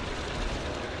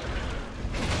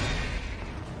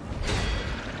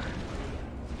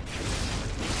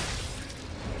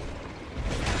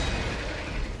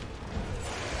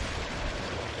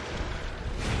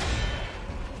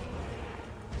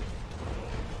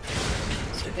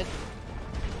 Stupid.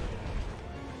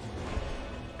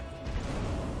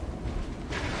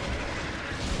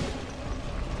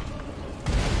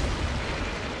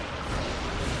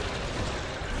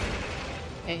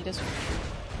 Okay, he does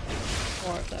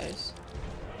 4 of those.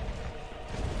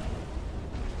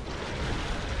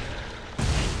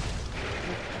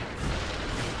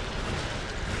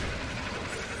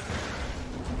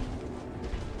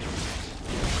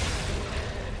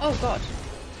 Oh god.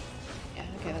 Yeah,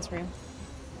 okay, that's real.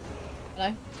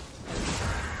 Hello?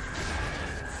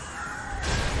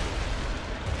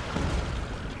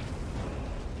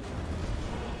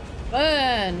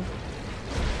 Burn!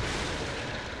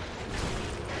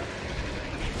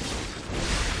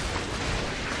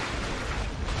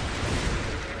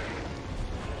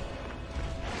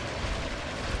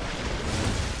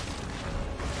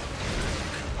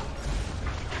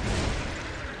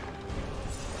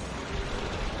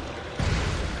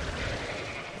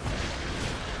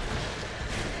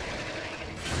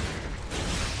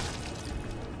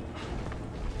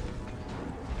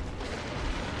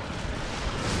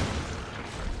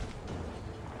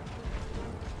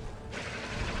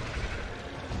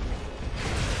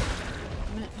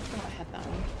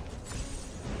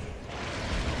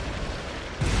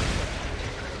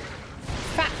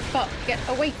 Fuck, get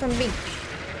away from me.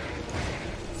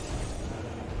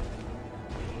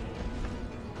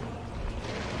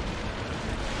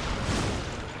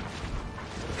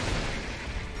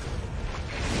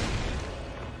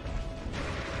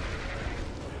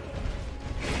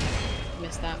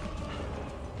 Missed that.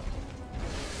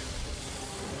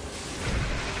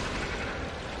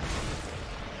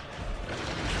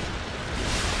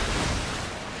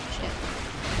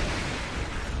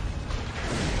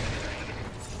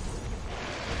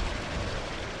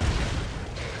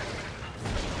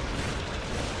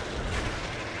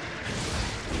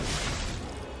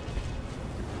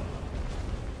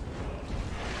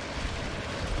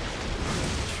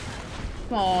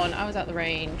 Come on, I was out the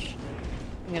range.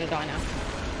 I'm gonna die now.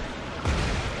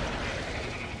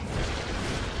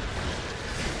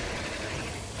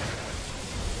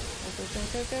 Go, go,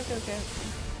 go, go, go, go.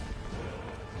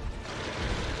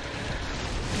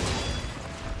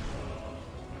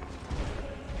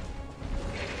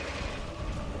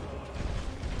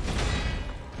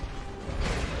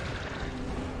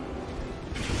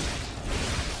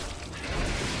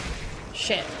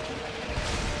 Shit.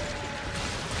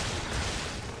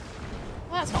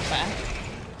 Well, that's not fair.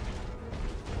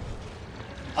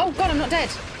 Oh god, I'm not dead.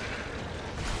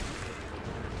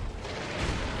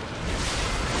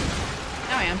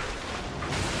 Now I am.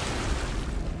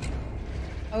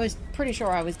 I was pretty sure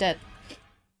I was dead.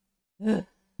 Ugh.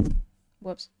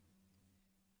 Whoops.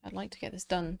 I'd like to get this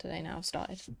done today now I've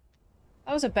started.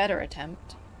 That was a better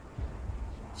attempt.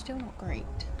 Still not great.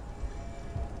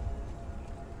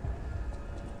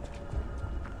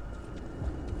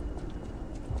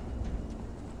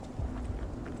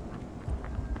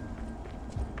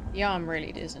 The arm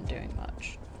really isn't doing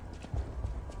much.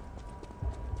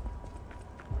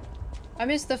 I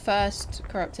missed the first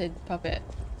corrupted puppet,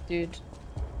 dude.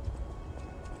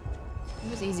 It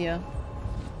was easier.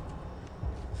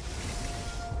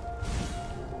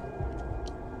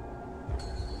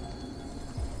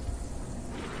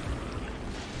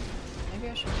 Maybe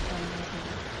I should try and make it.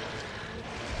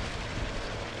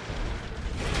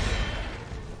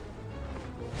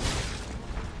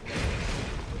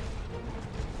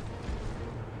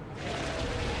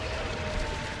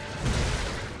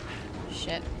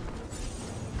 Shit.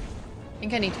 I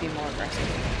think I need to be more aggressive.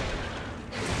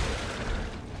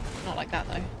 Not like that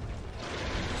though.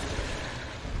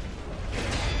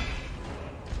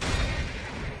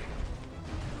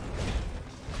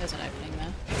 There's an opening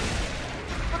there.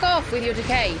 Fuck off with your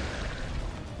decay!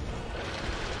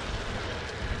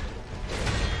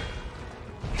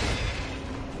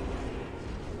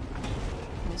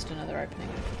 Missed another opening,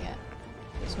 I forget.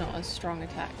 It's not a strong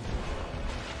attack.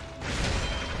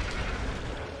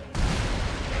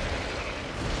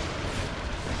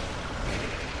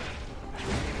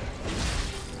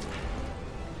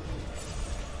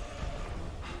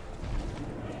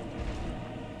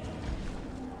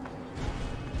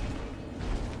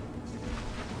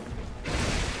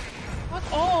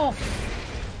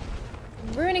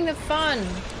 fun.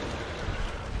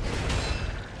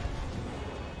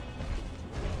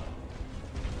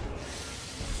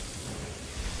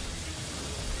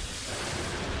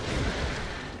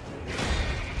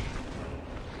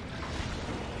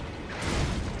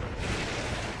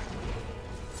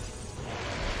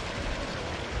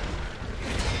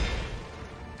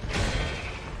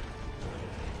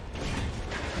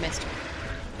 Missed.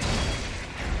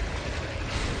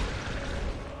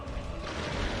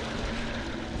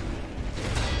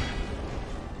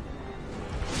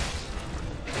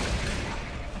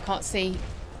 I can't see.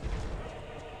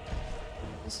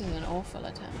 This is an awful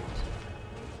attempt.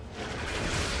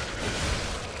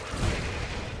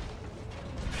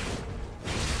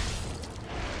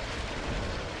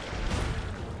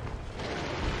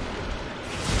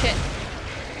 Shit.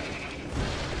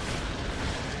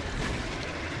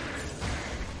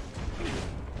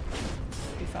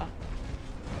 Too far.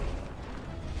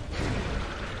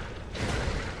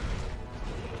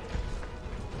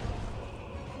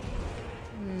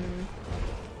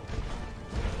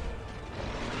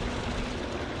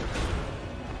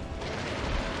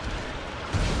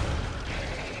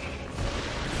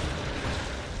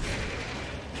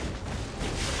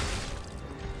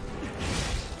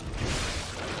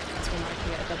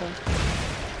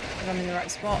 If I'm in the right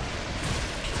spot.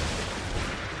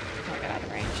 Can't get out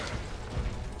of range.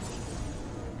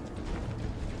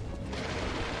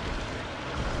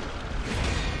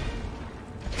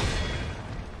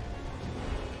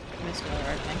 Missed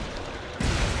another opening.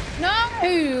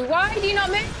 No! Why do you not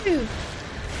move?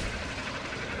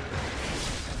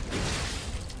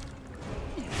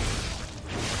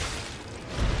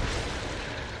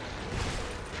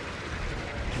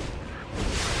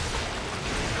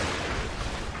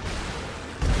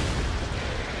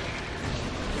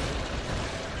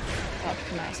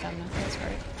 That's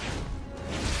right.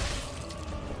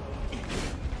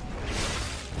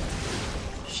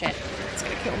 Shit, it's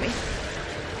gonna kill me.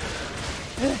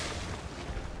 Ugh.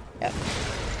 Yep.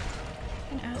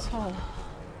 An asshole.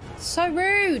 So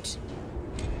rude!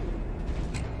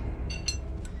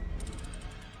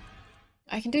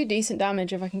 I can do decent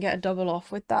damage if I can get a double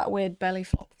off with that weird belly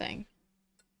flop thing.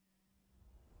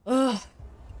 Ugh.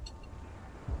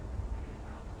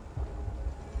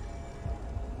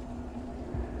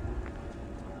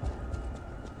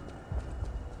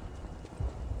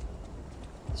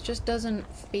 Just doesn't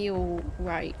feel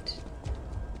right.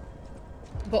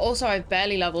 But also I've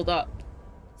barely leveled up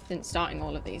since starting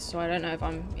all of these, so I don't know if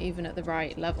I'm even at the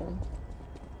right level.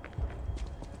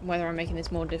 Whether I'm making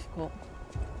this more difficult.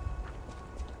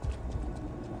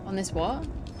 On this what?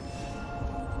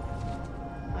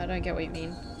 I don't get what you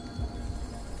mean.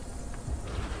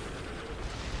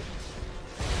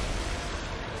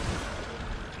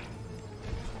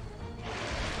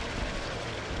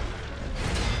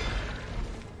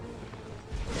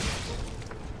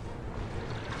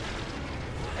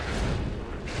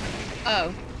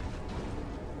 Oh.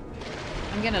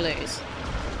 I'm gonna lose.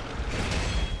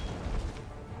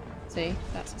 See?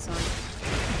 That's a sign.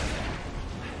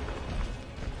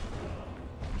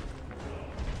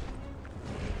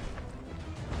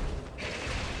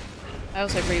 I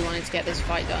also really wanted to get this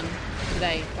fight done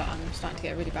today, but I'm starting to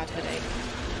get a really bad headache.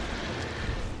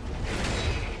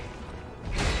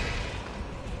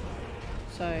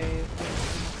 So...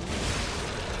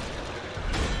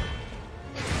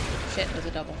 Shit, there's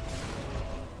a double.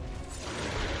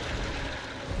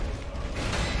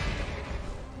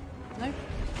 No?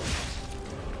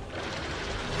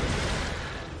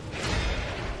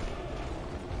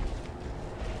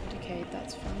 Decayed,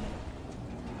 that's fine.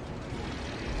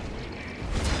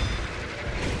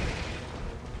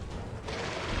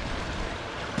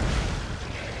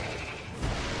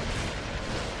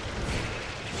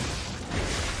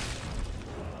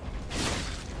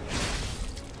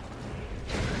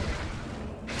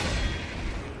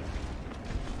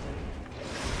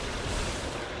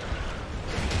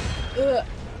 Ugh.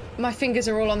 My fingers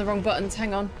are all on the wrong buttons,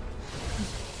 hang on.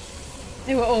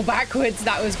 They were all backwards,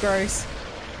 that was gross.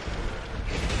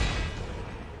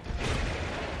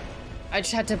 I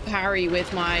just had to parry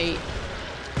with my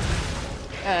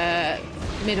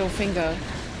middle finger.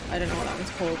 I don't know what that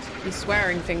one's called. The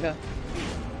swearing finger.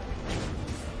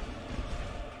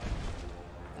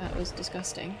 That was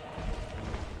disgusting.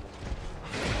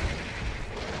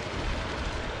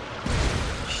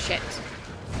 Shit.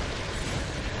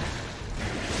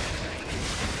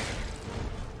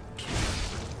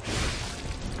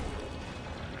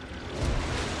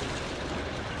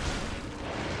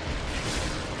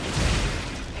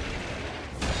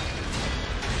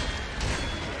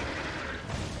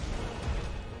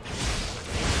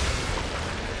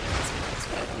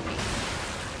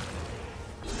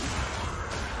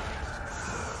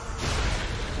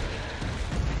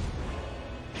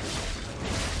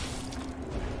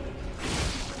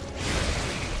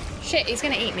 Shit, he's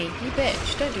gonna eat me. You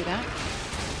bitch, don't do that.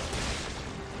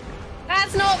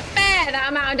 That's not fair, that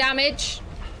amount of damage.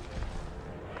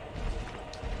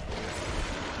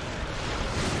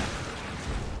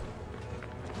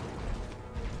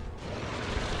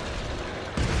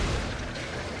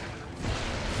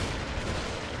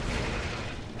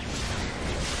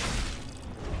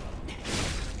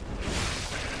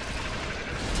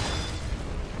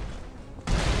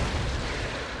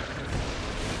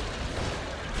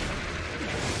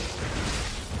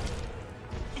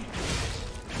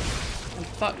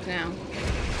 Fucked now.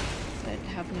 I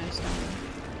have no stamina.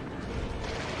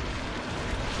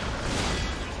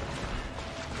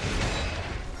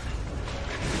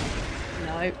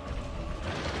 Nope.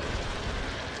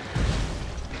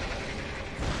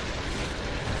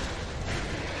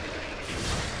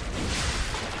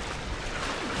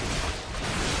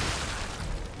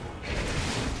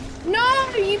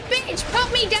 No, you bitch!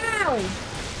 Put me down!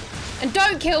 And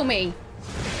don't kill me!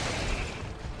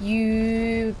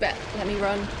 You bet. Let me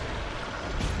run.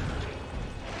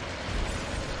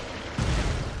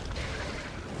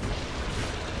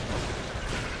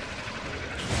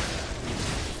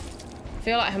 I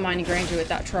feel like Hermione Granger with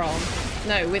that troll.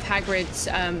 No, with Hagrid's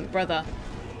brother.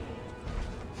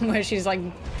 Where she's like,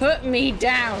 put me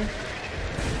down.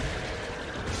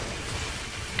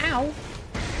 Ow.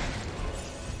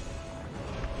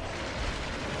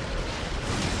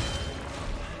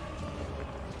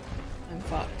 I'm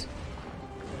fucked.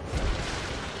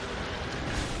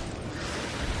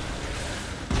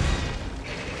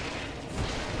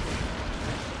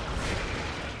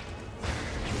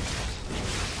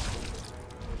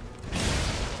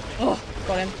 Oh,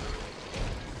 got him.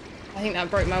 I think that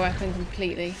broke my weapon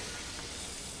completely.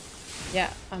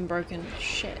 Yeah, I'm broken.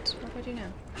 Shit. What do I do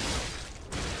now?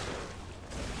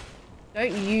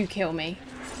 Don't you kill me.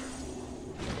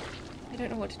 I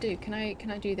don't know what to do. Can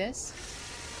I do this?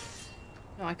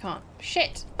 No, I can't.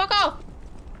 Shit! Fuck off!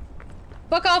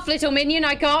 Fuck off, little minion!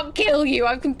 I can't kill you!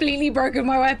 I've completely broken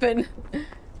my weapon.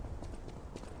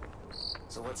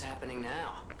 So what's happening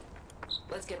now?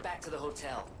 Let's get back to the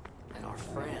hotel. And our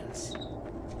friends.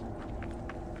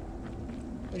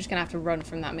 We're just gonna have to run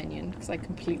from that minion, because I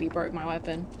completely broke my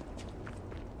weapon.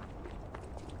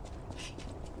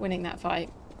 Winning that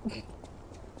fight.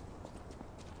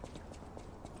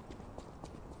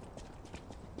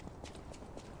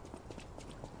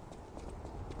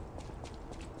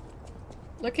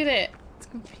 Look at it. It's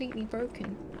completely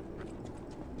broken.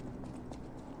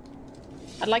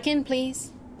 I'd like in,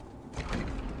 please.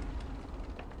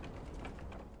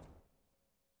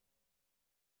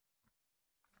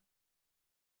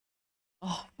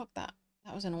 Oh, fuck that.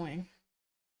 That was annoying.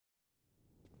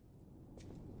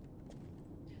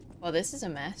 Well, this is a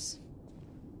mess.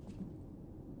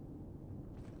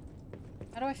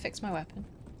 How do I fix my weapon?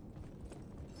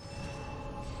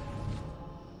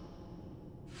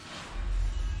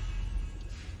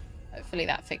 Hopefully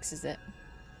that fixes it.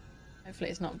 Hopefully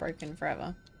it's not broken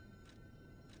forever.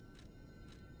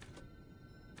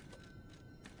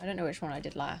 I don't know which one I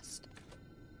did last.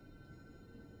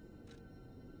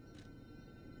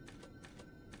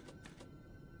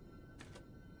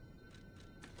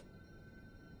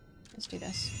 Let's do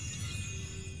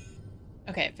this.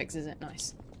 Okay, it fixes it.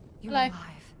 Nice. You're Hello.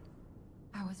 alive.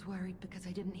 I was worried because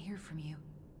I didn't hear from you.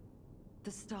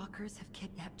 The stalkers have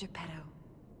kidnapped Geppetto.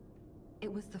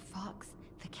 It was the fox,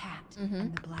 the cat,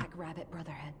 and the Black Rabbit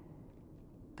Brotherhood.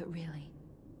 But really,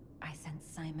 I sense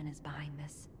Simon is behind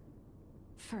this.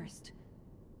 First,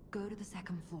 go to the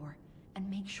second floor and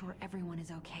make sure everyone is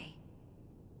okay.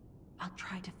 I'll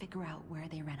try to figure out where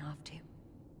they ran off to.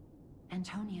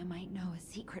 Antonia might know a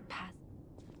secret path.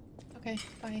 Okay,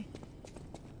 bye.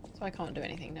 So I can't do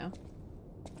anything now.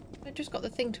 I just got the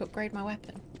thing to upgrade my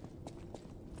weapon.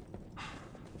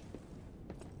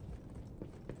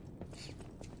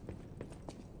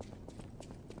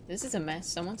 This is a mess.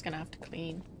 Someone's gonna have to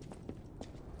clean.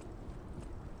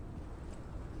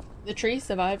 The tree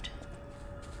survived.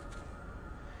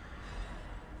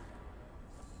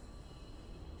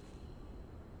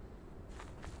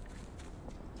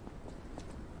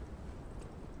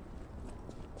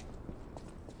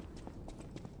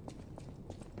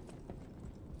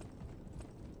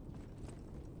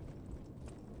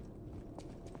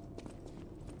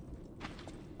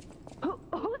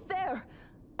 Who's there?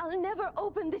 I'll never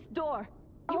open this door.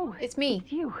 Oh, it's me.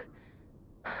 It's you.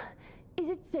 Is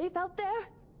it safe out there?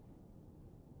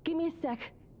 Give me a sec.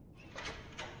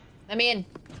 Let me in.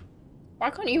 Why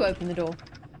can't you open the door?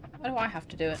 Why do I have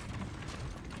to do it?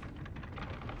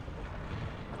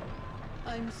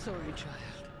 I'm sorry, child.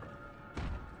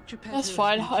 Geppetto That's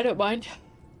fine. I don't mind.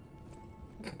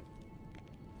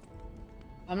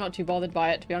 I'm not too bothered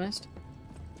by it, to be honest.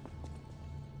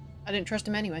 I didn't trust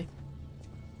him anyway.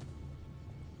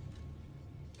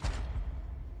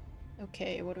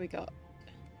 Okay, what do we got?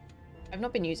 I've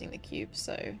not been using the cube,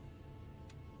 so... I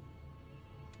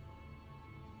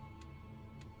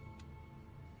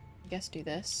guess do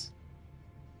this.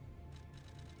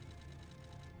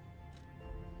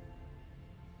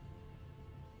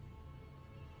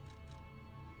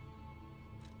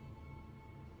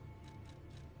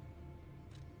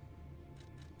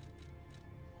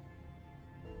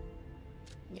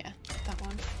 Yeah, that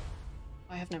one.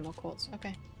 I have no more quartz.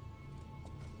 Okay.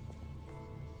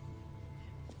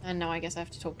 And now I guess I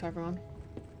have to talk to everyone.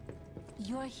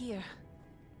 You're here.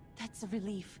 That's a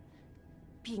relief.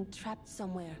 Being trapped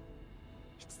somewhere.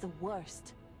 It's the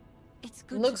worst. It's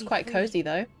good. Looks to be quite free. cozy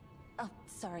though. Oh,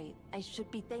 sorry. I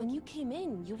should be thanking. When you came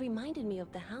in, you reminded me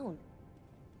of the Hound.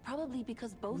 Probably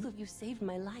because both of you saved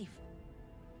my life.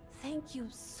 Thank you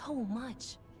so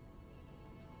much.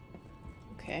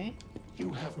 Okay.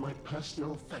 You have my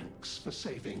personal thanks for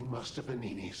saving Master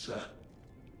Venigni, sir.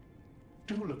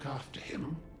 Do look after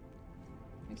him.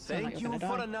 Thank you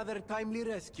for another timely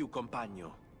rescue, companion.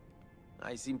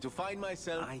 I seem to find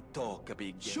myself... I talk a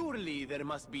big game. Surely there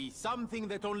must be something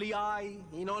that only I,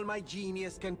 in all my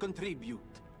genius, can contribute.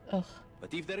 Ugh.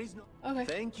 But if there is no... Okay.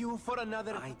 Thank you for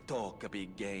another... I talk a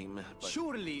big game, but...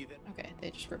 Surely... Okay,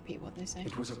 they just repeat what they say.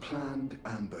 It was a planned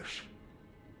ambush.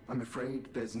 I'm afraid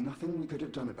there's nothing we could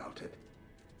have done about it.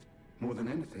 More than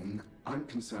anything, I'm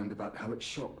concerned about how it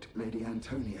shocked Lady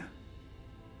Antonia.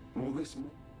 All this...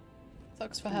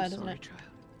 Sucks for her, doesn't sorry, it? Child.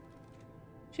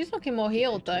 She's looking more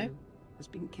healed though. Has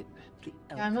been kidnapped.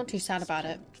 Yeah, I'm not too sad about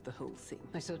it. The whole thing.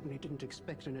 I certainly didn't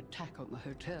expect an attack on the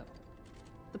hotel.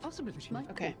 The possibility of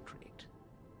Okay. portrait.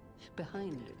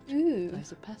 Behind it, Ooh.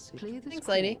 there's a passage. Play this Thanks,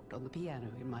 lady. chord on the piano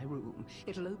in my room.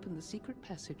 It'll open the secret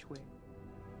passageway.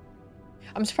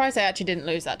 I'm surprised I actually didn't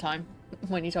lose that time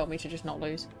when you told me to just not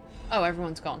lose. Oh,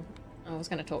 everyone's gone. I was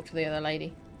going to talk to the other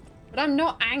lady. But I'm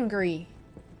not angry.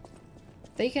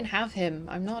 They can have him.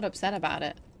 I'm not upset about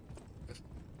it.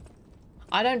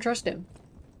 I don't trust him.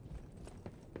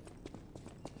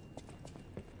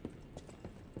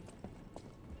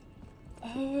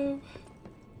 Oh.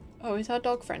 Oh, is our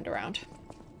dog friend around?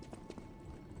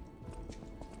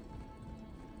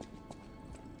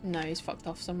 No, he's fucked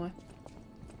off somewhere.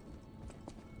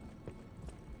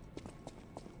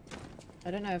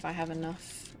 I don't know if I have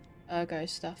enough ergo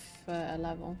stuff for a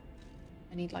level.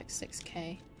 I need like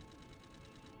 6k.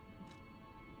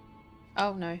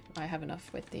 Oh no, I have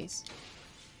enough with these.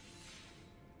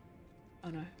 Oh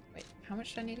no, wait, how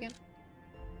much do I need again?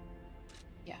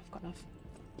 Yeah, I've got enough.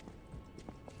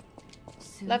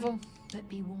 Soon, Level. But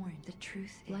be warned, the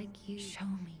truth is, like you, show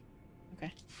me.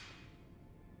 Okay.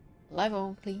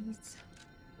 Level, please.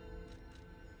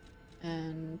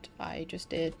 And I just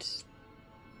did...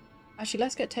 Actually,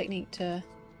 let's get technique to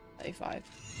 35.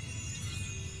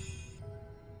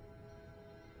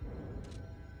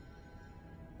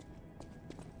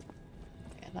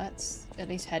 Yeah, let's at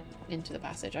least head into the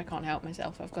passage. I can't help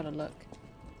myself. I've got to look.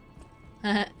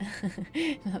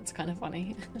 That's kind of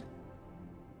funny.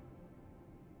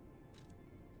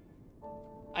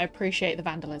 I appreciate the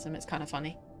vandalism. It's kind of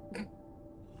funny.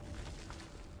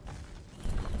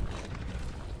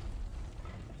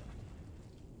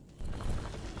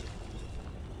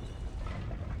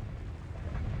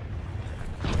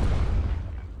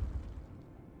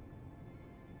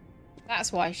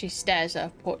 That's why she stares at her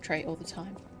portrait all the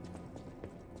time.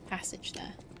 Passage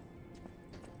there.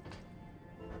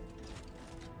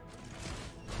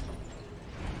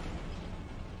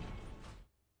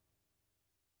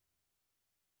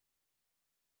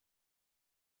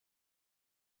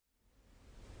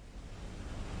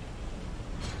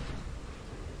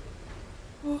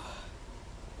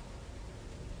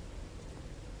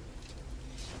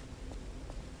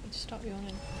 Need to stop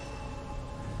yawning.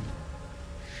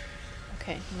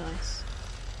 Okay, nice.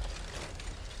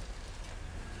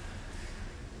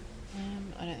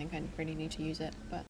 I don't think I really need to use it, but